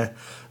on their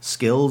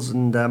skills.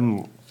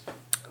 And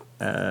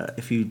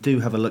if you do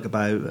have a look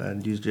about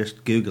and you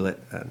just Google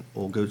it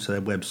or go to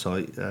their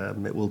website,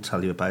 it will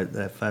tell you about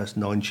their first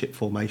 9-ship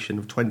formation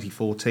of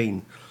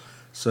 2014.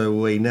 So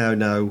we now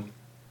know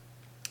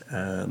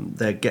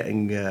they're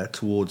getting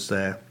towards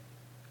their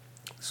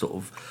sort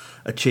of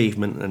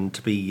achievement and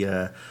to be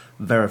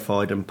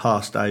verified and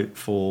passed out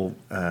for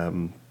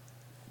to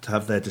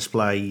have their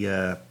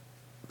display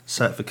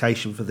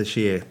certification for this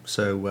year.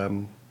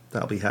 So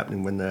that'll be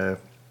happening when they're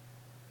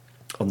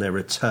on their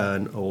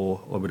return,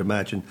 or I would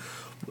imagine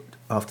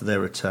after their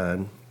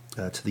return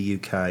to the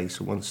UK.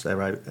 So once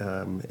they're out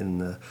in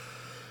the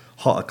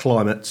hotter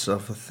climates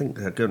of, I think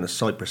they're going to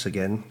Cyprus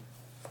again,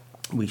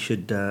 they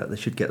should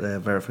get their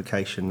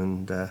verification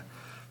and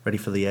ready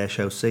for the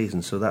airshow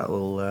season. So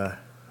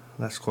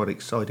that's quite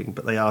exciting.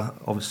 But they are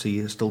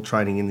obviously still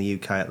training in the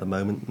UK at the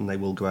moment, and they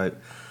will go out,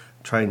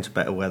 train to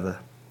better weather,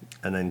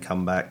 and then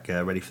come back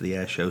ready for the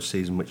airshow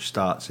season, which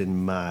starts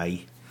in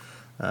May.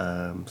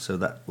 So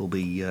that will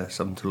be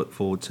something to look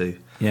forward to.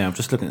 Yeah, I'm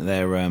just looking at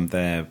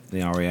the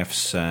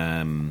RAF's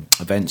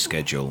event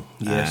schedule,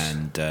 yes.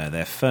 And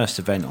their first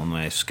event on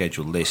their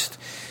scheduled list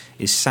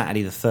is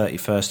Saturday the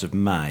 31st of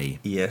May.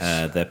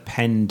 Yes. The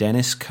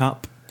Pendennis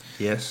Cup.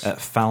 Yes. At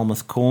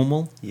Falmouth,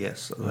 Cornwall.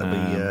 Yes, they'll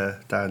be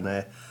down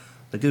there.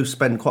 They do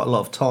spend quite a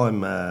lot of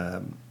time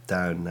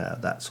down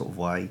that sort of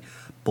way.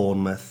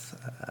 Bournemouth,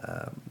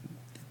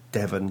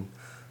 Devon,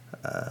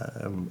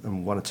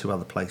 and one or two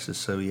other places.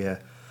 So yeah.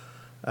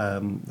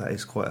 That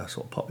is quite a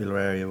sort of popular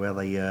area where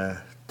they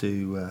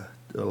do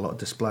a lot of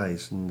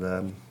displays.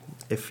 And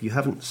if you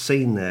haven't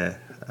seen their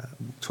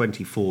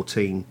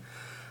 2014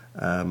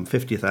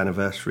 50th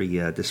anniversary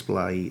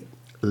display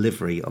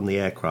livery on the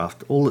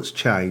aircraft, all that's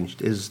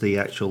changed is the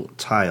actual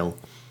tail,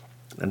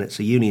 and it's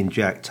a Union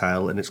Jack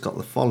tail, and it's got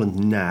the Folland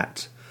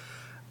Gnat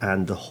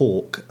and the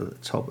Hawk at the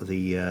top of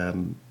the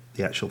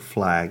actual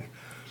flag.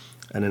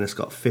 And then it's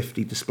got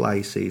 50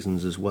 display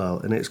seasons as well.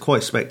 And it's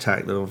quite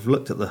spectacular. I've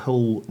looked at the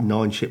whole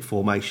 9-ship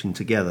formation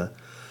together,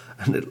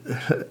 and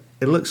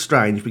it looks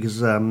strange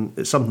because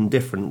it's something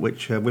different,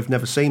 which we've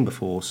never seen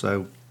before.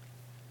 So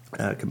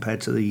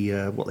compared to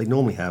the what they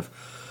normally have.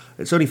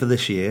 It's only for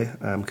this year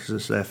because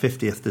it's their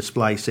 50th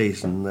display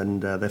season,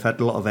 and they've had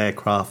a lot of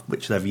aircraft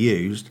which they've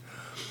used.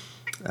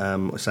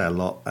 I say a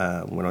lot.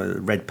 When I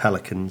Red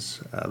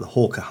Pelicans, the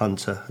Hawker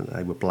Hunter,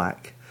 they were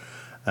black.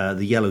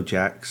 The Yellow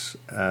Jacks,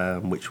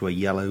 which were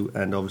yellow,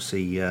 and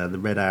obviously the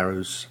Red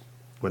Arrows,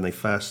 when they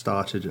first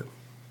started,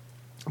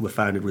 were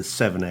founded with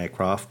 7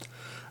 aircraft,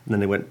 and then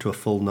they went to a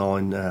full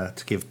 9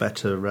 to give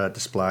better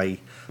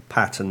display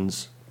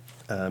patterns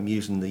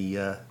using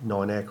the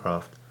 9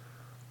 aircraft.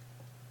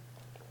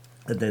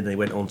 And then they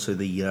went on to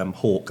the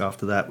Hawk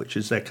after that, which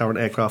is their current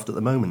aircraft at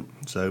the moment.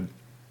 So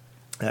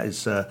that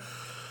is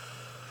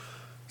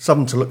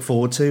something to look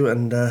forward to,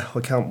 and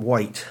I can't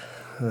wait.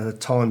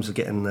 Times are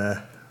getting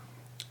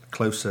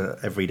closer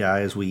every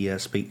day as we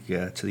speak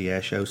to the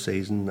airshow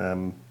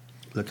season.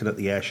 Looking at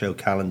the airshow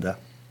calendar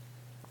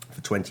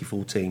for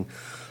 2014,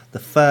 the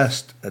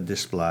first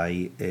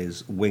display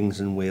is Wings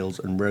and Wheels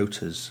and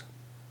Rotors,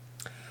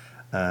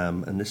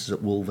 and this is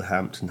at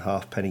Wolverhampton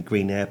Halfpenny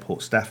Green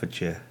Airport,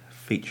 Staffordshire,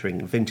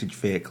 featuring vintage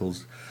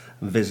vehicles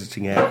and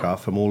visiting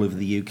aircraft from all over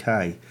the UK.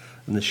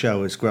 And the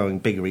show is growing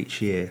bigger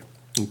each year,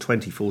 and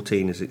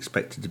 2014 is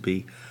expected to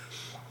be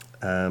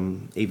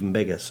even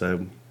bigger.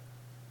 So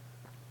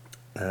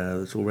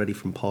it's already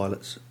from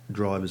pilots,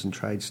 drivers and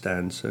trade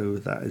stands, so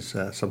that is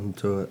something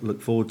to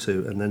look forward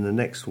to. And then the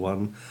next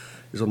one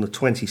is on the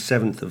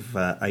 27th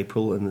of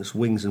April, and it's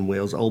Wings and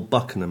Wheels Old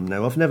Buckingham.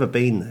 Now, I've never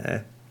been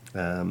there,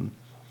 and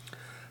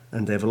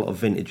they have a lot of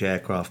vintage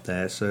aircraft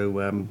there,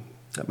 so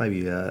that may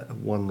be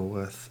one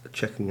worth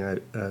checking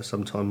out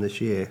sometime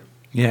this year.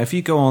 Yeah, if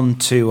you go on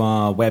to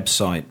our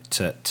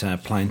website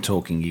at Plane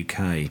Talking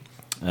UK,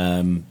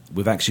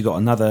 we've actually got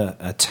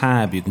another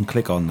tab you can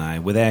click on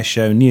now with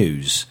Airshow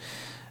News.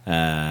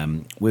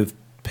 We've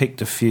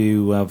picked a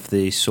few of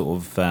the sort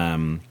of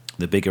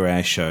the bigger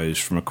air shows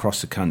from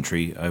across the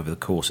country over the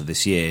course of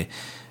this year,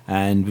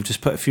 and we've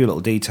just put a few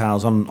little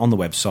details on the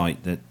website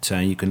that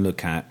you can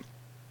look at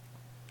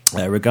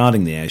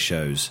regarding the air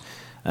shows,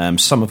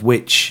 some of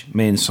which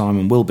me and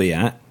Simon will be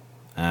at.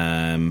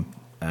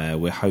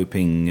 We're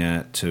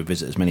hoping to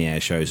visit as many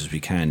air shows as we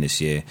can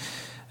this year.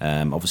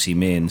 Obviously,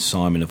 me and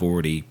Simon have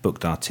already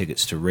booked our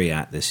tickets to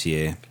RIAT this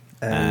year,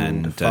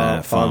 and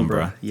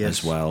Farnborough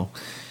as well.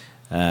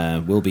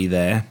 We'll be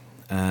there,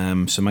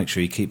 so make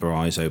sure you keep your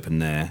eyes open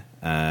there.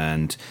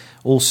 And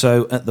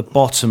also at the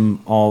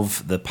bottom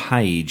of the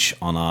page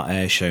on our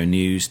Airshow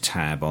News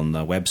tab on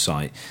the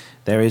website,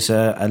 there is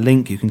a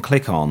link you can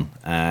click on,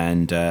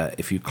 and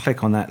if you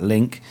click on that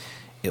link,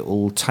 it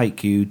will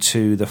take you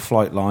to the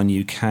Flightline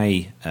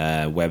UK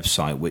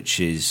website, which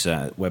is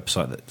a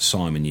website that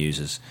Simon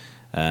uses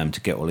to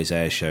get all his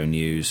airshow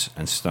news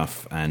and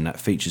stuff, and that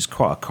features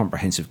quite a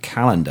comprehensive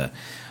calendar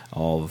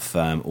of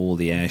all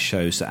the air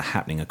shows that are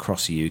happening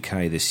across the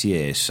UK this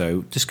year.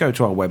 So just go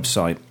to our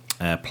website,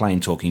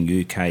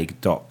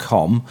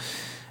 planetalkinguk.com,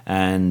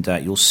 and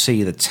you'll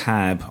see the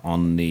tab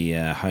on the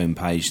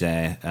homepage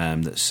there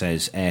that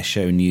says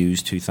Airshow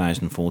News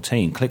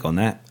 2014. Click on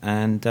that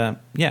and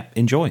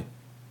enjoy.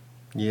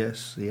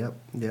 Yes, yeah.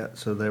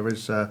 So there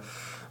is.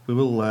 We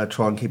will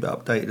try and keep it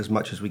updated as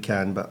much as we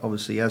can, but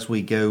obviously as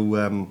we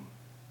go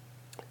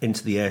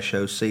into the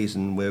airshow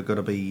season, we're going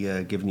to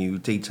be giving you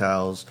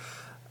details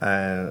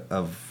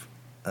of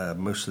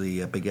most of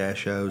the big air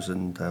shows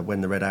and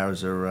when the red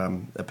arrows are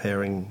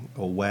appearing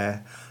or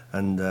where,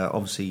 and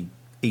obviously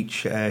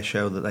each air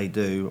show that they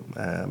do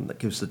that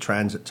gives the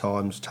transit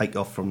times, take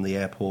off from the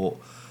airport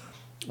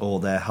or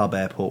their hub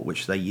airport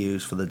which they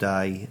use for the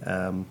day.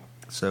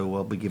 So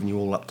I'll be giving you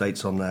all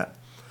updates on that.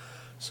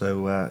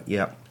 So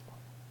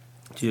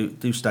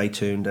do stay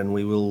tuned, and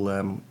we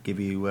will give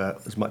you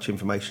as much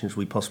information as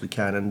we possibly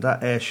can. And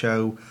that air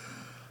show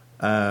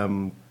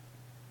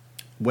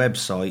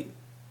website,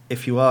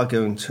 if you are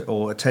going to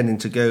or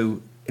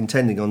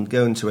intending on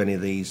going to any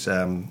of these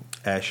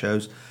air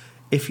shows,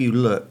 if you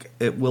look,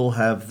 it will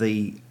have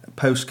the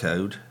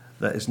postcode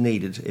that is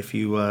needed if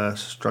you are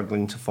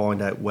struggling to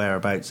find out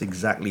whereabouts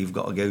exactly you've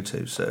got to go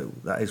to. So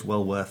that is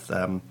well worth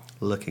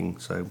looking.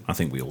 So I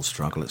think we all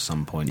struggle at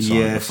some point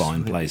to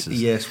find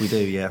places. Yes, we do.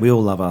 Yeah, we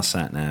all love our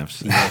sat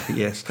navs.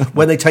 Yes,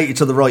 when they take you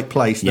to the right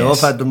place. No,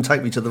 Yes. I've had them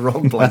take me to the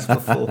wrong place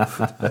before,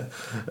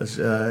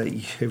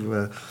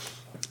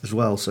 as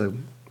well. So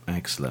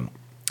Excellent.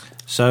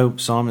 So,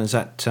 Simon, is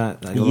that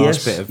your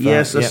last bit of...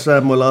 yes, that's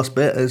my last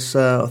bit.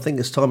 I think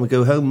it's time to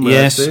go home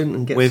soon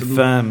and get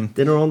some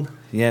dinner on.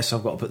 Yes,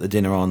 I've got to put the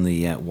dinner on.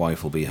 The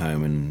wife will be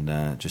home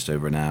in just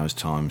over an hour's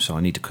time, so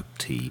I need to cook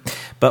tea.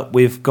 But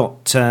we've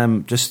got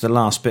just the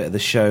last bit of the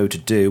show to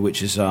do,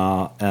 which is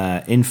our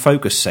In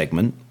Focus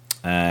segment.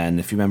 And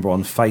if you remember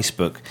on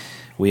Facebook,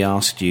 we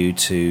asked you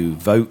to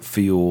vote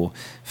for your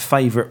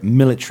favourite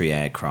military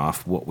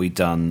aircraft. What we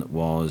done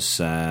was,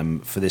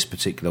 for this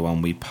particular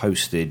one, we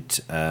posted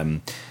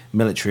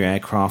military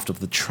aircraft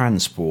of the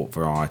transport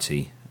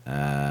variety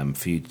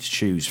for you to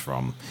choose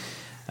from.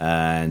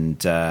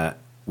 And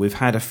we've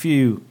had a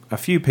few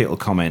people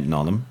commenting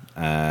on them,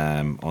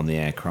 on the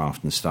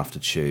aircraft and stuff to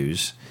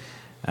choose.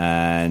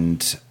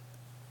 And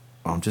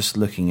I'm just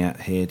looking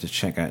at here to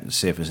check out and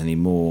see if there's any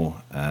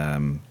more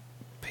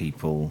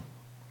people.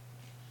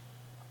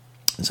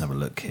 Let's have a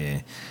look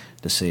here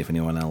to see if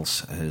anyone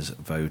else has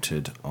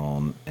voted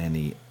on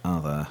any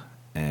other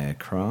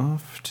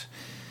aircraft.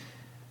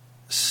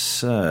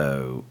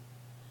 So,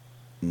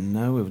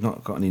 no, we've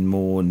not got any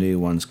more new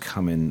ones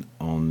coming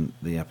on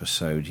the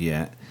episode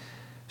yet.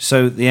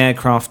 So the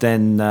aircraft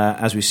then,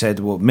 as we said,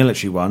 well,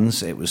 military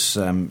ones, it was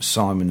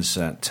Simon's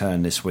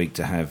turn this week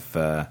to have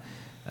a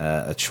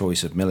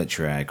choice of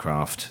military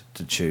aircraft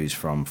to choose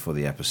from for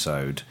the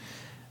episode.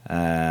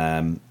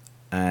 And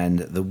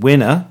the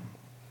winner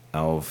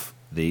of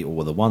the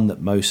one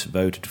that most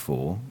voted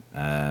for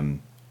the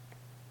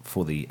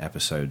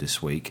episode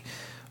this week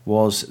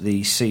was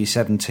the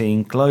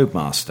C-17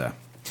 Globemaster.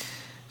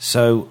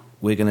 So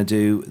we're going to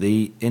do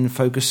the In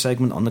Focus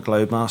segment on the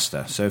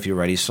Globemaster. So if you're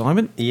ready,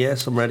 Simon?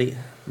 Yes, I'm ready.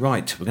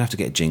 Right, we're going to have to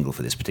get a jingle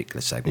for this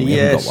particular segment. We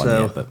haven't got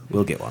one yet, but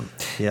we'll get one.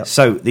 Yep.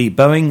 So the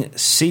Boeing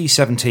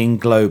C-17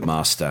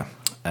 Globemaster.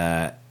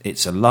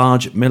 It's a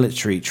large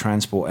military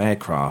transport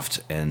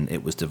aircraft, and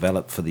it was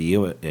developed for the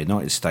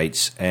United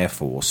States Air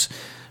Force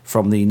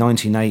from the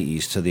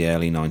 1980s to the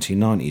early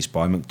 1990s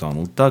by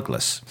McDonnell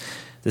Douglas.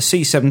 The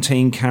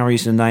C-17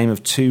 carries the name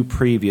of two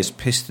previous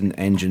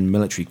piston-engine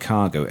military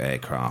cargo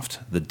aircraft,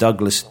 the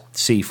Douglas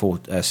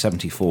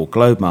C-74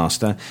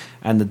 Globemaster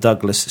and the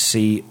Douglas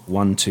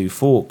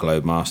C-124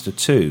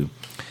 Globemaster II.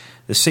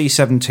 The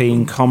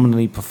C-17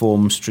 commonly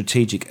performs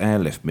strategic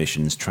airlift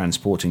missions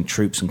transporting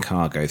troops and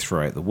cargo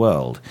throughout the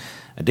world.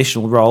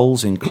 Additional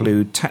roles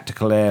include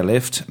tactical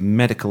airlift,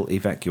 medical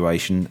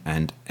evacuation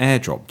and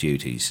airdrop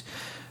duties.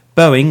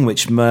 Boeing,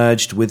 which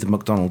merged with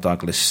McDonnell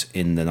Douglas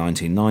in the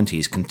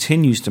 1990s,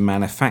 continues to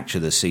manufacture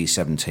the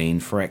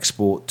C-17 for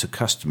export to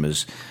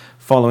customers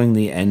following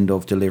the end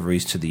of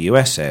deliveries to the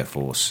US Air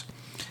Force.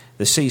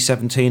 The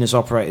C-17 is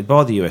operated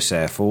by the US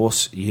Air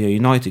Force,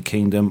 United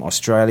Kingdom,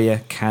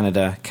 Australia,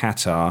 Canada,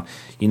 Qatar,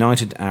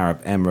 United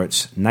Arab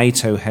Emirates,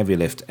 NATO Heavy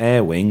Lift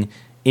Air Wing,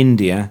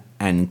 India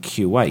and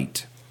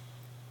Kuwait.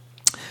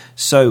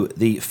 So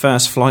the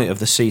first flight of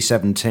the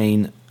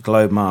C-17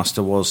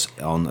 Globemaster was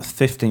on the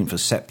 15th of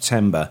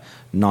September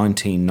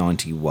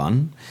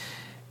 1991.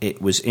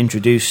 It was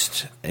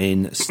introduced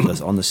on the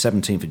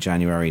 17th of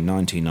January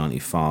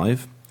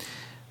 1995.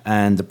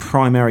 And the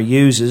primary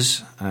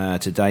users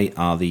to date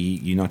are the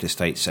United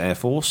States Air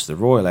Force, the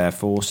Royal Air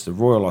Force, the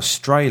Royal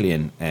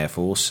Australian Air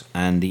Force,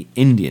 and the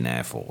Indian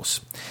Air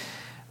Force.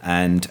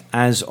 And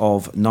as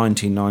of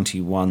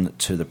 1991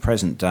 to the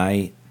present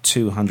day,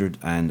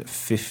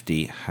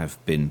 250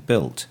 have been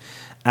built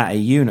at a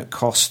unit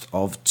cost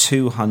of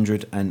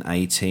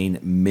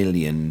 $218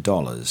 million.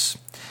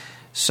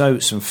 So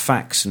some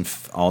facts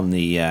on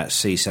the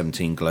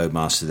C-17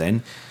 Globemaster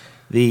then.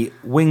 The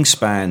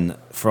wingspan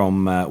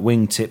from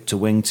wingtip to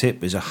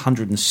wingtip is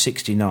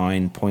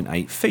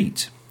 169.8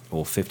 feet,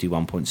 or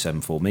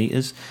 51.74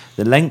 metres.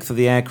 The length of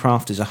the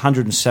aircraft is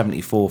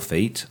 174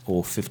 feet,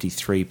 or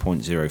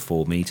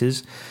 53.04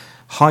 metres.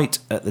 Height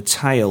at the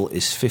tail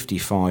is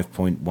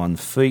 55.1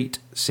 feet,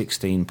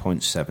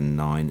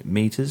 16.79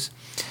 metres.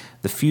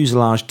 The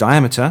fuselage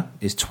diameter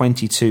is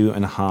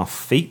 22.5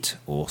 feet,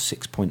 or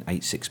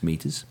 6.86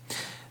 metres.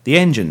 The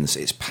engines,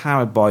 it's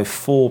powered by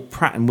 4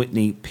 Pratt &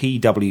 Whitney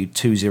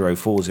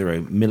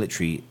PW2040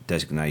 military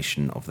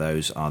designation of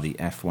those are the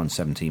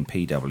F-117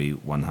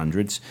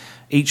 PW100s,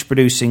 each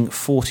producing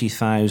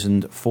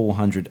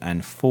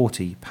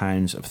 40,440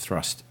 pounds of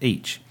thrust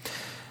each.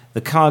 The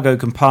cargo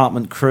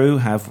compartment crew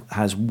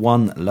has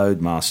one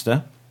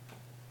loadmaster,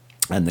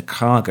 and the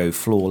cargo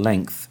floor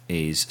length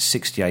is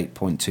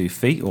 68.2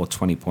 feet or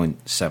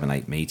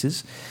 20.78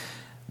 metres,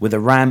 with a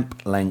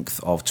ramp length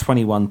of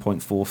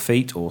 21.4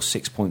 feet or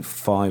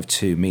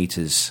 6.52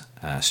 metres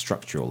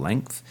structural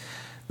length.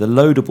 The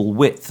loadable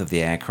width of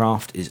the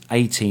aircraft is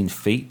 18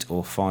 feet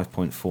or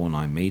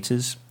 5.49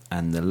 metres,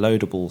 and the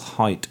loadable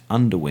height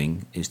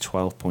underwing is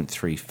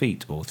 12.3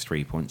 feet or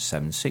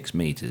 3.76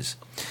 metres.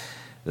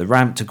 The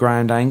ramp to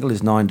ground angle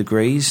is 9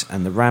 degrees,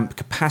 and the ramp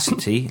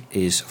capacity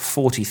is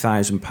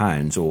 40,000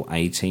 pounds or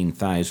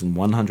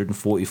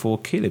 18,144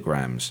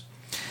 kilograms.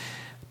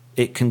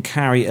 It can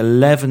carry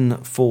 11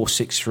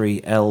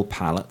 463L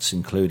pallets,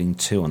 including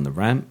 2 on the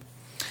ramp,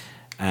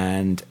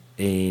 and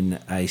in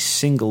a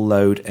single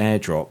load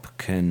airdrop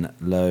can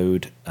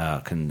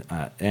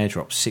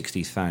airdrop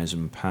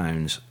 60,000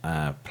 pounds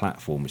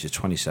platform, which is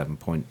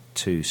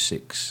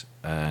 27.26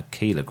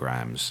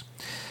 kilograms.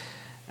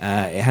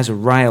 It has a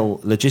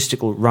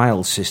logistical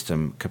rail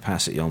system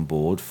capacity on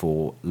board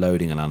for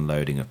loading and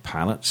unloading of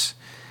pallets.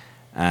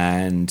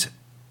 And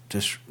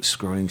just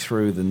scrolling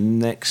through the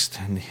next,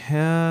 and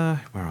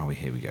here, where are we?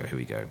 Here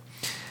we go.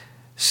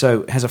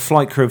 So it has a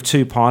flight crew of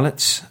 2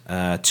 pilots,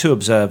 2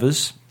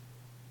 observers,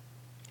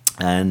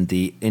 and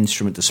the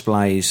instrument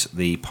displays.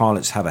 The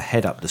pilots have a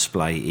head-up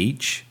display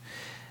each,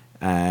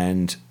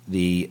 and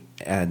the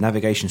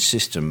navigation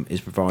system is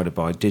provided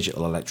by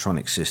Digital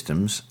Electronic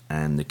Systems,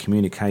 and the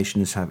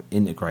communications have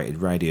integrated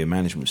radio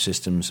management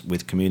systems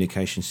with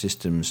communication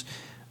systems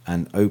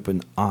and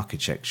open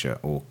architecture,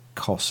 or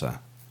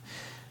COSA.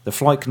 The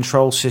flight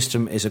control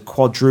system is a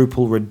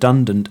quadruple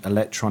redundant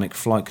electronic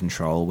flight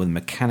control with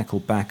mechanical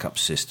backup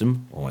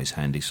system, always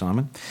handy,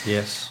 Simon.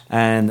 Yes.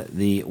 And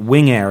the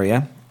wing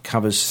area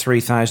covers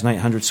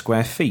 3,800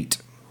 square feet.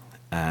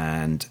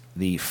 And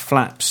the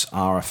flaps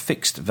are a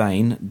fixed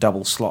vane,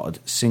 double-slotted,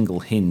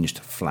 single-hinged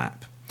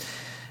flap.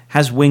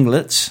 Has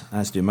winglets,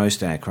 as do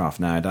most aircraft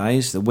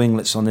nowadays. The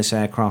winglets on this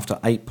aircraft are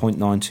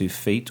 8.92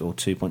 feet or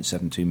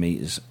 2.72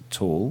 metres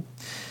tall.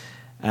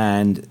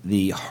 And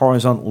the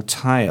horizontal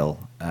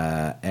tail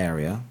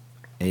area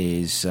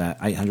is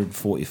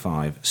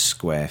 845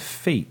 square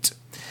feet.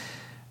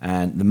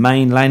 And the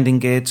main landing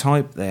gear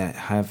type, they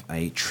have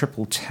a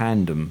triple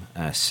tandem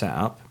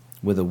setup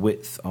with a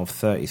width of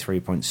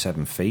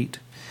 33.7 feet.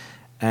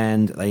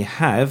 And they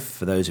have,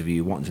 for those of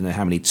you wanting to know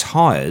how many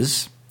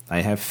tyres,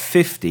 they have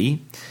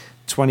 50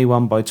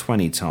 21 by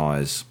 20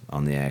 tyres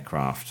on the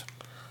aircraft.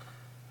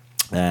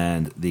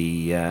 And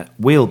the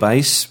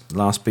wheelbase,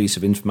 last piece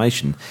of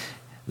information,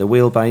 the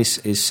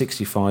wheelbase is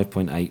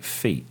 65.8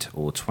 feet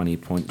or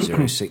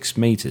 20.06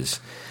 metres.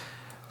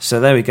 So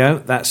there we go.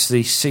 That's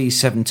the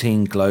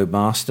C-17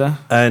 Globemaster.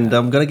 And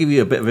I'm going to give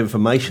you a bit of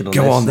information on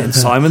this. Go on then,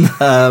 Simon.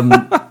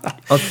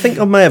 I think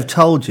I may have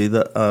told you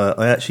that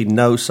I actually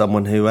know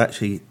someone who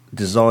actually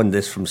designed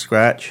this from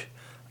scratch.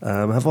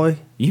 Have I?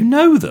 You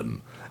know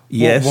them?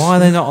 Yes. Why are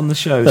they not on the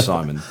show,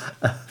 Simon?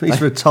 He's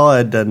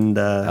retired and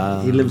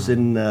he lives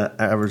in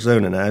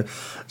Arizona now.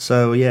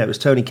 So, yeah, it was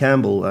Tony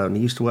Campbell. And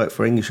he used to work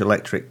for English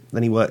Electric.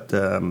 Then he worked,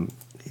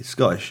 he's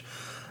Scottish.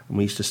 And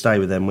we used to stay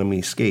with them when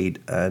we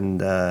skied.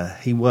 And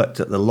he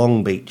worked at the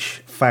Long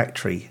Beach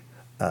factory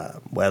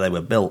where they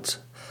were built.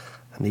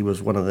 and he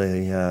was one of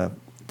the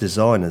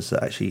designers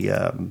that actually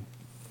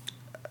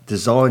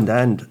designed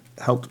and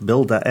helped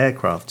build that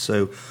aircraft.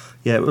 So,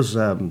 yeah, it was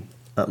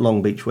at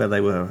Long Beach where they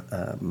were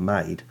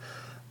made.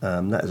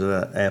 That is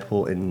an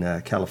airport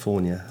in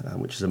California,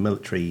 which is a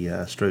military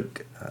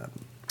stroke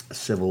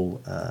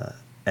civil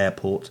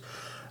airport.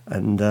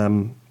 And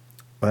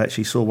I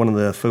actually saw one of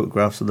the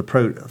photographs of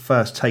the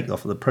first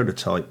takeoff of the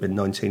prototype in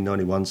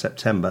 1991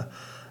 September,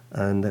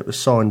 and it was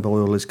signed by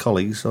all his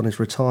colleagues on his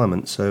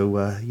retirement. So,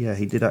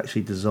 he did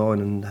actually design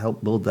and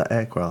help build that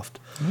aircraft.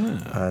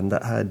 Yeah. And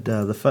that had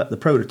the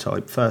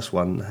prototype, first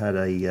one, had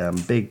a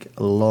big,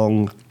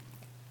 long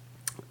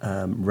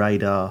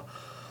radar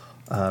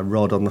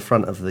rod on the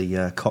front of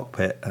the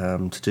cockpit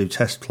to do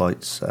test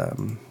flights,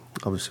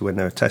 obviously when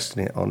they were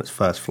testing it on its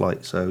first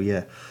flight. So,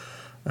 yeah.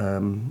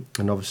 And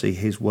obviously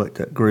he's worked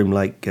at Groom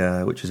Lake,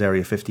 which is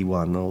Area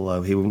 51,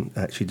 although he won't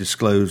actually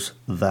disclose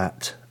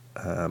that.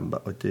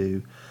 But I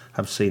do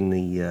have seen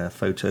the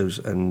photos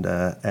and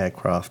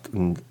aircraft,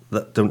 and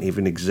that don't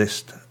even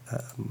exist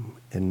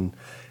in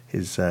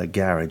his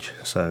garage.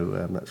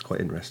 So that's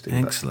quite interesting.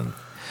 Excellent.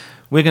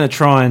 We're going to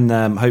try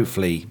and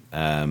hopefully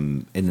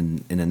in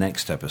the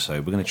next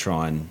episode, we're going to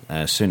try and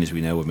as soon as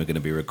we know when we're going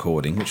to be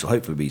recording, which will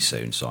hopefully be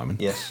soon, Simon.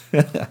 Yes.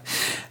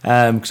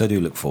 Because I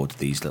do look forward to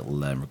these little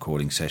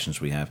recording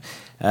sessions we have.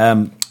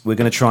 We're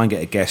going to try and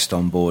get a guest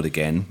on board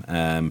again.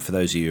 For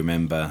those of you who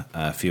remember,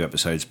 a few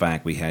episodes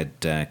back, we had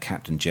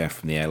Captain Jeff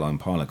from the Airline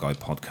Pilot Guide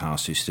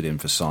podcast who stood in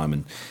for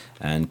Simon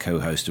and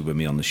co-hosted with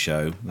me on the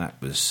show.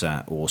 That was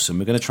awesome.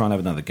 We're going to try and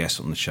have another guest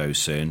on the show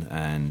soon,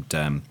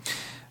 and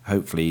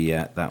hopefully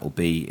that will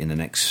be in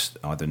the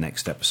either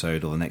next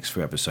episode or the next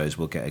few episodes.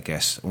 We'll get a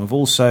guest. And we've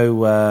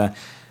also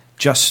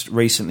just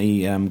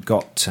recently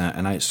got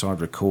an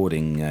outside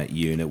recording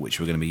unit which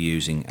we're going to be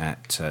using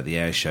at the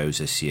air shows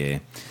this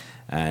year,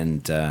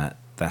 and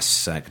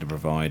that's going to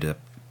provide a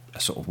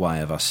sort of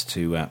way of us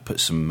to put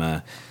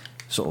some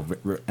sort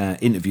of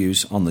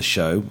interviews on the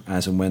show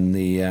as and when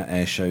the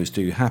air shows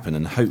do happen,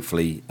 and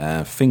hopefully,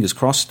 fingers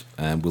crossed,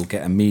 we'll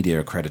get a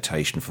media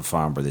accreditation for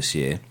Farnborough this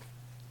year,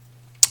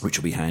 which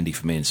will be handy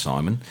for me and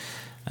Simon.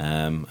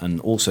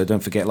 And also, don't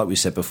forget, like we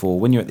said before,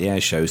 when you're at the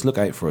air shows, look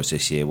out for us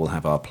this year. We'll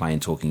have our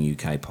Plane Talking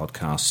UK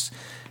podcasts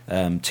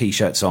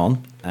T-shirts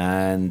on,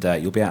 and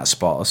you'll be able to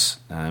spot us.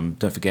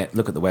 Don't forget,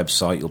 look at the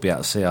website. You'll be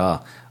able to see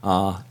our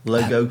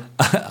logo,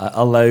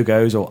 our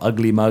logos or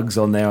ugly mugs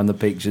on there on the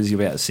pictures. You'll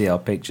be able to see our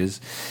pictures,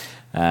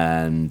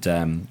 and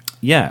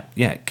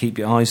keep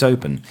your eyes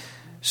open.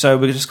 So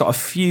we've just got a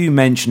few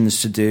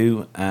mentions to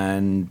do,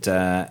 and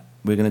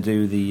we're going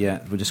to do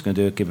we're just going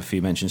to give a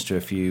few mentions to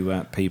a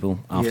few people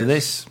after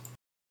this.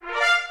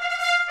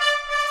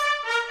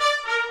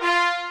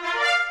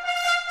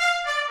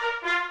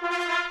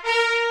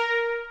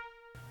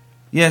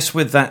 Yes,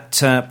 with that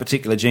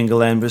particular jingle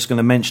then, we're just going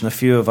to mention a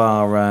few of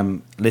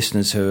our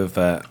listeners who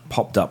have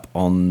popped up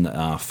on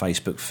our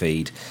Facebook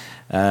feed.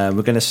 We're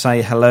going to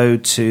say hello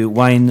to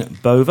Wayne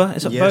Bova.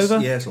 Is it Bova?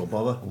 Yes, or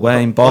Bova.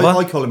 Wayne Bova.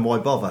 I call him Why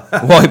Bother.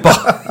 Why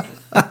Bother?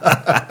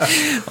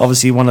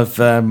 Obviously, one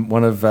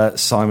of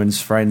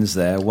Simon's friends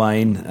there,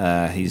 Wayne.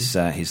 He's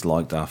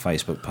liked our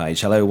Facebook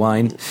page. Hello,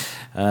 Wayne.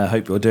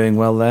 Hope you're doing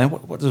well there.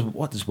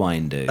 What does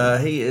Wayne do?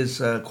 He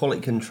is a quality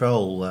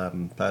control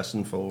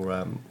person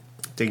for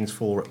Dean's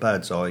 4 at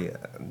Birdseye,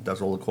 and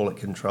does all the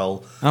quality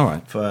control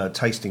for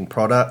tasting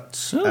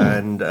products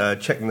and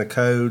checking the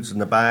codes and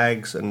the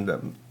bags,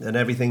 and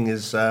everything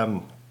is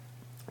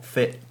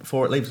fit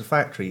before it leaves the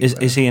factory.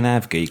 Is he an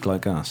av geek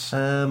like us?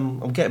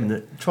 I'm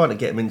trying to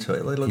get him into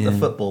it. Like the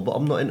football, but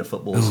I'm not into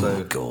football.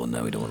 Oh God,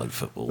 no, we don't like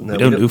football. No, we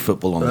don't do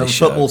football on this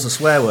show. Football's a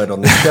swear word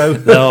on this show.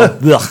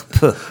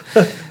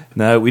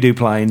 No, we do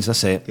planes.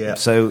 That's it. Yeah.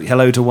 So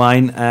hello to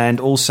Wayne,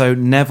 and also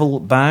Neville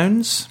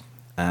Bounds.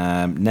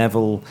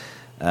 Neville.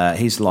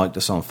 He's liked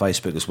us on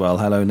Facebook as well.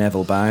 Hello,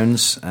 Neville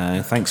Bounds.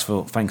 Thanks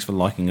for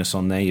liking us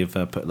on there. You've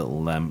put a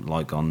little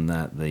like on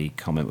the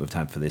comment we've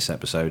had for this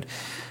episode.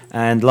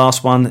 And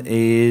last one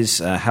is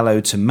hello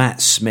to Matt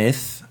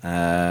Smith.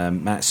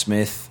 Matt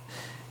Smith.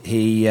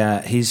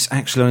 He's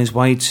actually on his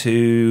way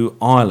to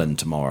Ireland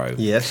tomorrow.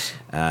 Yes.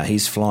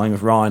 He's flying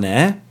with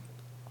Ryanair.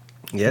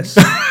 Yes.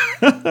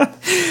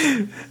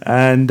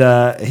 And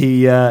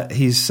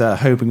he's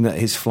hoping that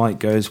his flight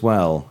goes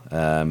well.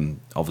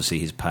 Obviously,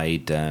 he's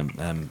paid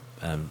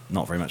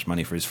not very much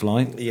money for his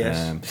flight.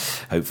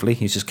 Yes. Hopefully,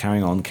 he's just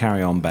carry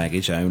on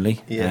baggage only.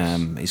 Yes.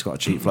 He's got a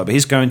cheap flight, but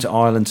he's going to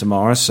Ireland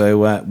tomorrow.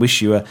 So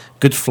wish you a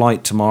good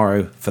flight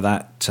tomorrow for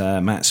that,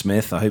 Matt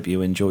Smith. I hope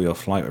you enjoy your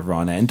flight with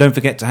Ryanair, and don't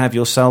forget to have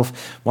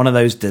yourself one of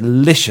those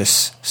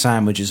delicious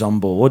sandwiches on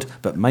board.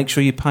 But make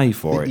sure you pay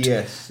for it.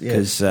 Yes.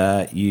 Because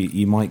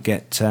you might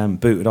get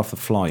booted off the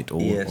flight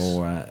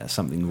or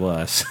something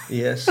worse.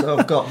 Yes,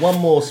 I've got one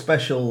more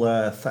special.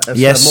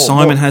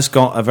 Simon has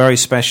got a very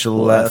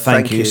special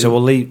thank you. So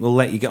we'll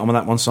let you get on with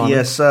that one, Simon.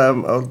 Yes,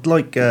 I'd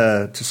like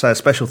to say a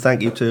special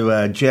thank you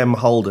to Jem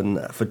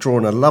Holden for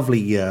drawing a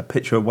lovely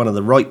picture of one of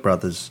the Wright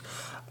brothers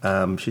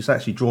She's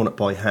actually drawn it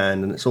by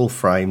hand, and it's all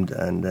framed,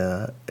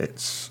 and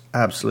it's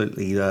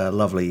absolutely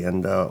lovely.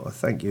 And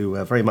thank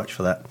you very much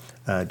for that,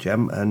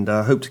 Jem. And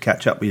I hope to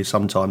catch up with you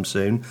sometime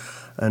soon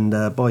and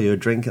buy you a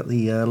drink at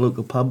the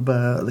local pub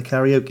at the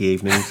karaoke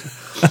evenings.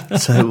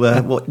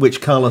 So,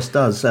 which Carlos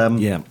does.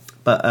 Yeah.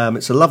 But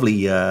it's a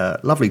lovely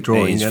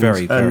drawing. It's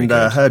very good.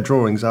 Her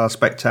drawings are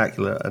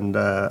spectacular. And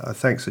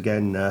thanks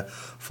again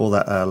for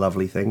that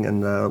lovely thing.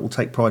 And we'll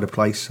take pride of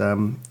place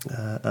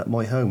at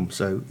my home.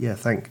 So yeah,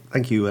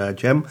 thank you,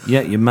 Jem.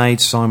 Yeah, you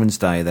made Simon's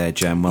day there,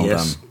 Jem. Well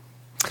Yes. done.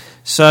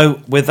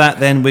 So with that,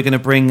 then we're going to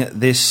bring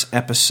this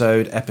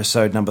episode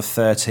number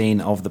 13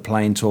 of the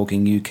Plain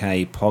Talking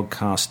UK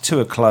podcast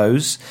to a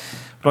close.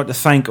 I'd like to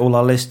thank all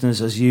our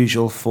listeners, as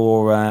usual,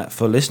 for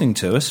listening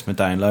to us, for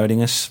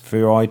downloading us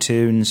through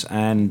iTunes,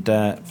 and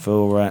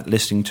for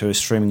listening to us,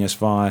 streaming us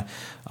via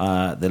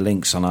the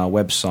links on our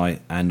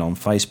website and on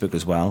Facebook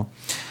as well.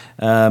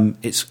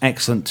 It's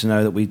excellent to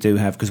know that we do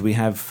have, because we've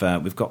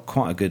got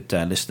quite a good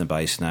listener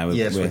base now.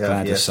 Yes, we're we have,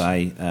 glad to yes.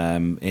 say,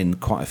 in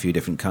quite a few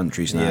different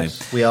countries now.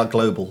 Yes, we are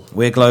global.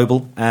 We're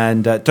global,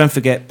 and don't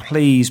forget,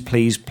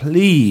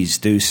 please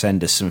do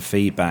send us some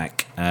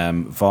feedback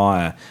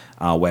via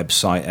our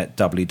website at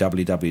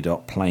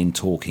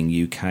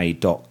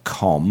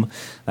www.plaintalkinguk.com.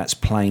 That's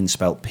plain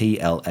spelt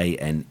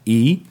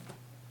Plane.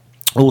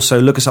 Also,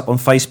 look us up on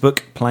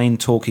Facebook, Plain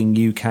Talking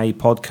UK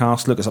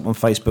Podcast. Look us up on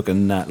Facebook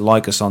and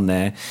like us on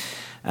there.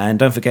 And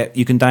don't forget,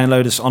 you can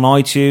download us on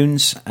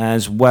iTunes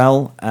as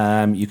well.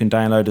 You can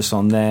download us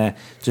on there.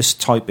 Just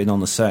type in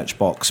on the search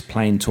box,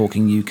 Plain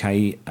Talking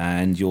UK,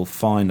 and you'll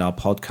find our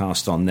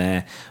podcast on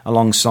there,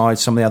 alongside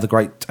some of the other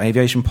great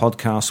aviation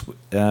podcasts,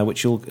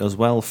 which you'll as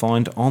well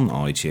find on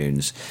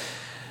iTunes.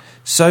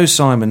 So,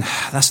 Simon,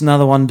 that's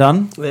another one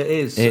done. It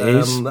is.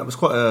 That was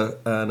quite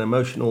an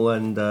emotional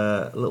and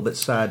a little bit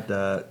sad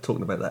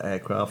talking about that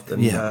aircraft.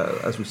 And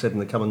as we said, in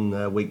the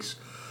coming weeks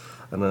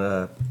and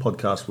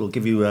podcast, we'll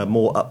give you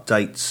more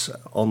updates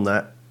on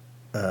that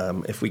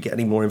if we get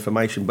any more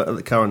information. But at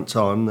the current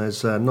time,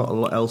 there's not a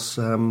lot else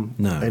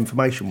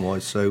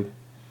information-wise. So,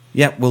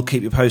 yeah, we'll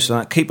keep you posted on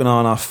that. Keep an eye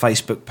on our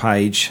Facebook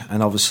page,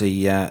 and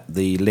obviously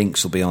the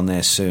links will be on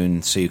there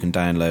soon, so you can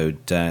download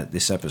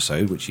this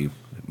episode, which you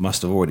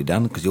must have already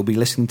done because you'll be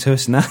listening to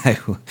us now.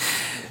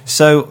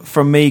 So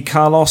from me,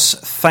 Carlos,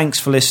 thanks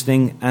for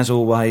listening. As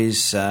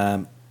always,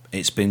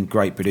 it's been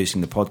great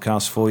producing the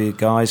podcast for you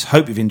guys.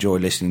 Hope you've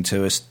enjoyed listening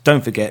to us.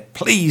 Don't forget,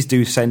 please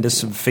do send us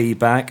some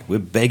feedback. We're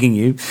begging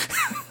you.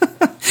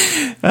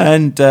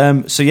 And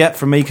so, yeah,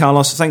 from me,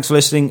 Carlos, thanks for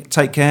listening.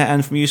 Take care.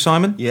 And from you,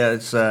 Simon? yeah,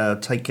 it's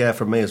take care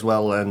from me as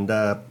well, and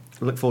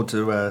look forward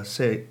to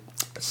seeing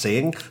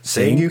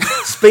you,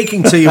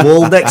 speaking to you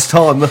all next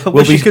time.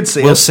 Wish you could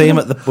see we'll us. see him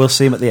at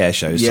the air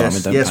shows. Yes,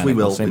 Simon. Don't yes, panic. we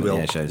will. We'll see him We at will.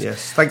 the air shows.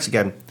 Yes, thanks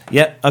again.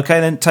 Yeah. Okay,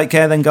 then. Take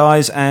care, then,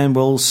 guys, and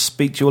we'll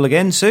speak to you all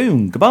again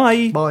soon.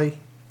 Goodbye. Bye.